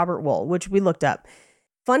comedian Robert Wool, which we looked up.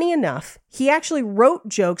 Funny enough, he actually wrote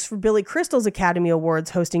jokes for Billy Crystal's Academy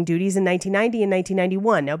Awards hosting duties in 1990 and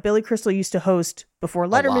 1991. Now, Billy Crystal used to host before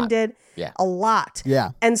Letterman did. Yeah. A lot.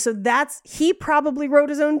 Yeah. And so he probably wrote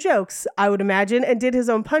his own jokes, I would imagine, and did his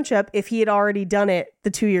own punch up if he had already done it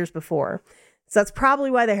the 2 years before. So that's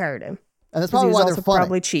probably why they hired him. And that's 'Cause probably he was why they're also funny.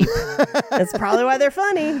 probably cheap. That's probably why they're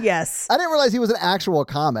funny. Yes. I didn't realize he was an actual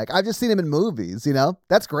comic. I've just seen him in movies, you know?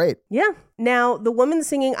 That's great. Yeah. Now, the woman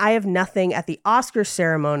singing I Have Nothing at the Oscars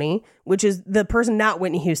ceremony, which is the person, not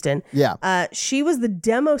Whitney Houston. Yeah. She was the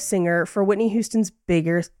demo singer for Whitney Houston's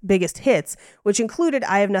biggest hits, which included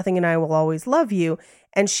I Have Nothing and I Will Always Love You.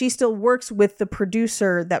 And she still works with the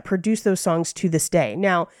producer that produced those songs to this day.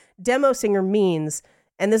 Now, demo singer means,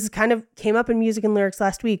 and this is kind of came up in Music and Lyrics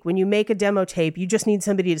last week, when you make a demo tape, you just need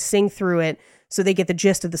somebody to sing through it so they get the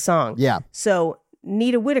gist of the song. Yeah. So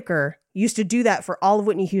Nita Whitaker used to do that for all of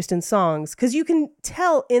Whitney Houston's songs, because you can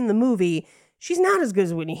tell in the movie she's not as good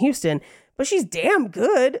as Whitney Houston, but she's damn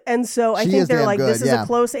good. And so I She think is they're damn like, good, this is yeah. a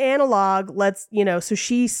close analog. Let's, so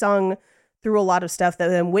she sung through a lot of stuff that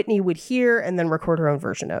then Whitney would hear and then record her own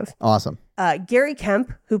version of. Awesome. Gary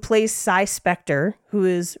Kemp, who plays Cy Spector, who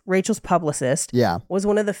is Rachel's publicist, was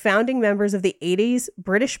one of the founding members of the 80s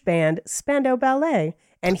British band Spandau Ballet.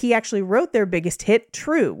 And he actually wrote their biggest hit,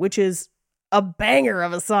 True, which is a banger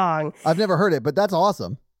of a song. I've never heard it, but that's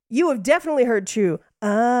awesome. You have definitely heard True.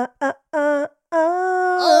 Oh,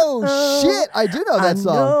 shit. I do know that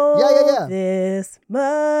song. Yeah. This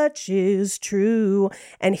much is true.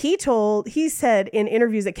 And he said in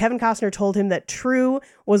interviews that Kevin Costner told him that True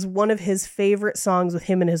was one of his favorite songs with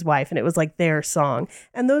him and his wife. And it was like their song.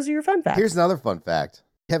 And those are your fun facts. Here's another fun fact.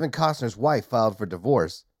 Kevin Costner's wife filed for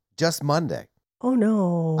divorce just Monday. Oh,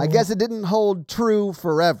 no. I guess it didn't hold true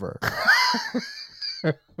forever.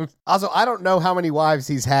 Also, I don't know how many wives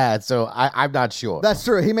he's had, so I'm not sure. That's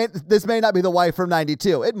true. This may not be the wife from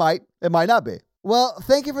 92. It might not be. Well,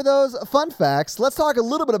 thank you for those fun facts. Let's talk a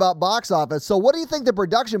little bit about box office. So what do you think the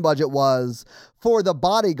production budget was for The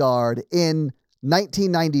Bodyguard in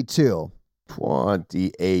 1992?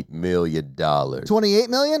 $28 million. 28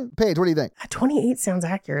 million? Paige, what do you think? 28 sounds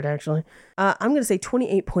accurate, actually. I'm going to say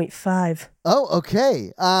 28.5. Oh,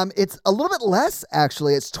 okay. It's a little bit less,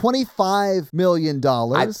 actually. It's $25 million.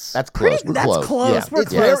 That's close. We're That's close. close. Yeah. We're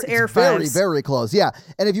close. Air It's very, fives. very close. Yeah.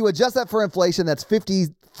 And if you adjust that for inflation, that's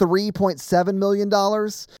 $53.7 million.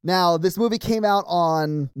 Now, this movie came out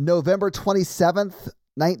on November 27th,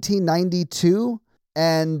 1992.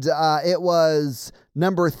 And it was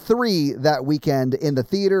number 3 that weekend in the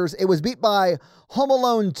theaters. It was beat by Home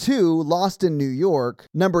Alone 2, Lost in New York.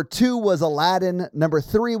 Number 2 was Aladdin. Number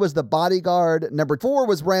 3 was The Bodyguard. Number 4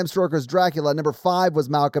 was Bram Stoker's Dracula. Number 5 was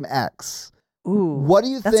Malcolm X. Ooh, what do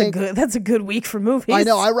you think? That's a good week for movies. I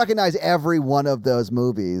know. I recognize every one of those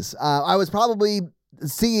movies. I was probably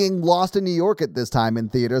seeing Lost in New York at this time in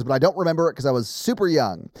theaters, but I don't remember it because I was super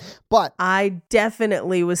young. But I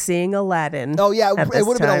definitely was seeing Aladdin. Oh, yeah. It would have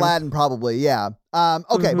been time. Aladdin probably. Yeah.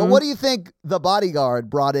 Okay. But what do you think The Bodyguard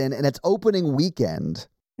brought in its opening weekend?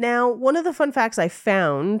 Now, one of the fun facts I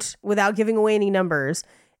found, without giving away any numbers,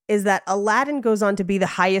 is that Aladdin goes on to be the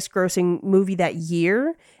highest grossing movie that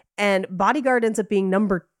year, and Bodyguard ends up being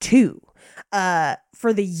number 2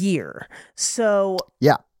 for the year. So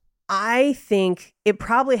yeah, I think it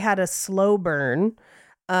probably had a slow burn,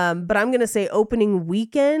 but I'm going to say opening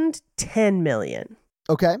weekend, 10 million.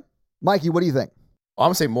 Okay. Mikey, what do you think? I'm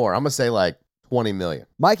going to say more. I'm going to say like 20 million.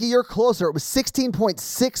 Mikey, you're closer. It was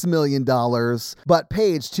 $16.6 million. But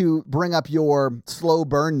Paige, to bring up your slow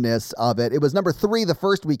burnness of it, it was number 3 the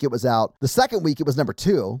first week it was out. The second week it was number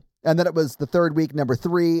 2. And then it was the third week, number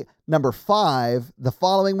 3, number 5 the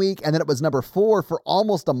following week. And then it was number 4 for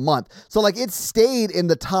almost a month. So like it stayed in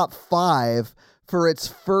the top 5 for its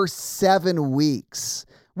first 7 weeks,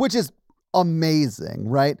 which is amazing,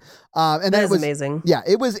 right? And that it is was amazing. Yeah,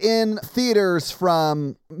 it was in theaters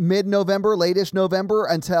from mid-November, late-ish November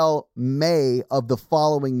until May of the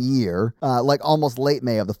following year, like almost late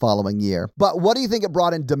May of the following year. But what do you think it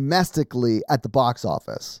brought in domestically at the box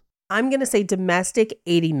office? I'm going to say domestic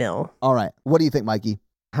 80 mil. All right. What do you think, Mikey?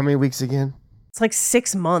 How many weeks again? It's like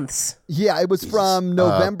 6 months. Yeah, it was from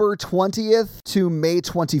November 20th to May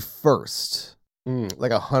 21st.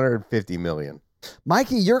 Like 150 million.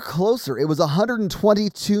 Mikey, you're closer. It was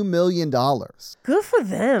 $122 million. Good for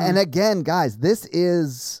them. And again, guys, this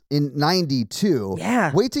is in 92.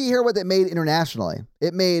 Yeah. Wait till you hear what it made internationally.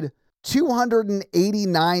 It made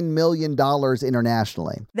 $289 million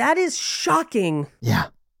internationally. That is shocking. Yeah.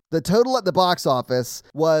 The total at the box office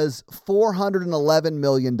was $411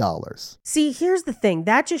 million. See, here's the thing.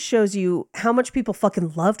 That just shows you how much people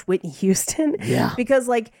fucking loved Whitney Houston. Yeah. Because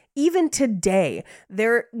like even today,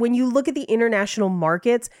 when you look at the international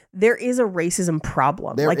markets, there is a racism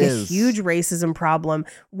problem. There is. A huge racism problem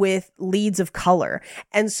with leads of color.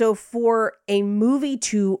 And so for a movie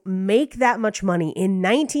to make that much money in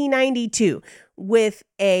 1992 with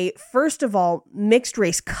a, first of all, mixed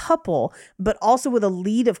race couple, but also with a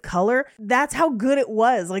lead of color, that's how good it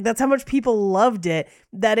was. Like that's how much people loved it,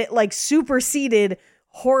 that it like superseded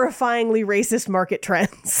horrifyingly racist market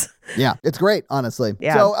trends. Yeah, it's great, honestly.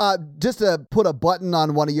 Yeah. So just to put a button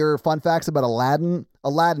on one of your fun facts about Aladdin,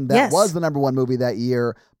 that Yes. was the number 1 movie that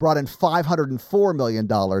year, brought in $504 million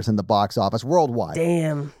in the box office worldwide.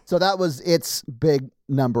 Damn. So that was its big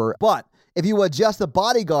number. But if you adjust The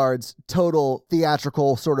Bodyguard's total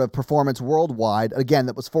theatrical sort of performance worldwide, again,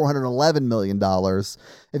 that was $411 million.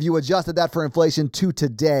 If you adjusted that for inflation to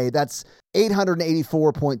today, that's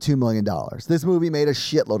 $884.2 million. This movie made a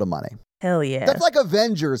shitload of money. Hell yeah. That's like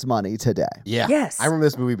Avengers money today. Yeah. Yes. I remember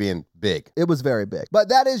this movie being big. It was very big. But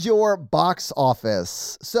that is your box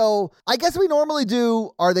office. So I guess we normally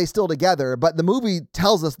do Are They Still Together? But the movie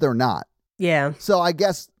tells us they're not. Yeah. So I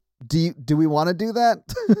guess, do we want to do that?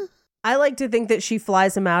 I like to think that she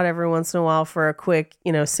flies him out every once in a while for a quick,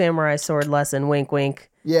 samurai sword lesson. Wink,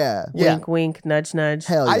 wink. Yeah. Wink, wink, nudge, nudge.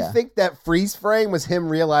 Hell yeah. I think that freeze frame was him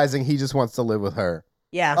realizing he just wants to live with her.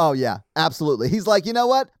 Yeah. Oh, yeah. Absolutely. He's like, you know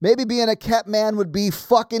what? Maybe being a kept man would be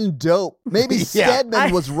fucking dope. Maybe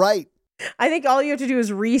Stedman was right. I think all you have to do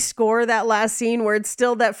is rescore that last scene where it's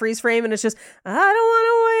still that freeze frame and it's just, I don't want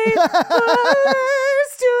to wait for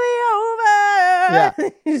this to be over. Yeah.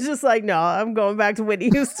 He's just like, no, I'm going back to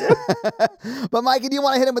Whitney Houston. But Mikey, do you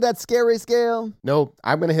want to hit him with that scary scale? No,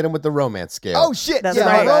 I'm going to hit him with the romance scale. Oh, shit. That's The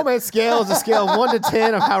right. romance scale is a scale of 1 to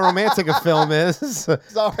 10 of how romantic a film is.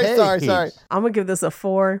 Sorry. I'm going to give this a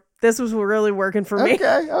 4. This was really working for me.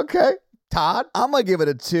 Okay. Todd? I'm going to give it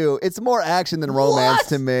a 2. It's more action than romance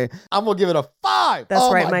to me. I'm going to give it a 5.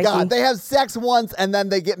 That's right, my Mikey. God. They have sex once and then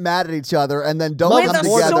they get mad at each other and then don't With come a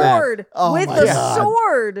together. sword. Oh With my a God.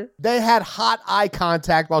 sword. They had hot eye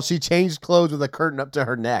contact while she changed clothes with a curtain up to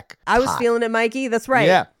her neck. I was feeling it, Mikey. That's right.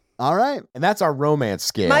 Yeah. All right. And that's our romance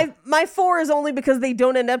scale. My 4 is only because they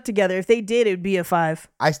don't end up together. If they did, it would be a 5.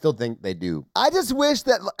 I still think they do. I just wish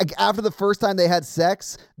that like, after the first time they had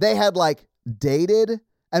sex, they had like dated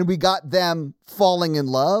and we got them falling in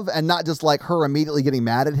love and not just like her immediately getting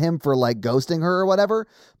mad at him for like ghosting her or whatever.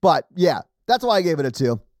 But yeah, that's why I gave it a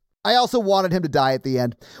 2. I also wanted him to die at the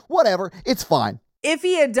end. Whatever. It's fine. If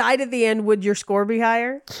he had died at the end, would your score be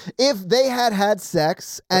higher? If they had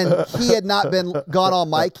sex and he had not been gone all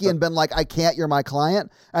Mikey and been like, I can't, you're my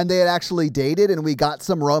client, and they had actually dated and we got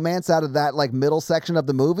some romance out of that like middle section of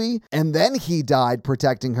the movie, and then he died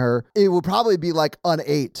protecting her, it would probably be like an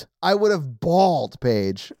 8. I would have bawled,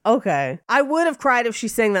 Paige. Okay. I would have cried if she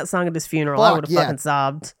sang that song at his funeral. I would have fucking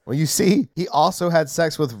sobbed. Well, you see, he also had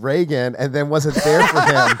sex with Reagan and then wasn't there for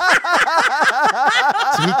him.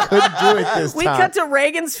 So he couldn't do it this time. We cut to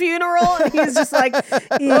Reagan's funeral and he's just like, if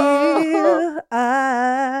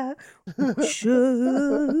I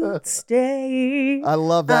should stay. I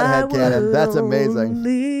love that headcanon. That's amazing.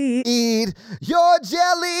 Only Eat your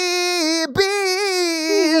jelly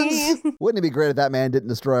beans. Wouldn't it be great if that man didn't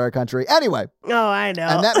destroy our country? Anyway. Oh, I know.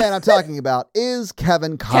 And that man I'm talking about is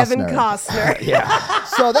Kevin Costner. Kevin Costner. Yeah.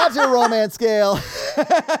 So that's your romance scale.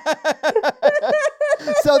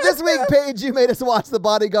 So this week, Paige, you made us watch The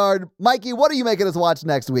Bodyguard. Mikey, what are you making us watch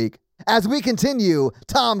next week? As we continue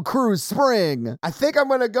Tom Cruise Spring. I think I'm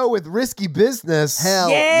going to go with Risky Business. Hell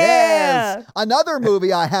Yeah. yes. Another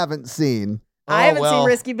movie I haven't seen. I haven't seen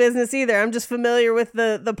Risky Business either. I'm just familiar with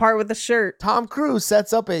the part with the shirt. Tom Cruise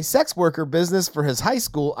sets up a sex worker business for his high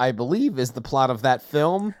school, I believe is the plot of that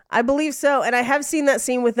film. I believe so. And I have seen that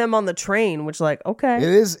scene with them on the train, which like, okay. It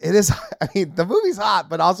is. I mean, the movie's hot,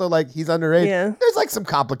 but also like he's underage. Yeah. There's like some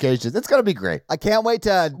complications. It's going to be great. I can't wait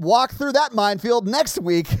to walk through that minefield next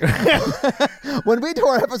week when we do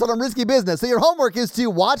our episode on Risky Business. So your homework is to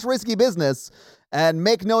watch Risky Business and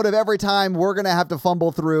make note of every time we're going to have to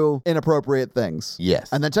fumble through inappropriate things.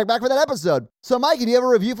 Yes. And then check back for that episode. So, Mikey, do you have a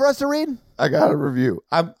review for us to read? I got a review.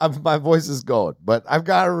 My voice is going, but I've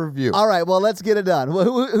got a review. All right, well, let's get it done.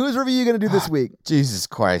 Whose review are you going to do this week? Jesus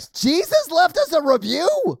Christ. Jesus left us a review?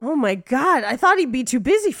 Oh my God. I thought he'd be too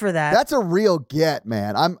busy for that. That's a real get,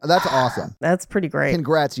 man. That's awesome. That's pretty great.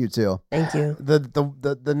 Congrats, you two. Thank you.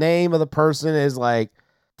 The name of the person is like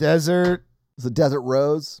Desert. It's a Desert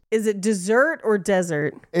Rose. Is it dessert or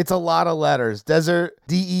desert? It's a lot of letters. Desert,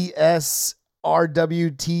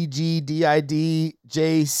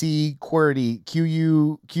 DESRWTGDIDJC QWERTY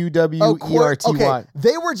QUQWERTY. Okay.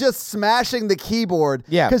 They were just smashing the keyboard.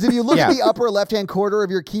 Yeah. Because if you look at the upper left-hand corner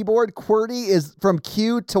of your keyboard, QWERTY is from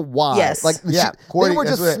Q to Y. Yes. Like Yeah, they QWERTY, were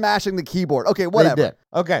that's just what smashing the keyboard. Okay, whatever. They did.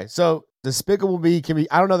 Okay, so Despicable Me can be,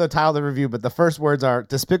 I don't know the title of the review, but the first words are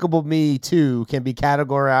Despicable Me 2 can be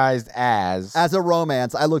categorized as a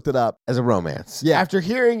romance. I looked it up. As a romance. Yeah. After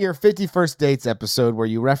hearing your 51st Dates episode where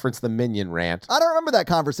you referenced the Minion rant. I don't remember that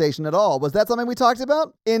conversation at all. Was that something we talked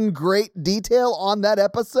about in great detail on that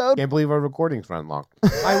episode? Can't believe our recordings run long.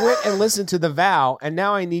 I went and listened to The Vow, and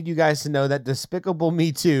now I need you guys to know that Despicable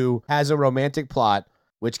Me 2 has a romantic plot,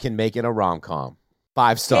 which can make it a rom-com.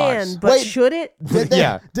 5 stars. But should it?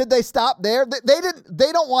 Did they stop there?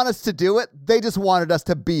 They don't want us to do it. They just wanted us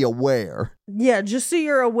to be aware. Yeah, just so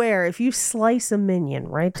you're aware, if you slice a minion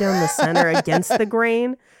right down the center against the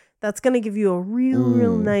grain, That's going to give you a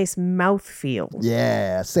real nice mouth feel.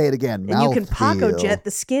 Yeah, say it again. And you can Paco jet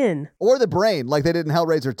the skin. Or the brain, like they did in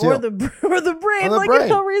Hellraiser 2. Or the brain, like in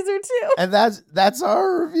Hellraiser 2. And that's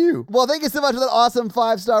our review. Well, thank you so much for that awesome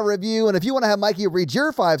 5-star review. And if you want to have Mikey read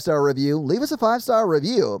your 5-star review, leave us a 5-star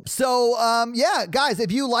review. So, yeah, guys,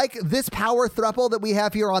 if you like this power throuple that we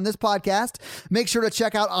have here on this podcast, make sure to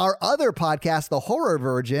check out our other podcast, The Horror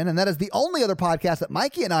Virgin. And that is the only other podcast that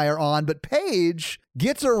Mikey and I are on. But Paige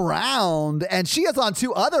gets around, and she is on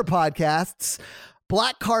 2 other podcasts,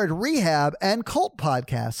 Black Card Rehab and Cult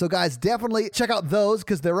Podcast. So guys, definitely check out those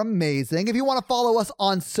because they're amazing. If you want to follow us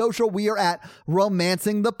on social, we are at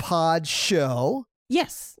Romancing the Pod Show.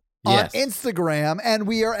 Yes. On Instagram, and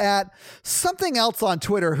we are at something else on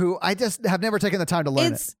Twitter who I just have never taken the time to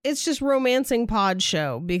learn It's just Romancing Pod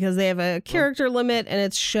Show because they have a character limit and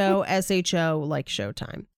it's show SHO like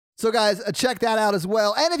Showtime. So guys, check that out as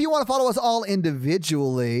well. And if you want to follow us all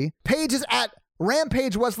individually, Paige is at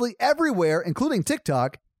Rampage Wesley everywhere, including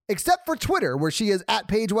TikTok, except for Twitter, where she is at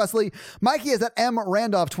Paige Wesley. Mikey is at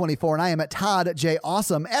MRandolph24, and I am at Todd J.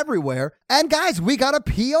 Awesome everywhere. And guys, we got a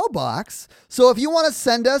P.O. box. So if you want to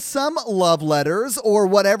send us some love letters or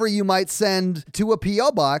whatever you might send to a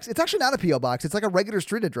P.O. box, it's actually not a P.O. box. It's like a regular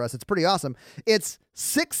street address. It's pretty awesome. It's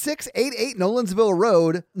 6688 Nolensville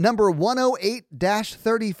Road, number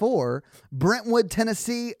 108-34, Brentwood,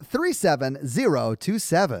 Tennessee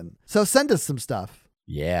 37027. So send us some stuff.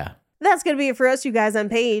 Yeah. That's going to be it for us, you guys. I'm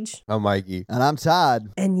Paige. I'm Mikey. And I'm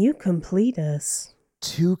Todd. And you complete us.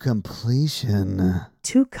 To completion.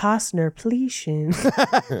 To Costner-pletion.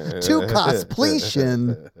 To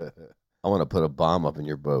cospletion. I want to put a bomb up in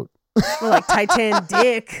your boat. More like Titan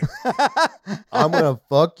Dick. I'm going to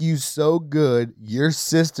fuck you so good, your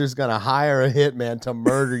sister's going to hire a hitman to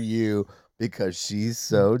murder you because she's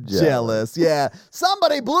so jealous. Yeah.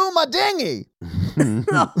 Somebody blew my dinghy.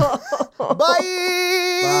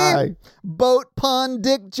 Bye. Bye. Boat pun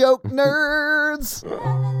dick joke nerds.